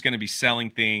where she's going to be selling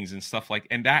things and stuff like,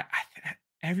 and that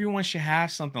everyone should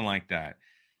have something like that.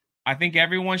 I think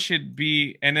everyone should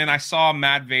be. And then I saw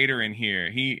Matt Vader in here.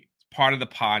 He's part of the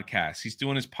podcast. He's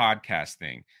doing his podcast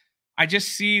thing. I just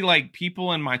see like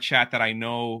people in my chat that I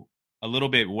know a little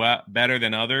bit better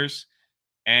than others,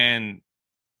 and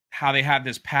how they have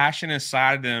this passion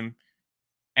inside of them,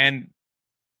 and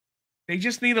they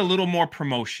just need a little more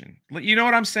promotion. You know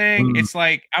what I'm saying? It's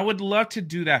like, I would love to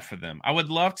do that for them. I would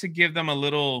love to give them a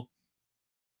little,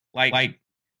 like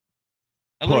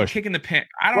a little kick in the pants.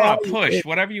 I don't know, push,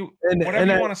 whatever you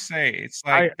want to say. It's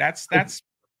like, that's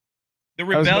the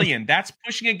rebellion. That's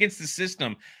pushing against the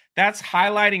system. That's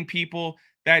highlighting people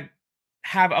that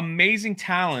have amazing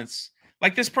talents.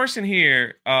 Like this person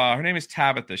here, her name is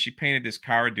Tabitha. She painted this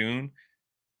Cara Dune.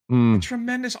 A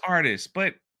tremendous artist,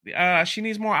 but she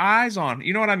needs more eyes on.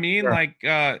 You know what I mean? Sure. Like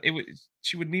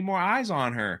she would need more eyes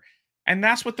on her. And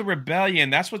that's what the rebellion,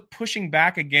 that's what pushing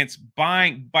back against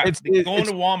going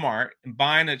to Walmart and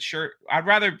buying a shirt. I'd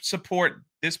rather support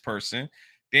this person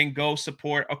than go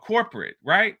support a corporate,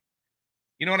 right?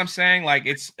 You know what I'm saying? Like,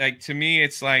 it's like, to me,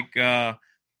 it's like,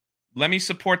 let me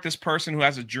support this person who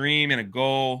has a dream and a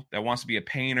goal that wants to be a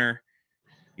painter,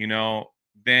 you know,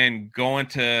 then going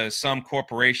to some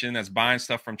corporation that's buying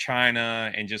stuff from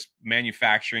China and just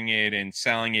manufacturing it and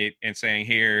selling it and saying,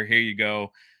 here you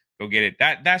go get it.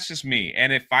 That's just me.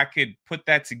 And if I could put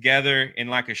that together in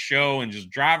like a show and just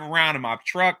drive around in my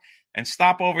truck and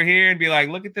stop over here and be like,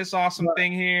 look at this awesome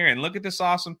thing here and look at this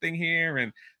awesome thing here,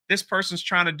 and this person's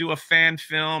trying to do a fan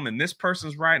film and this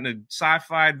person's writing a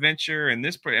sci-fi adventure and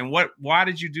why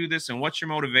did you do this and what's your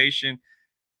motivation?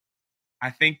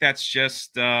 I think that's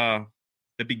just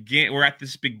we're at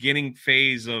this beginning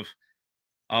phase of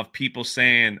people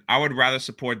saying, I would rather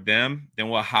support them than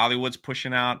what Hollywood's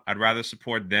pushing out. I'd rather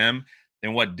support them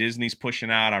than what Disney's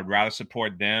pushing out. I'd rather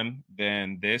support them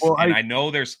than this. Well, and I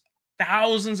know there's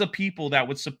thousands of people that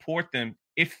would support them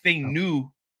if they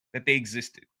knew that they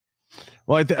existed.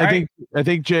 Well, I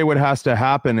think Jay, what has to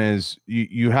happen is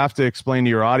you have to explain to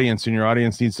your audience, and your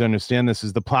audience needs to understand this,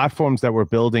 is the platforms that we're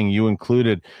building, you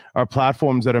included, are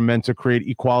platforms that are meant to create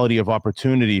equality of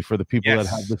opportunity for the people that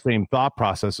have the same thought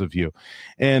process of you.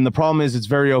 And the problem is, it's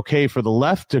very okay for the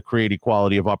left to create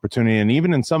equality of opportunity, and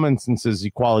even in some instances,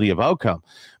 equality of outcome.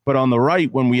 But on the right,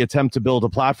 when we attempt to build a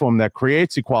platform that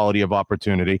creates equality of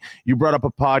opportunity, you brought up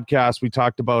a podcast. We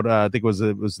talked about, I think it was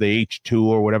the H2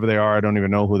 or whatever they are. I don't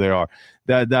even know who they are.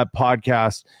 That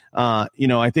podcast,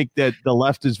 I think that the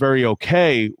left is very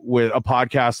okay with a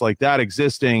podcast like that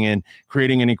existing and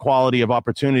creating an equality of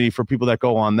opportunity for people that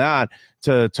go on that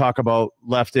to talk about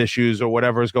left issues or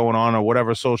whatever is going on or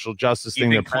whatever social justice thing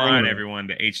they're playing. Everyone,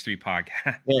 the H3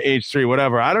 podcast. H3,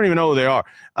 whatever. I don't even know who they are.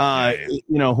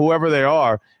 Whoever they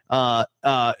are.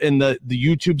 And the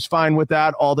YouTube's fine with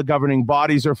that. All the governing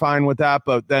bodies are fine with that.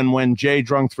 But then when Jay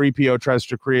Drunk 3PO tries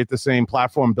to create the same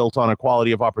platform built on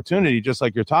equality of opportunity, just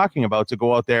like you're talking about, to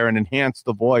go out there and enhance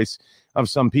the voice of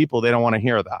some people, they don't want to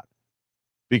hear that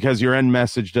because your end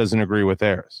message doesn't agree with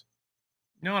theirs.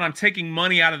 No, and I'm taking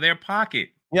money out of their pocket.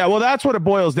 Yeah, well, that's what it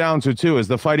boils down to, too, is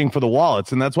the fighting for the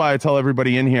wallets. And that's why I tell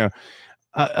everybody in here,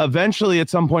 eventually, at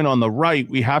some point on the right,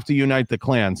 we have to unite the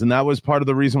clans. And that was part of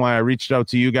the reason why I reached out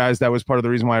to you guys. That was part of the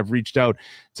reason why I've reached out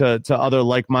to other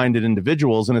like-minded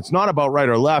individuals. And it's not about right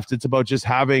or left. It's about just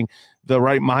having the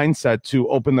right mindset to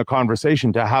open the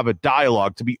conversation, to have a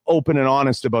dialogue, to be open and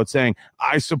honest about saying,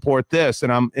 I support this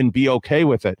and be okay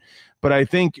with it. But I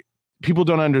think people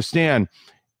don't understand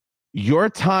your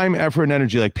time, effort, and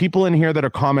energy. Like people in here that are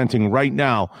commenting right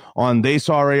now on they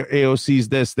saw AOC's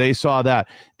this, they saw that.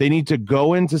 They need to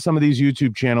go into some of these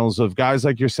YouTube channels of guys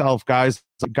like yourself, guys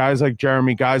like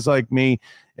Jeremy, guys like me,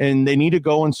 and they need to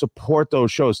go and support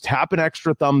those shows. Tap an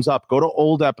extra thumbs up. Go to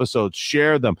old episodes,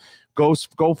 share them. Go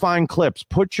find clips.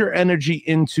 Put your energy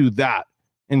into that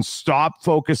and stop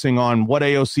focusing on what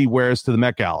AOC wears to the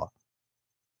Met Gala.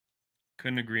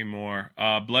 Couldn't agree more.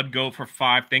 Blood Goat for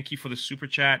 5. Thank you for the super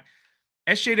chat.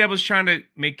 SJW is trying to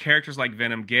make characters like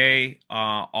Venom gay.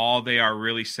 All they are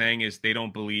really saying is they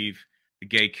don't believe the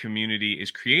gay community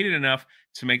is created enough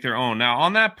to make their own. Now,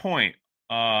 on that point,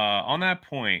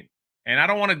 and I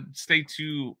don't want to stay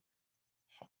too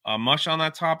much on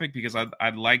that topic because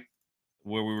I'd like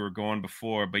where we were going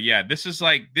before. But yeah, this is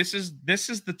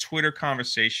the Twitter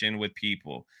conversation with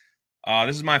people.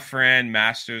 This is my friend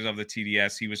Masters of the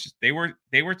TDS.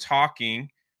 They were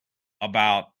talking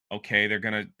about okay, they're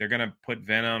gonna put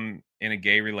Venom in a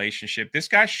gay relationship. This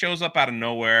guy shows up out of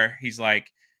nowhere. He's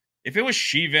like, if it was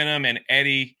She-Venom and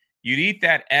Eddie, you'd eat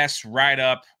that S right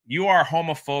up. You are a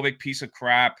homophobic piece of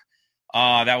crap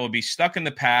that will be stuck in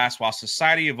the past while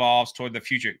society evolves toward the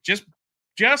future.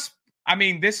 I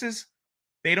mean,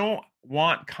 they don't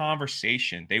want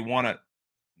conversation. They want to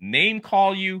name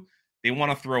call you. They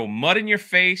want to throw mud in your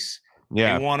face.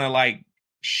 Yeah. They want to like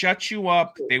shut you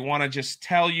up. They want to just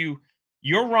tell you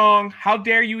you're wrong. How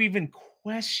dare you even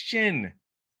question?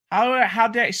 How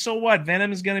dare, so what?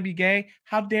 Venom is going to be gay.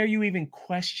 How dare you even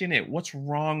question it? What's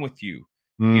wrong with you?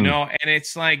 You know, and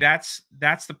it's like, that's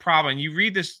the problem. You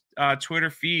read this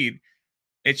Twitter feed.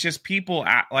 It's just people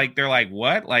like, they're like,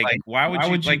 what? Like why would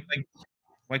you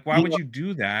why would you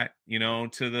do that? You know,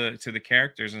 to the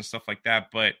characters and stuff like that.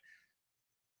 But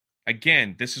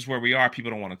again, this is where we are.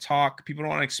 People don't want to talk. People don't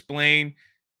want to explain.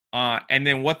 And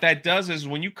then what that does is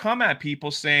when you come at people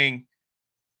saying,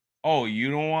 oh, you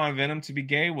don't want Venom to be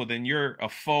gay? Well, then you're a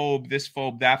phobe, this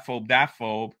phobe, that phobe, that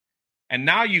phobe. And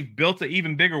now you've built an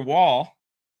even bigger wall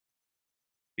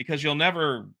because you'll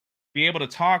never be able to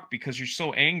talk because you're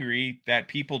so angry that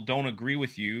people don't agree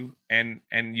with you. And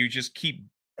you just keep...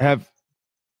 You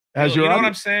know what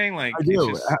I'm saying? Like, I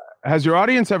do. Has your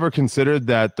audience ever considered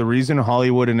that the reason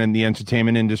Hollywood and the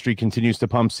entertainment industry continues to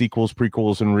pump sequels,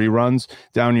 prequels, and reruns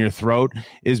down your throat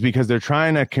is because they're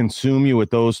trying to consume you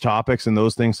with those topics and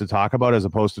those things to talk about, as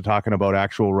opposed to talking about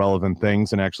actual relevant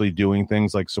things and actually doing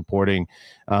things like supporting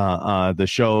the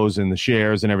shows and the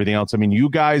shares and everything else? I mean, you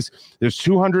guys, there's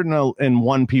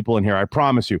 201 people in here. I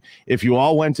promise you, if you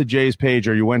all went to Jay's page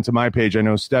or you went to my page, I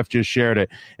know Steph just shared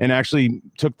it, and actually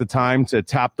took the time to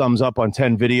tap thumbs up on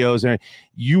 10 videos, and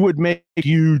you would make a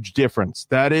huge difference.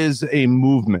 That is a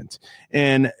movement.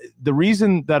 And the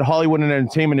reason that Hollywood and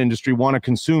entertainment industry want to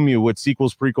consume you with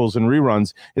sequels, prequels, and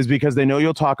reruns is because they know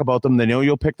you'll talk about them. They know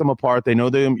you'll pick them apart. They know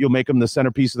you'll make them the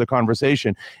centerpiece of the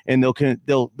conversation, and they'll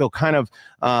kind of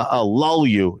lull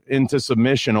you into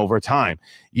submission over time.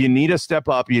 You need to step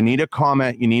up. You need to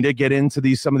comment. You need to get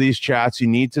into some of these chats. You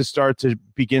need to start to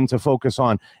begin to focus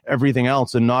on everything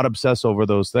else and not obsess over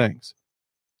those things.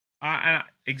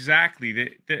 Exactly.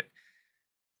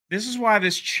 This is why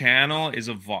this channel is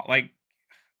like,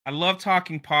 I love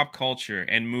talking pop culture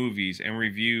and movies and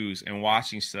reviews and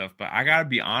watching stuff, but I gotta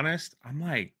be honest, I'm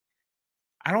like,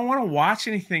 I don't want to watch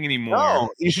anything anymore. No,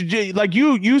 you should, like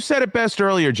you said it best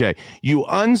earlier, Jay. You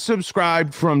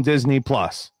unsubscribed from Disney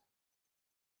Plus.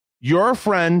 Your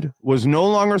friend was no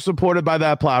longer supported by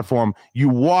that platform. You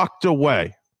walked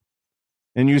away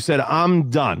and you said, I'm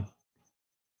done.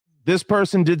 This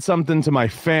person did something to my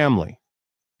family.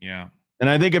 Yeah.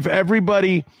 And I think if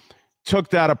everybody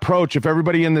took that approach, if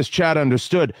everybody in this chat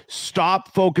understood,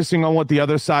 stop focusing on what the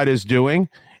other side is doing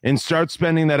and start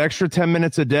spending that extra 10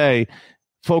 minutes a day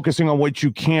focusing on what you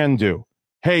can do.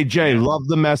 Hey, Jay, love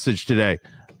the message today.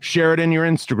 Share it in your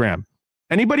Instagram.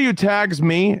 Anybody who tags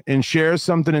me and shares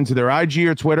something into their IG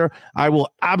or Twitter, I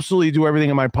will absolutely do everything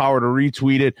in my power to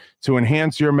retweet it, to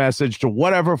enhance your message to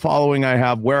whatever following I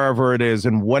have, wherever it is,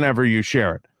 and whenever you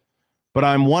share it. But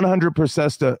I'm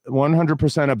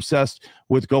 100% obsessed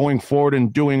with going forward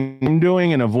and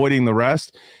doing and avoiding the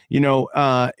rest. You know,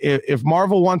 if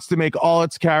Marvel wants to make all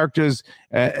its characters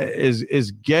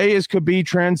as gay as could be,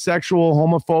 transsexual,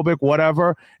 homophobic,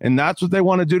 whatever, and that's what they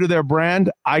want to do to their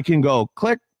brand, I can go,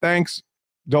 click, thanks,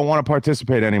 don't want to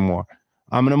participate anymore.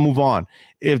 I'm going to move on.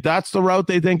 If that's the route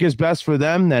they think is best for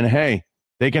them, then hey,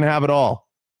 they can have it all.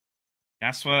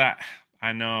 That's what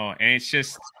I know. And it's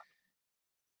just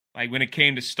like when it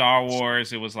came to Star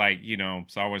Wars, it was like, you know,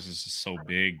 Star Wars is just so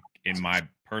big in my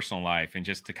personal life. And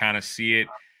just to kind of see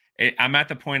it, I'm at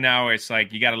the point now where it's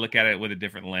like you got to look at it with a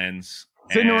different lens.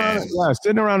 Sitting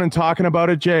around and talking about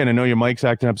it, Jay, and I know your mic's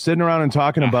acting up. Sitting around and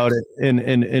talking about it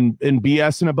and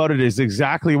BSing about it is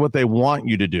exactly what they want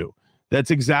you to do. That's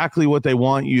exactly what they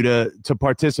want you to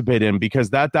participate in, because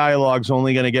that dialogue's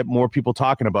only going to get more people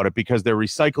talking about it, because they're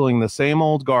recycling the same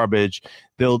old garbage.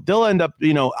 They'll end up,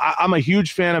 you know, I'm a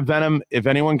huge fan of Venom. If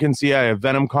anyone can see, I have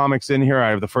Venom comics in here. I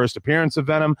have the first appearance of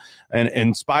Venom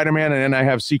and Spider-Man, and then I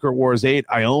have Secret Wars 8.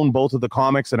 I own both of the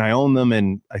comics, and I own them,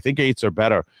 and I think 8s are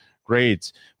better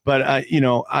grades. But you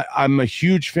know, I'm a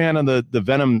huge fan of the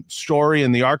Venom story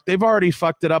and the arc. They've already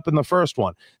fucked it up in the first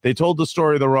one. They told the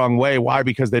story the wrong way. Why?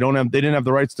 Because they didn't have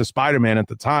the rights to Spider-Man at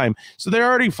the time, so they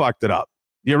already fucked it up.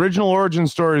 The original origin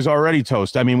story is already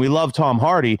toast. I mean, we love Tom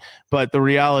Hardy, but the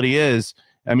reality is,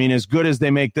 I mean, as good as they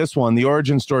make this one, the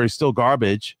origin story is still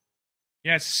garbage.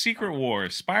 Yeah, it's Secret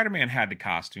Wars. Spider-Man had the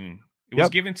costume. It was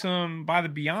given to him by the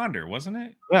Beyonder, wasn't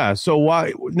it? Yeah. So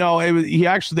why? No,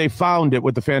 they found it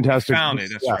with the Fantastic. Found it.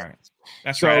 That's right.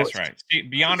 That's right. That's right.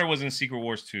 Beyonder was in Secret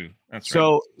Wars 2. That's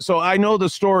right. So I know the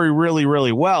story really,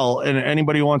 really well, and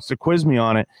anybody who wants to quiz me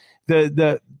on it.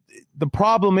 The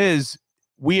problem is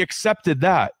we accepted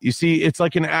that. You see, it's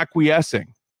like an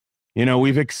acquiescing. You know,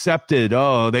 we've accepted,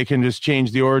 they can just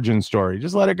change the origin story.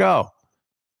 Just let it go.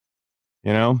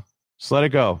 You know, just let it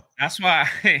go. That's why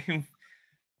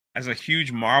as a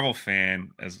huge Marvel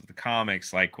fan, as the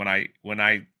comics, like when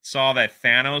I saw that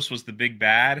Thanos was the big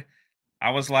bad,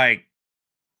 I was like,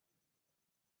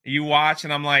 you watch,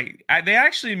 and I'm like, they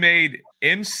actually made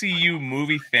MCU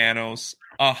movie Thanos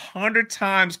 100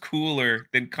 times cooler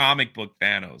than comic book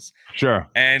Thanos. Sure.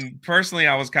 And personally,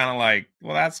 I was kind of like,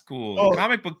 well, that's cool. Oh.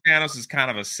 Comic book Thanos is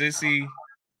kind of a sissy.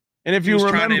 And if you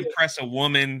were trying to impress a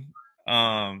woman,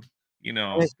 you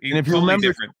know, and if you remember,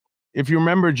 different. If you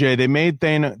remember, Jay, they made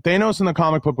Thanos in the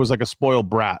comic book was like a spoiled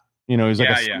brat. You know, he's like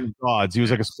a gods. He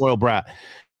was like a spoiled brat.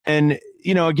 And,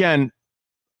 you know, again,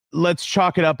 let's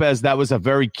chalk it up as that was a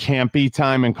very campy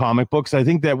time in comic books. I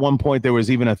think that at one point there was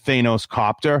even a Thanos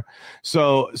copter.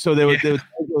 So there was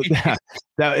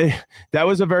that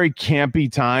was a very campy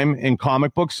time in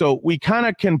comic books. So we kind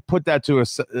of can put that to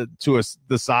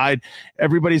the side.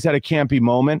 Everybody's had a campy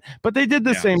moment, but they did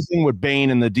the same thing with Bane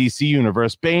in the DC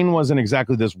universe. Bane wasn't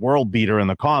exactly this world beater in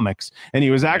the comics, and he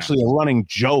was actually a running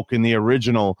joke in the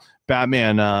original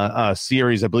Batman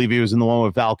series. I believe he was in the one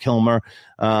with Val Kilmer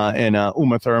and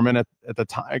Uma Thurman at the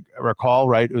time. I recall,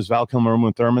 right? It was Val Kilmer,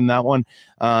 Uma Thurman, that one.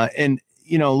 And,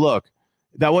 you know, look,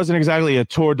 that wasn't exactly a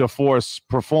tour de force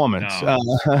performance. No.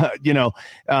 You know,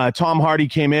 Tom Hardy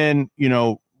came in, you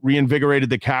know, reinvigorated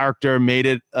the character, made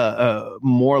it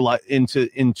more like in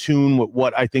tune with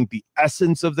what I think the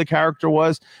essence of the character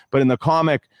was. But in the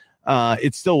comic,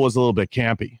 it still was a little bit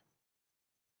campy.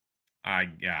 I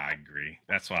agree.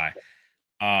 That's why.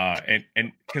 And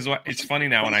because it's funny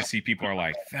now when I see people are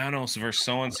like Thanos versus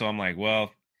so and so, I'm like,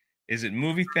 well, is it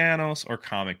movie Thanos or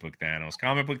comic book Thanos?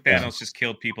 Comic book Thanos just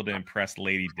killed people to impress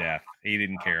Lady Death. He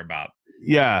didn't care about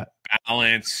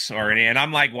balance or any. And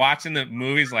I'm like watching the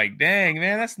movies, like, dang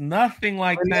man, that's nothing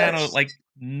like Thanos. Like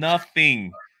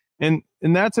nothing. And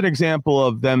that's an example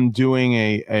of them doing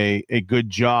a good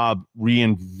job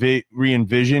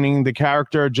re-envisioning the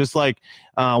character. Just like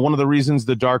one of the reasons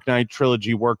the Dark Knight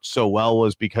trilogy worked so well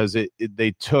was because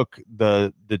they took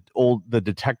the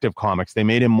detective comics. They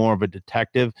made him more of a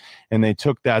detective, and they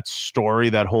took that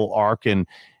story, that whole arc, and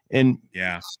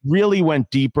really went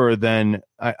deeper than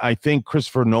I think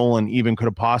Christopher Nolan even could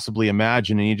have possibly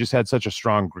imagined. And he just had such a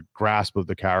strong grasp of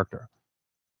the character.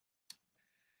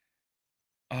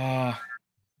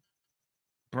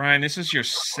 Brian, this is your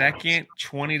second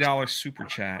 $20 super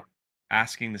chat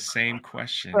asking the same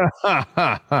question.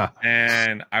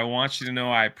 And I want you to know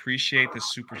I appreciate the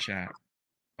super chat,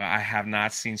 but I have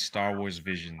not seen Star Wars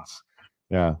Visions.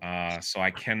 Yeah. So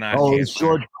I cannot. Oh, it's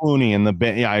George Clooney in the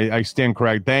band. Yeah, I stand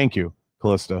correct. Thank you,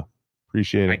 Callista.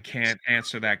 Appreciate it. I can't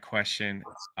answer that question.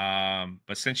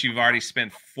 But since you've already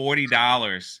spent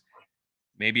 $40,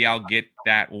 maybe I'll get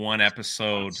that one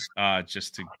episode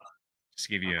just to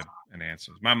give you an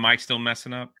answer. Is my mic still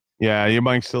messing up? Yeah, your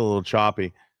mic's still a little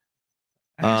choppy.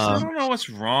 I don't know what's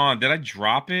wrong. Did I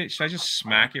drop it? Should I just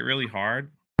smack it really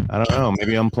hard? I don't know.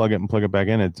 Maybe unplug it and plug it back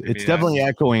in. It's definitely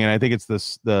echoing, and I think it's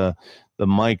the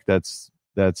mic that's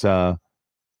in the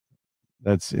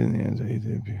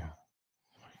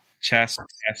test.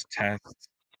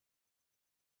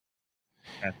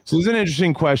 So this is an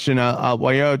interesting question.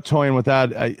 While you're toying with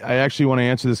that, I actually want to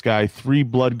answer this guy. 3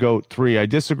 Blood Goat 3. I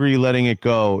disagree letting it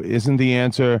go. Isn't the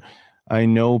answer. I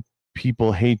know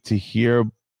people hate to hear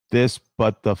this,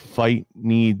 but the fight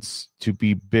needs to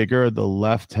be bigger. The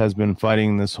left has been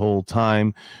fighting this whole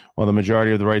time while the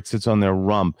majority of the right sits on their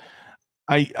rump.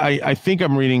 I think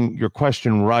I'm reading your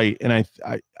question right, and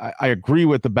I agree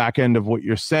with the back end of what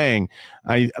you're saying.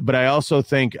 But I also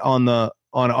think on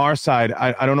our side,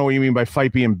 I don't know what you mean by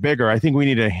fight being bigger. I think we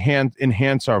need to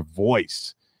enhance our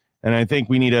voice, and I think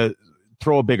we need to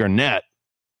throw a bigger net.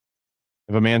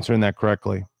 If I'm answering that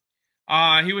correctly.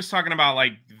 He was talking about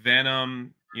like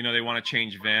Venom. You know, they want to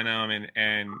change Venom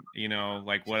and you know,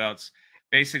 like what else?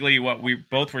 Basically, what we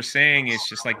both were saying is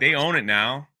just like they own it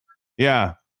now.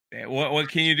 Yeah. What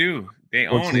can you do? They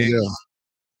own it.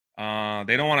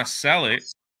 They don't want to sell it.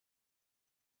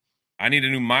 I need a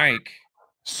new mic.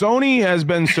 Sony has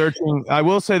been searching. I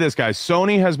will say this, guys.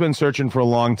 Sony has been searching for a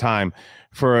long time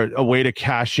for a way to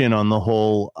cash in on the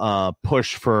whole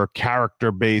push for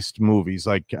character-based movies,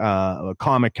 like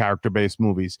comic character-based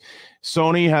movies.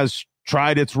 Sony has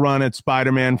tried its run at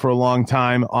Spider-Man for a long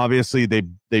time. Obviously,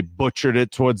 they butchered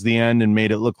it towards the end and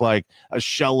made it look like a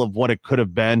shell of what it could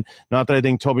have been. Not that I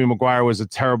think Tobey Maguire was a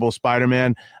terrible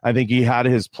Spider-Man. I think he had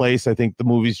his place. I think the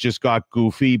movies just got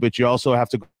goofy, but you also have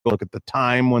to go look at the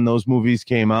time when those movies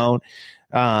came out.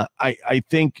 I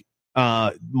think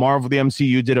Marvel, the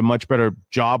MCU, did a much better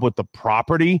job with the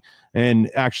property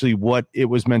and actually what it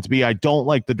was meant to be. I don't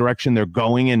like the direction they're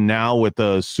going in now with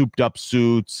the souped up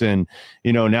suits, and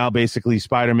now basically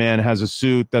Spider-Man has a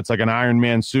suit that's like an Iron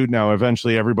Man suit. Now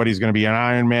eventually everybody's going to be an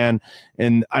Iron Man,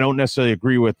 and I don't necessarily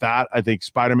agree with that. I think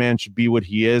Spider-Man should be what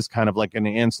he is, kind of like an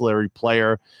ancillary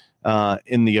player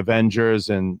in the Avengers,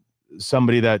 and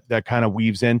somebody that kind of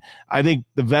weaves in. I think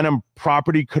the Venom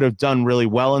property could have done really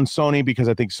well in Sony, because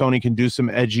I think Sony can do some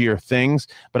edgier things,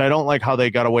 but I don't like how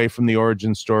they got away from the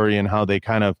origin story and how they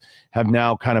kind of have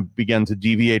now kind of begun to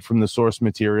deviate from the source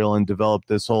material and develop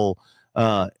this whole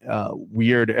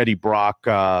weird Eddie Brock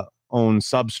own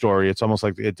sub story. It's almost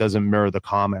like it doesn't mirror the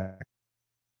comic.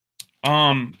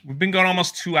 We've been going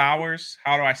almost 2 hours.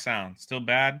 How do I sound? Still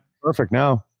bad? Perfect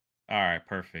now. All right,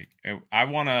 perfect.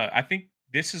 I think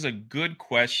this is a good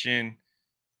question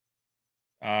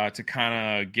to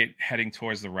kind of get heading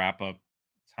towards the wrap-up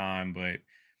time. But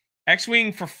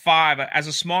X-Wing for 5, as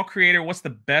a small creator, what's the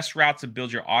best route to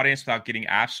build your audience without getting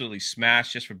absolutely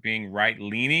smashed just for being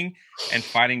right-leaning and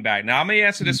fighting back? Now, I'm going to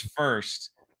answer this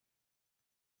first.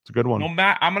 It's a good one.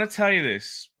 I'm going to tell you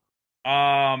this.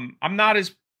 I'm not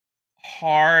as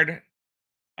hard.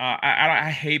 I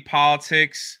hate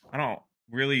politics. I don't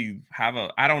really have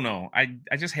I don't know. I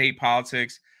just hate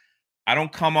politics. I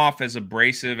don't come off as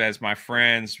abrasive as my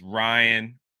friends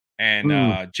Ryan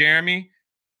and Jeremy,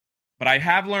 but I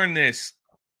have learned this.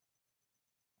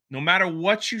 No matter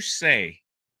what you say,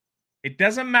 it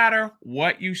doesn't matter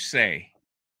what you say.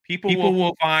 People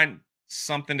will find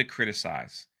something to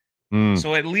criticize.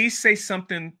 So at least say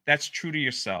something that's true to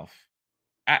yourself.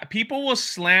 People will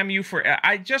slam you for.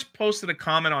 I just posted a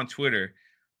comment on Twitter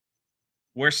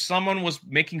where someone was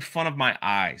making fun of my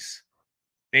eyes.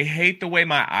 They hate the way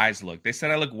my eyes look. They said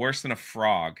I look worse than a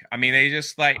frog. I mean, they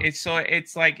just like it's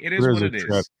like it is what it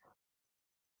is.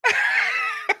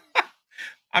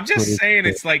 I'm just saying,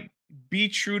 it's like, be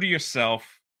true to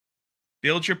yourself.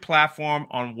 Build your platform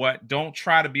on what. Don't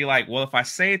try to be like, well, if I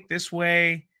say it this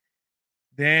way,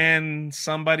 then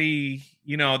somebody,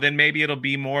 then maybe it'll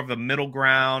be more of the middle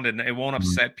ground and it won't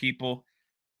upset people.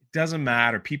 It doesn't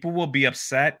matter. People will be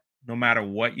upset. No matter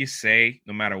what you say,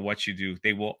 no matter what you do,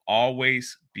 they will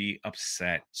always be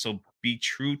upset. So be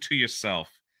true to yourself.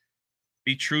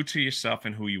 Be true to yourself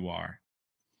and who you are.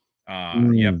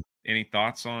 Yep. Any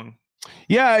thoughts on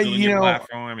building your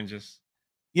platform and just?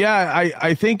 Yeah,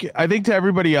 I think to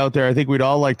everybody out there, I think we'd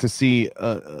all like to see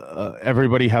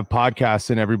everybody have podcasts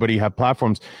and everybody have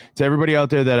platforms. To everybody out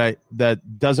there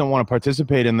that doesn't want to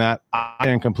participate in that, I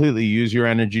can completely use your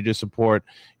energy to support,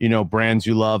 brands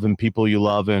you love and people you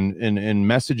love and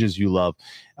messages you love.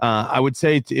 I would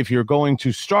say if you're going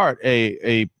to start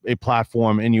a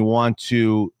platform and you want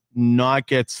to not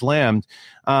get slammed,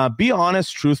 be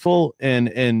honest, truthful,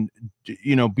 and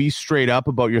be straight up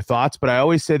about your thoughts. But I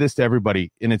always say this to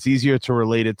everybody, and it's easier to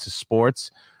relate it to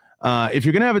sports. If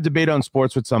you're going to have a debate on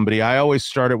sports with somebody, I always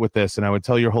start it with this, and I would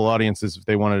tell your whole audience this if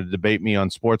they wanted to debate me on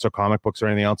sports or comic books or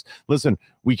anything else. Listen,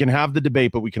 we can have the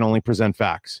debate, but we can only present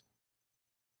facts.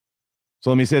 So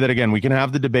let me say that again. We can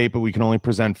have the debate, but we can only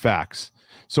present facts.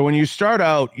 So when you start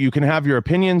out, you can have your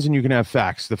opinions and you can have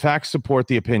facts. The facts support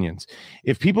the opinions.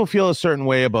 If people feel a certain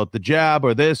way about the jab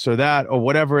or this or that or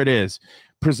whatever it is,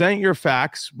 present your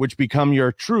facts, which become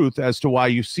your truth as to why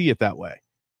you see it that way.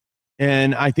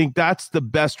 And I think that's the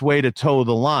best way to toe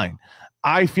the line.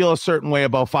 I feel a certain way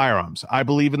about firearms. I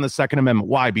believe in the Second Amendment.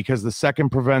 Why? Because the second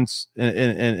prevents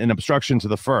an obstruction to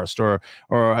the first, or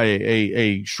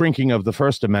a shrinking of the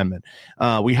First Amendment.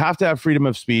 We have to have freedom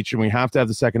of speech, and we have to have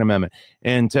the Second Amendment.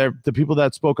 And to the people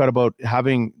that spoke out about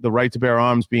having the right to bear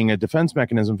arms being a defense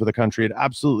mechanism for the country, it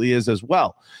absolutely is as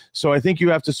well. So I think you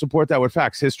have to support that with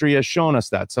facts. History has shown us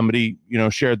that. Somebody,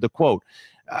 shared the quote.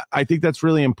 I think that's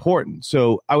really important.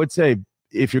 So I would say,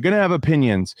 if you're going to have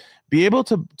opinions, be able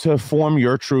to form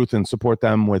your truth and support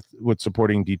them with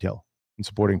supporting detail and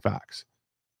supporting facts.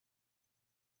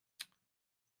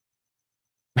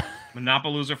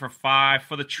 Monopalooza for 5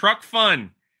 for the truck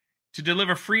fund to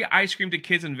deliver free ice cream to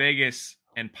kids in Vegas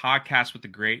and podcast with the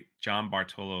great John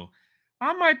Bartolo.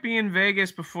 I might be in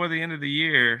Vegas before the end of the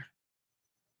year.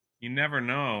 You never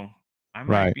know. I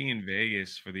might be in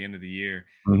Vegas for the end of the year.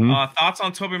 Thoughts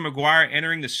on Tobey Maguire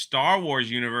entering the Star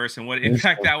Wars universe and what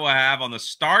impact that will have on the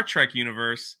Star Trek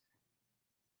universe?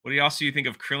 What else do you think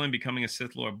of Krillin becoming a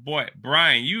Sith Lord? Boy,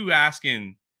 Brian, you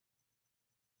asking.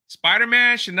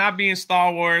 Spider-Man should not be in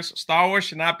Star Wars. Star Wars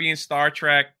should not be in Star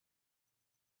Trek.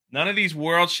 None of these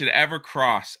worlds should ever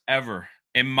cross, ever,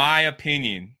 in my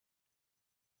opinion.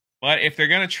 But if they're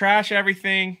going to trash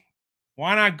everything,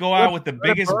 why not go out with the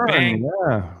biggest bang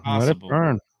possible? Let it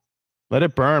burn. Let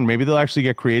it burn. Maybe they'll actually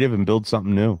get creative and build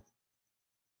something new.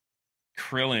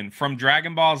 Krillin. From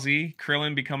Dragon Ball Z,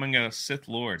 Krillin becoming a Sith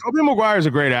Lord. Tobey Maguire is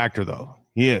a great actor, though.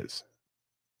 He is.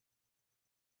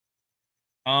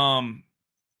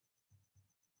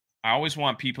 I always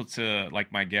want people to,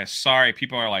 like my guests. Sorry,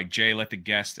 people are like, Jay, let the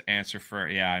guest answer for.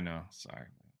 Yeah, I know. Sorry.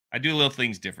 I do little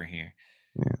things different here.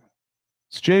 Yeah.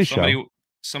 It's Jay's show.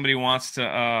 Somebody wants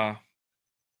to,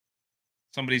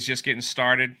 somebody's just getting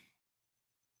started.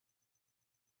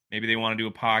 Maybe they want to do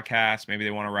a podcast. Maybe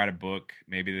they want to write a book.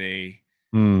 Maybe they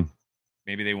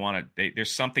want to,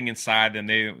 there's something inside them.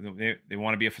 They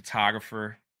want to be a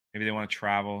photographer. Maybe they want to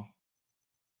travel.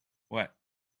 What?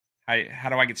 How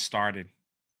do I get started?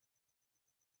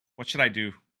 What should I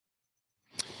do?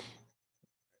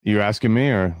 You asking me,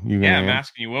 or you? Yeah, I'm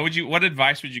asking you. What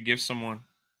advice would you give someone?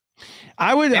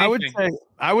 I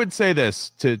would say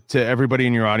this to everybody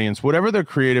in your audience: whatever the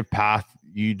creative path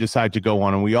you decide to go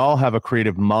on, and we all have a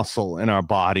creative muscle in our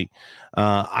body.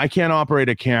 I can't operate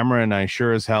a camera, and I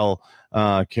sure as hell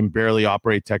can barely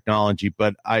operate technology,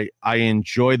 but I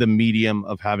enjoy the medium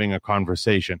of having a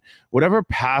conversation. Whatever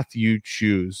path you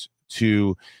choose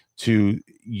to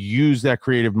use that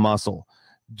creative muscle,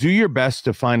 do your best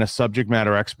to find a subject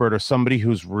matter expert or somebody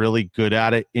who's really good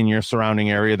at it in your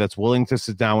surrounding area that's willing to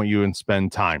sit down with you and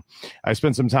spend time. I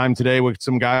spent some time today with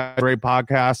some guys, great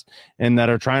podcast, and that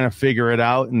are trying to figure it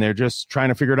out, and they're just trying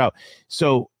to figure it out.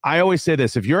 So I always say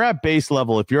this: if you're at base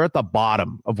level, if you're at the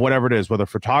bottom of whatever it is, whether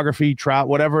photography, trout,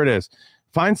 whatever it is,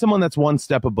 find someone that's one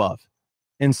step above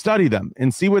and study them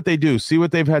and see what they do, see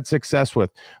what they've had success with,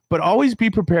 but always be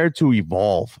prepared to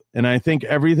evolve. And I think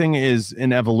everything is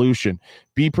an evolution.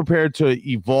 Be prepared to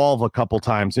evolve a couple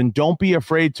times, and don't be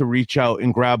afraid to reach out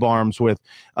and grab arms with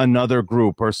another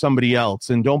group or somebody else.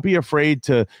 And don't be afraid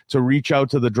to reach out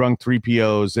to the drunk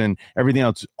 3POs and everything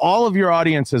else. All of your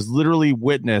audience has literally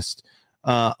witnessed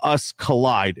us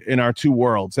collide in our two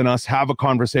worlds and us have a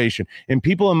conversation. And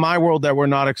people in my world that were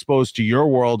not exposed to your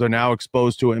world are now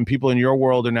exposed to it, and people in your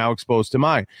world are now exposed to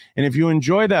mine. And if you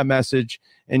enjoy that message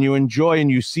and you enjoy and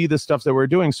you see the stuff that we're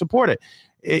doing, support it.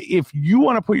 If you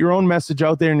want to put your own message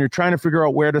out there and you're trying to figure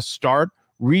out where to start,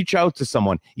 reach out to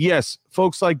someone. Yes,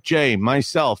 folks like Jay,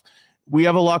 myself, we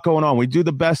have a lot going on. We do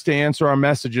the best to answer our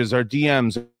messages, our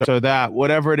DMs, or that,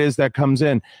 whatever it is that comes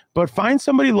in. But find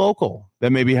somebody local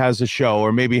that maybe has a show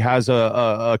or maybe has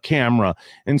a camera,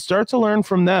 and start to learn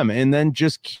from them, and then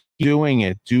just keep doing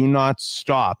it. Do not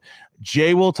stop.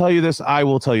 Jay will tell you this. I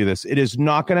will tell you this. It is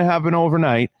not going to happen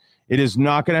overnight. It is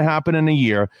not going to happen in a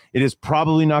year. It is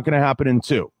probably not going to happen in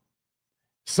 2.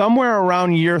 Somewhere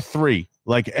around year 3,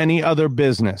 like any other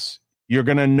business, you're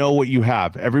going to know what you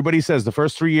have. Everybody says the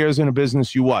first 3 years in a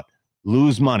business, you what?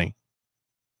 Lose money.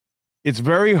 It's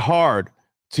very hard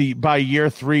to, by year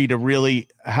 3, to really,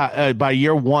 by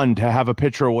year 1, to have a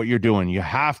picture of what you're doing. You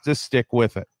have to stick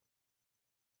with it.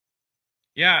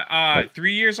 Yeah.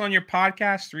 3 years on your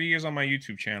podcast, 3 years on my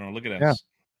YouTube channel. Look at us.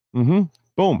 Yeah.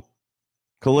 Boom.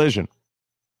 Collision.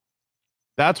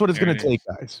 That's what it's going to take,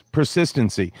 guys.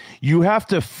 Persistency. You have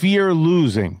to fear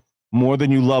losing more than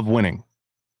you love winning.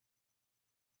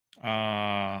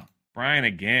 Brian,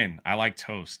 again, I like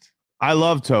toast. I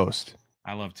love toast.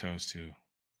 I love toast too.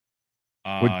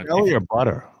 With jelly or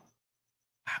butter?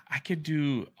 I could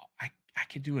do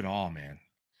it all, man.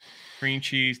 Cream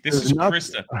cheese. This is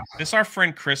Krista. This is our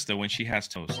friend Krista when she has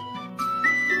toast.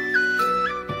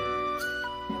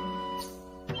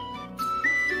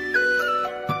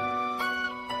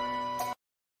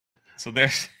 So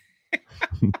there's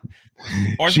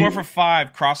Orange More for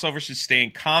 5. Crossover should stay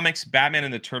in comics. Batman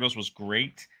and the Turtles was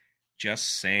great.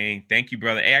 Just saying. Thank you,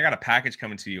 brother. Hey, I got a package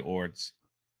coming to you, Ords.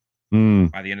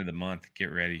 By the end of the month.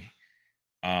 Get ready.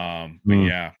 But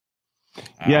yeah.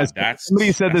 Yes,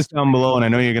 somebody said this down below, and I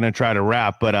know you're going to try to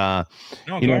wrap, but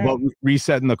about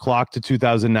resetting the clock to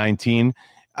 2019.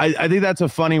 I think that's a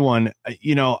funny one.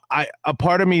 A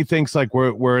part of me thinks like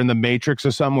we're in the Matrix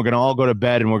or something. We're going to all go to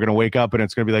bed and we're going to wake up and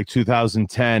it's going to be like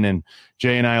 2010 and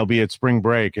Jay and I will be at spring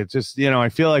break. It's just, I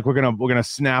feel like we're going to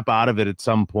snap out of it at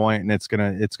some point, and it's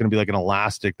going to be like an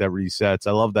elastic that resets.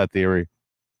 I love that theory.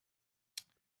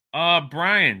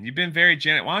 Brian, you've been very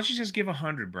generous. Why don't you just give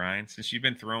 100, Brian, since you've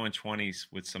been throwing 20s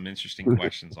with some interesting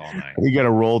questions all night? You got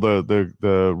to roll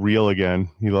the reel again.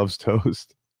 He loves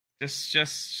toast. Just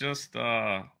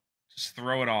Just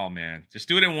throw it all, man. Just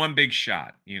do it in one big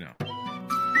shot, you know.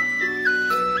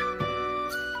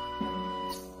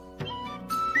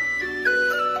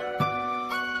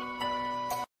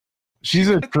 She's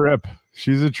a trip.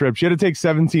 She's a trip. She had to take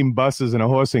 17 buses and a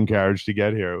horsing carriage to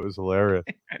get here. It was hilarious.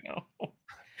 I know.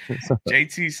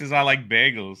 JT says I like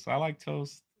bagels. I like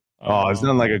toast. Oh, it's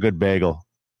not like a good bagel.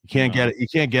 You can't get it. You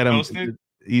can't get them. Toasted?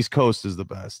 East Coast is the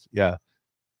best. Yeah.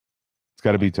 It's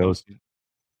got to be toasted.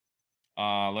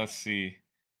 Let's see.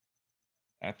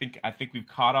 I think we've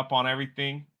caught up on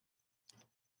everything.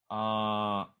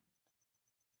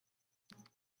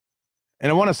 And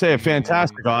I want to say a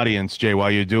fantastic audience, Jay, while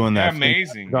you're doing that.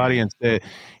 Amazing audience.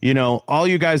 You know, all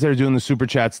you guys that are doing the super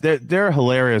chats, they're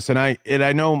hilarious. And I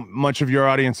know much of your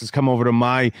audience has come over to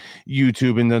my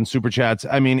YouTube and done super chats.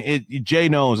 I mean, Jay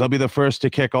knows I'll be the first to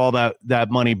kick all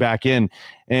that money back in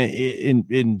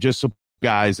just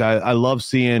guys. I love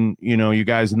seeing, you know, you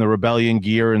guys in the rebellion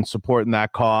gear and supporting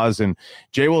that cause. And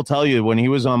Jay will tell you, when he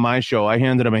was on my show, I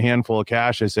handed him a handful of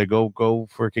cash. I said, go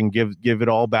freaking give it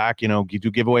all back. You know, you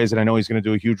do giveaways, and I know he's going to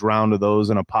do a huge round of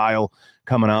those and a pile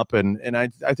coming up. And I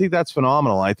think that's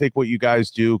phenomenal. I think what you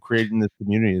guys do creating this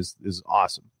community is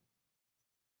awesome.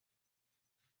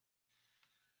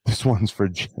 This one's for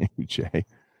Jay.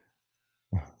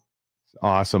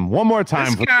 Awesome. One more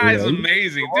time. This guy is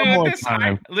amazing. Dude,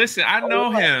 listen, I know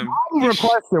him. I'm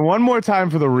requesting one more time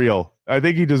for the real. I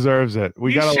think he deserves it. I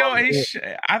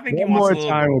think he wants more a little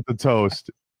time with the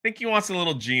toast. I think he wants a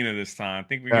little Gina this time. I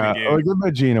think we're going to give him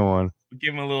a Gina one.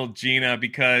 Give him a little Gina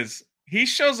because he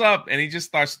shows up and he just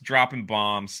starts dropping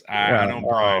bombs. I know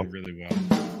Brian really well.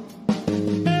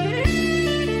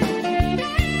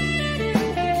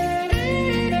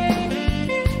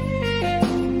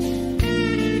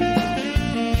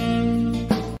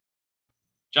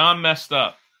 John messed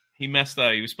up. He messed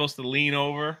up. He was supposed to lean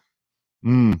over.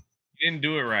 You didn't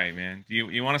do it right, man. Do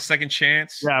you want a second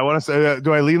chance? Yeah, I want to say,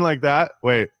 do I lean like that?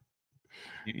 Wait.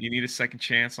 You need a second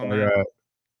chance on that?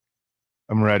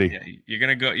 I'm ready. Yeah, you're going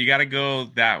to go. You got to go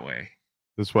that way.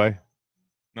 This way?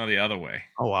 No, the other way.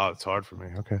 Oh, wow. It's hard for me.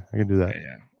 Okay. I can do that.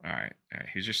 Yeah. All right.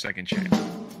 Here's your second chance.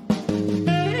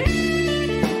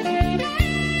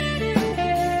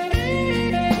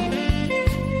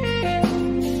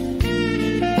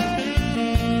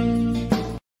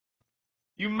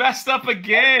 You messed up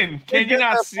again. Can you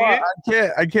not see it?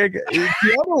 I can't get it's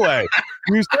the other way.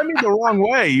 You sent me the wrong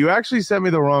way. You actually sent me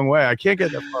the wrong way. I can't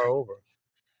get that far over.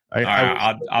 All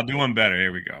right, I'll do one better.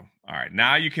 Here we go. All right.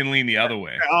 Now you can lean the other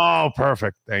way. Oh,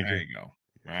 perfect. Thank you. There you go.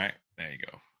 All right. There you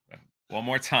go. One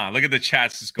more time. Look at the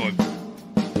chats just going.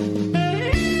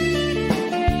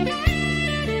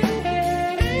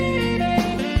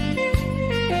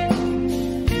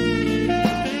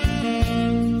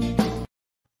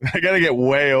 I gotta get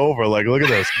way over. Like, look at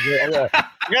this. I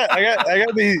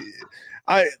got the.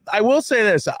 I will say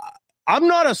this. I'm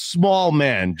not a small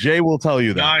man. Jay will tell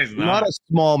you that. No, he's not. I'm not a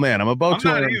small man. I'm about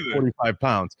 245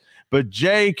 pounds. But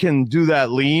Jay can do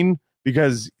that lean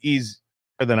because he's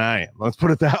better than I am. Let's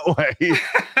put it that way. He's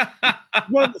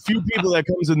one of the few people that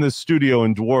comes in this studio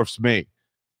and dwarfs me.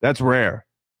 That's rare.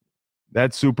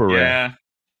 That's super rare.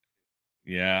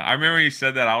 Yeah. I remember you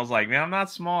said that. I was like, man, I'm not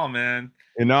small, man.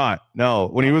 You're not. No.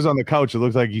 When he was on the couch, it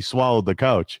looked like he swallowed the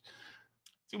couch.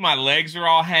 Dude, my legs are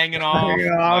all hanging off.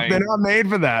 They're not made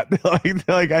for that.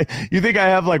 You think I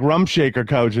have like rump shaker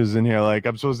couches in here? Like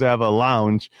I'm supposed to have a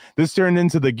lounge. This turned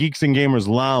into the Geeks and Gamers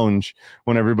lounge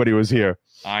when everybody was here.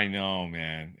 I know,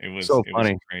 man. It was so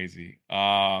funny. Was crazy.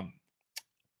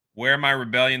 Wear my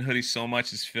Rebellion hoodie so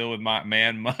much is filled with my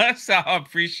man must. I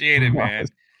appreciate it, man.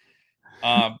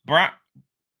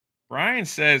 Brian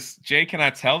says, Jay, can I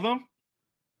tell them?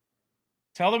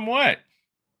 Tell them what?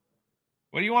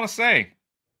 What do you want to say?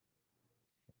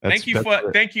 Thank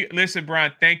you. Listen,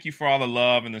 Brian, thank you for all the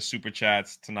love and the super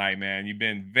chats tonight, man. You've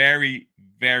been very,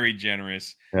 very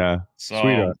generous. Yeah.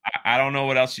 So I don't know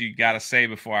what else you got to say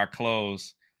before I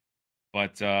close,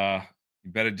 but you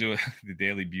better do it. The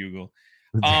Daily Bugle.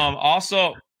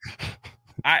 Also,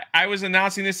 I was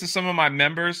announcing this to some of my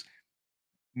members.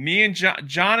 Me and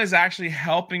John is actually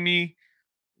helping me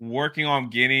working on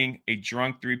getting a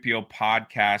Drunk 3PO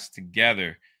podcast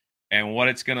together. And what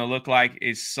it's going to look like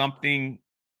is something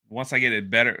once I get it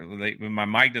better, like, my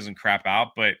mic doesn't crap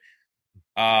out, but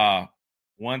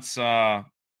once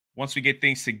we get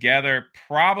things together,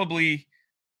 probably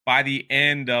by the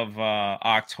end of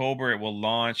October, it will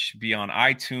launch, be on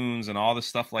iTunes and all the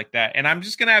stuff like that. And I'm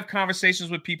just going to have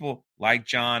conversations with people like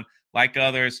John, like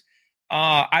others.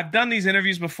 I've done these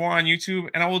interviews before on YouTube,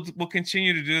 and we'll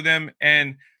continue to do them.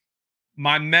 And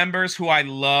my members who I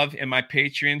love and my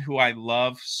Patreon who I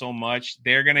love so much,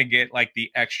 they're going to get like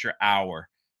the extra hour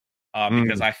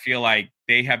because I feel like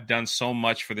they have done so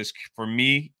much for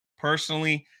me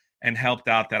personally and helped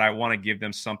out that I want to give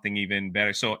them something even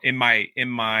better. So in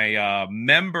my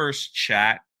members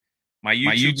chat, my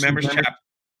YouTube members chat,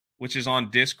 which is on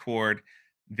Discord,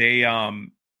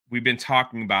 we've been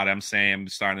talking about it. I'm saying I'm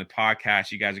starting the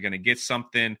podcast. You guys are going to get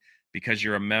something because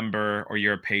you're a member or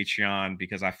you're a Patreon,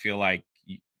 because I feel like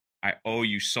I owe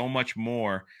you so much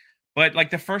more. But like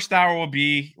the first hour will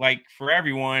be like for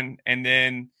everyone, and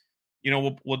then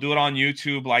we'll do it on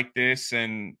YouTube like this,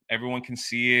 and everyone can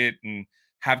see it and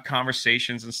have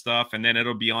conversations and stuff, and then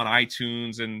it'll be on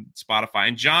iTunes and Spotify.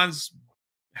 And John's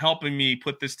helping me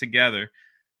put this together.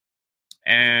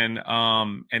 And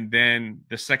then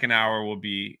the second hour will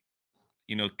be,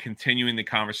 continuing the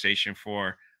conversation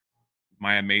for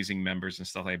my amazing members and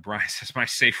stuff. Like Brian says, my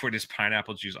safe word is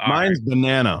pineapple juice. Mine's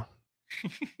banana.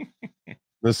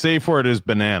 The safe word is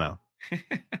banana.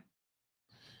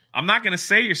 I'm not gonna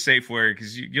say your safe word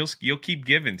because you'll keep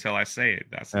giving till I say it.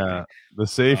 That's the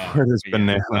safe word is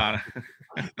banana.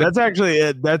 That's actually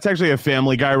a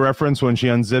Family Guy reference. When she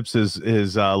unzips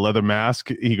his leather mask,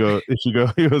 he goes,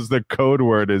 the code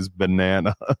word is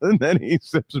banana, and then he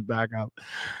zips it back up.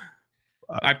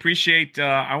 I appreciate.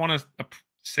 I want to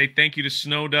say thank you to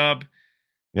Snowdub,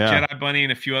 Jedi Bunny,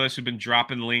 and a few others who've been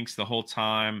dropping links the whole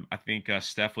time. I think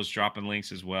Steph was dropping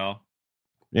links as well.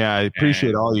 Yeah, I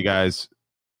appreciate all you guys.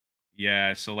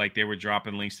 Yeah, so like they were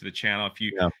dropping links to the channel. If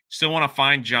you still want to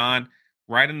find John,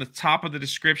 right in the top of the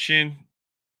description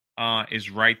is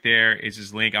right there is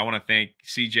his link. I want to thank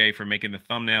CJ for making the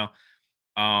thumbnail.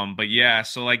 But yeah,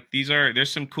 so like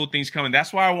there's some cool things coming.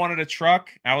 That's why I wanted a truck.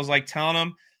 I was like telling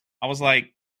him, I was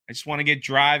like, I just want to get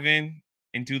driving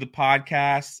and do the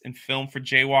podcast and film for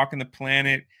Jaywalking the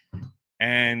Planet,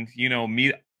 and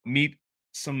meet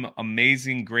some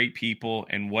amazing, great people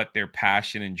and what their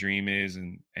passion and dream is,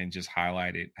 and just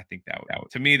highlight it. I think that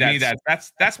to me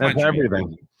that's my dream.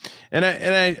 Everything. And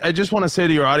I just want to say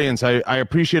to your audience, I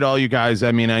appreciate all you guys.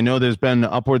 I mean, I know there's been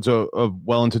upwards of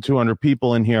well into 200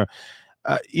 people in here.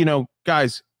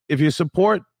 Guys, if you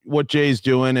support what Jay's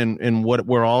doing and what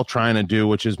we're all trying to do,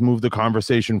 which is move the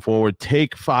conversation forward,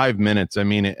 take 5 minutes. I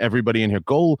mean, everybody in here,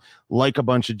 go like a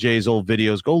bunch of Jay's old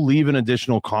videos, go leave an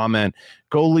additional comment,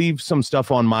 go leave some stuff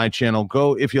on my channel.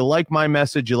 Go, if you like my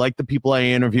message, you like the people I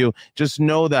interview, just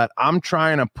know that I'm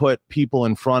trying to put people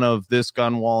in front of this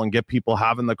gun wall and get people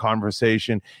having the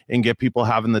conversation and get people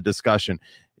having the discussion.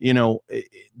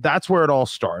 That's where it all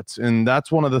starts. And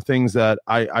that's one of the things that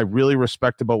I really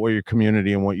respect about what your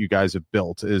community and what you guys have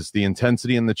built is the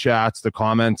intensity in the chats, the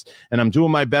comments. And I'm doing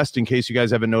my best, in case you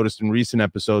guys haven't noticed in recent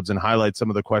episodes, and highlight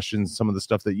some of the questions, some of the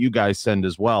stuff that you guys send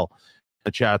as well in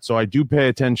the chat. So I do pay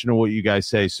attention to what you guys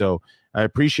say. So I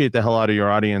appreciate the hell out of your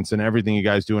audience and everything you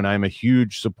guys do. And I'm a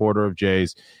huge supporter of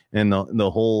Jay's and the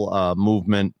whole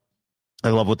movement. I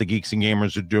love what the Geeks and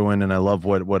Gamers are doing, and I love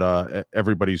what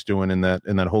everybody's doing in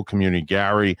that whole community.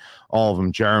 Gary, all of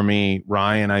them, Jeremy,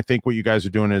 Ryan. I think what you guys are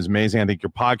doing is amazing. I think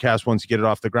your podcast, once you get it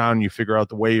off the ground, you figure out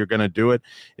the way you're going to do it,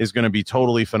 is going to be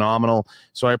totally phenomenal.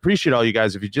 So I appreciate all you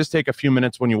guys. If you just take a few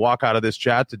minutes when you walk out of this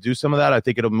chat to do some of that, I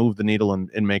think it'll move the needle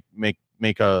and make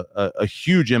a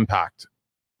huge impact.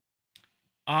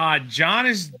 John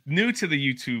is new to the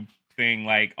YouTube thing,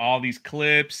 like all these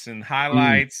clips and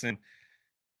highlights and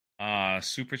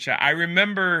super chat. I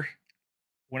remember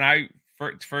when I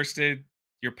first did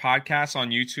your podcast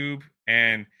on YouTube,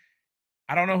 and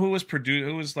I don't know who was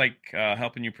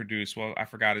helping you produce. Well, I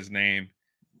forgot his name.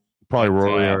 Probably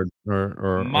Rory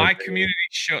or my community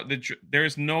show.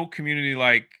 There's no community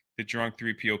like the Drunk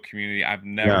 3PO community. I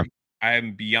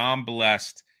am beyond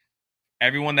blessed.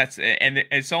 Everyone and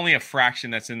it's only a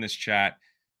fraction that's in this chat.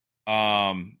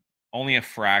 Only a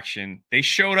fraction. They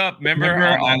showed up, remember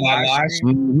on live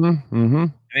stream?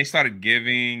 And they started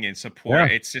giving and support. Yeah.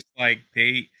 It's just like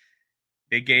they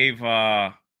gave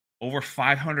over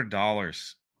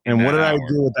 $500. And what did I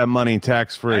do with that money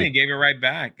tax free? I gave it right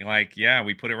back. Like, yeah,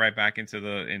 we put it right back into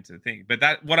the thing.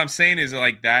 But what I'm saying is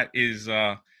like that's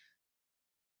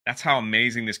how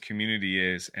amazing this community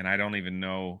is, and I don't even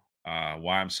know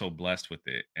why I'm so blessed with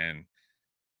it. And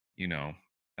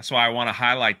that's why I want to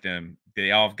highlight them.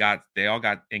 They all got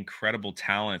incredible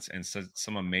talents and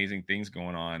some amazing things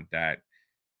going on that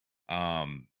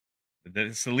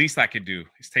that's the least I could do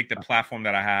is take the platform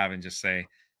that I have and just say,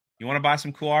 you want to buy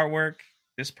some cool artwork?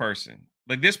 This person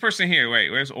here. Wait,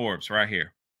 where's Orbs? Right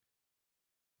here.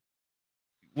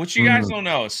 What you guys don't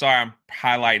know. Sorry, I'm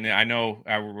highlighting it. I know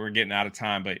we're getting out of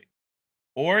time, but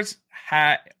Orbs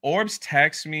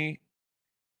texted me.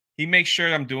 He makes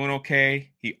sure I'm doing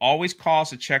okay. He always calls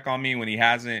to check on me when he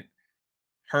hasn't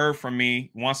heard from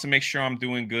me. Wants to make sure I'm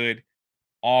doing good.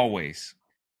 Always.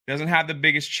 Doesn't have the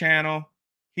biggest channel.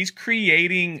 He's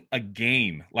creating a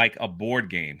game, like a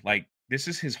board game. Like, this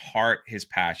is his heart, his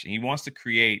passion. He wants to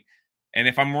create. And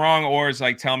if I'm wrong, or it's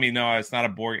like, tell me, no, it's not a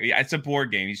board. It's a board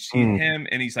game. He's him,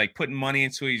 and he's like putting money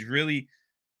into it. He's really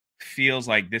feels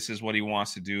like this is what he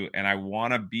wants to do. And I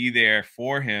want to be there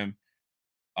for him.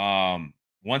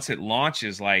 Once it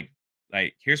launches, like,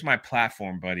 here's my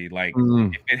platform, buddy. Like,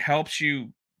 if it helps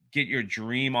you get your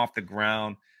dream off the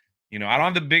ground, I don't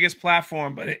have the biggest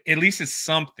platform, but at least it's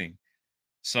something.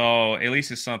 So at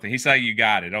least it's something. He's like, you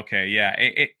got it. Okay. Yeah.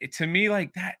 It to me,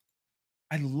 like that,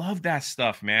 I love that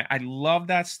stuff, man. I love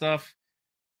that stuff.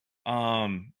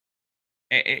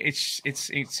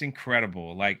 It's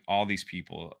incredible. Like, all these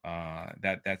people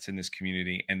that's in this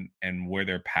community and where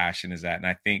their passion is at. And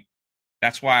I think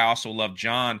that's why I also love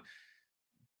John.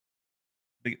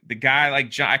 The guy like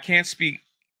John, I can't speak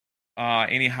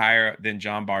any higher than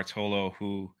John Bartolo,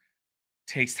 who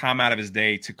takes time out of his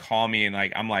day to call me, and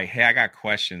like, I'm like, hey, I got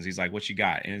questions. He's like, what you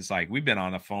got? And it's like, we've been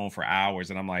on the phone for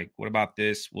hours, and I'm like, what about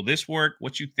this? Will this work?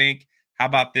 What you think? How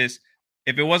about this?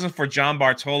 If it wasn't for John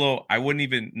Bartolo,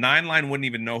 Nine Line wouldn't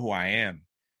even know who I am.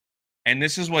 And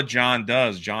this is what John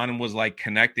does. John was like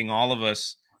connecting all of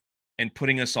us and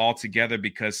putting us all together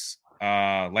because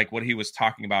like what he was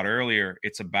talking about earlier,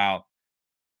 it's about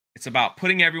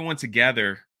putting everyone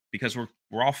together because we're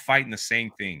all fighting the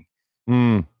same thing.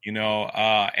 And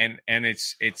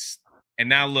it's and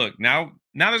now look, now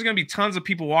there's gonna be tons of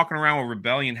people walking around with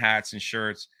rebellion hats and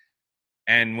shirts,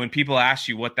 and when people ask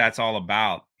you what that's all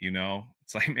about,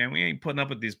 it's like, man, we ain't putting up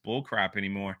with this bull crap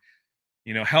anymore.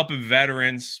 Helping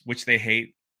veterans, which they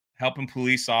hate, helping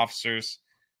police officers,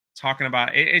 talking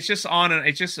about it, it's just on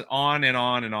and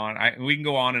on and on. We can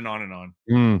go on and on and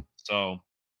on. So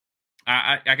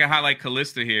I can highlight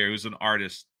Callista here, who's an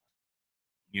artist.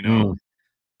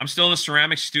 I'm still in the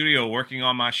ceramic studio working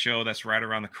on my show that's right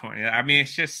around the corner. I mean,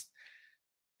 it's just,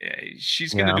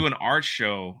 she's going to do an art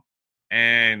show,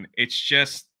 and it's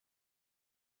just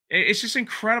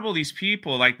incredible. These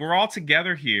people, like, we're all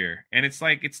together here, and it's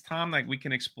like, it's time, like, we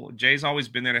can explore. Jay's always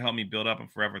been there to help me build up. I'm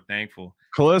forever thankful.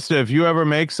 Callista, if you ever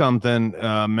make something,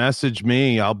 message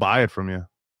me. I'll buy it from you.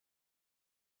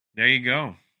 There you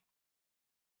go.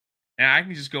 And I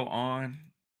can just go on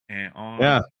and on.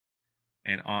 Yeah.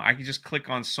 And I can just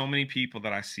click on so many people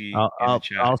that I see in the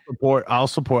chat. I'll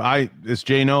support. This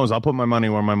Jay knows. I'll put my money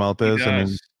where my mouth is. I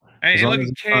mean, hey, look at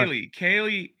Kaylee.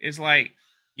 Kaylee is like,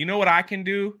 you know what I can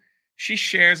do? She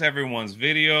shares everyone's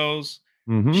videos.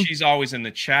 She's always in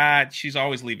the chat. She's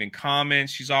always leaving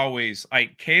comments. She's always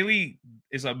like, Kaylee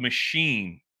is a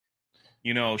machine,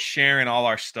 sharing all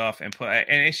our stuff and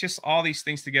it's just all these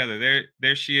things together.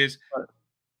 There she is.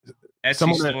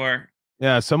 Etsy store.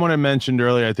 Yeah, someone had mentioned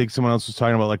earlier, I think someone else was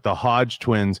talking about like the Hodge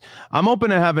twins. I'm open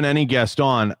to having any guest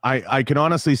on. I can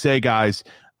honestly say, guys,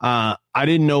 I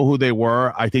didn't know who they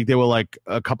were. I think they were like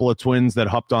a couple of twins that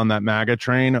hopped on that MAGA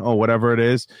train or whatever it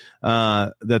is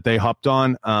that they hopped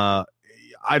on. I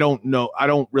don't know. I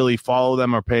don't really follow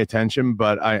them or pay attention,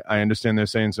 but I understand they're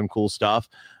saying some cool stuff.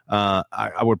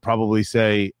 I would probably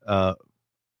say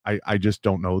I just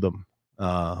don't know them.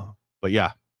 But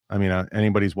yeah, I mean,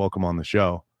 anybody's welcome on the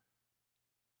show.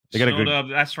 They got a good,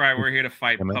 that's right. We're here to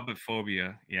fight puppet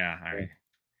phobia. Yeah. All right.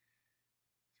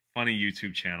 Funny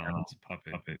YouTube channel. It's a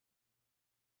puppet.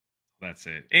 That's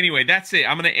it. Anyway, that's it.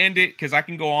 I'm going to end it because I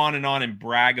can go on and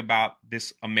brag about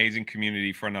this amazing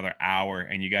community for another hour.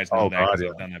 And you guys know that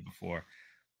because I've done that before.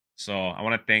 So I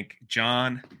want to thank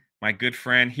John, my good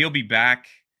friend. He'll be back.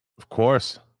 Of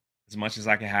course. As much as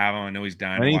I can have him. I know he's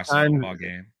dying to watch the football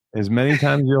game. As many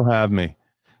times you'll have me.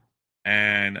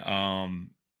 And,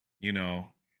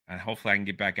 and hopefully I can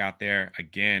get back out there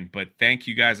again. But thank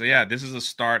you guys. Yeah, this is the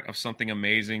start of something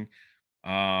amazing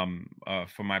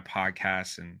for my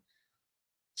podcast, and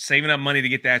saving up money to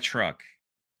get that truck,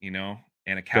 and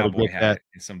a cowboy hat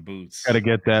and some boots. Got to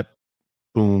get that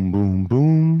boom, boom,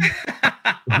 boom.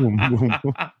 Boom, boom,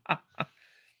 boom.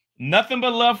 Nothing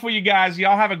but love for you guys.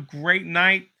 Y'all have a great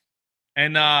night.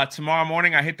 And tomorrow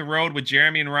morning I hit the road with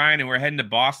Jeremy and Ryan, and we're heading to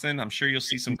Boston. I'm sure you'll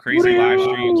see some crazy live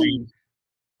streams.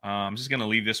 I'm just going to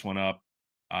leave this one up.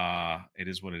 It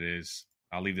is what it is.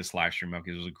 I'll leave this live stream up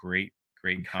because it was a great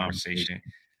conversation.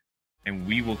 And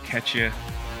we will catch you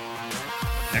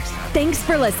next time. Thanks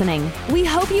for listening. We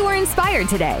hope you were inspired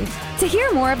today. To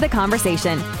hear more of the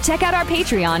conversation, check out our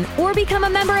Patreon or become a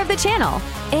member of the channel.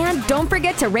 And don't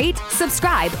forget to rate,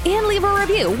 subscribe, and leave a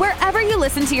review wherever you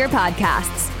listen to your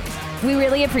podcasts. We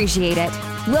really appreciate it.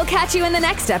 We'll catch you in the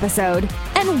next episode.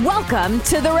 and welcome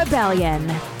to the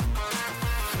rebellion.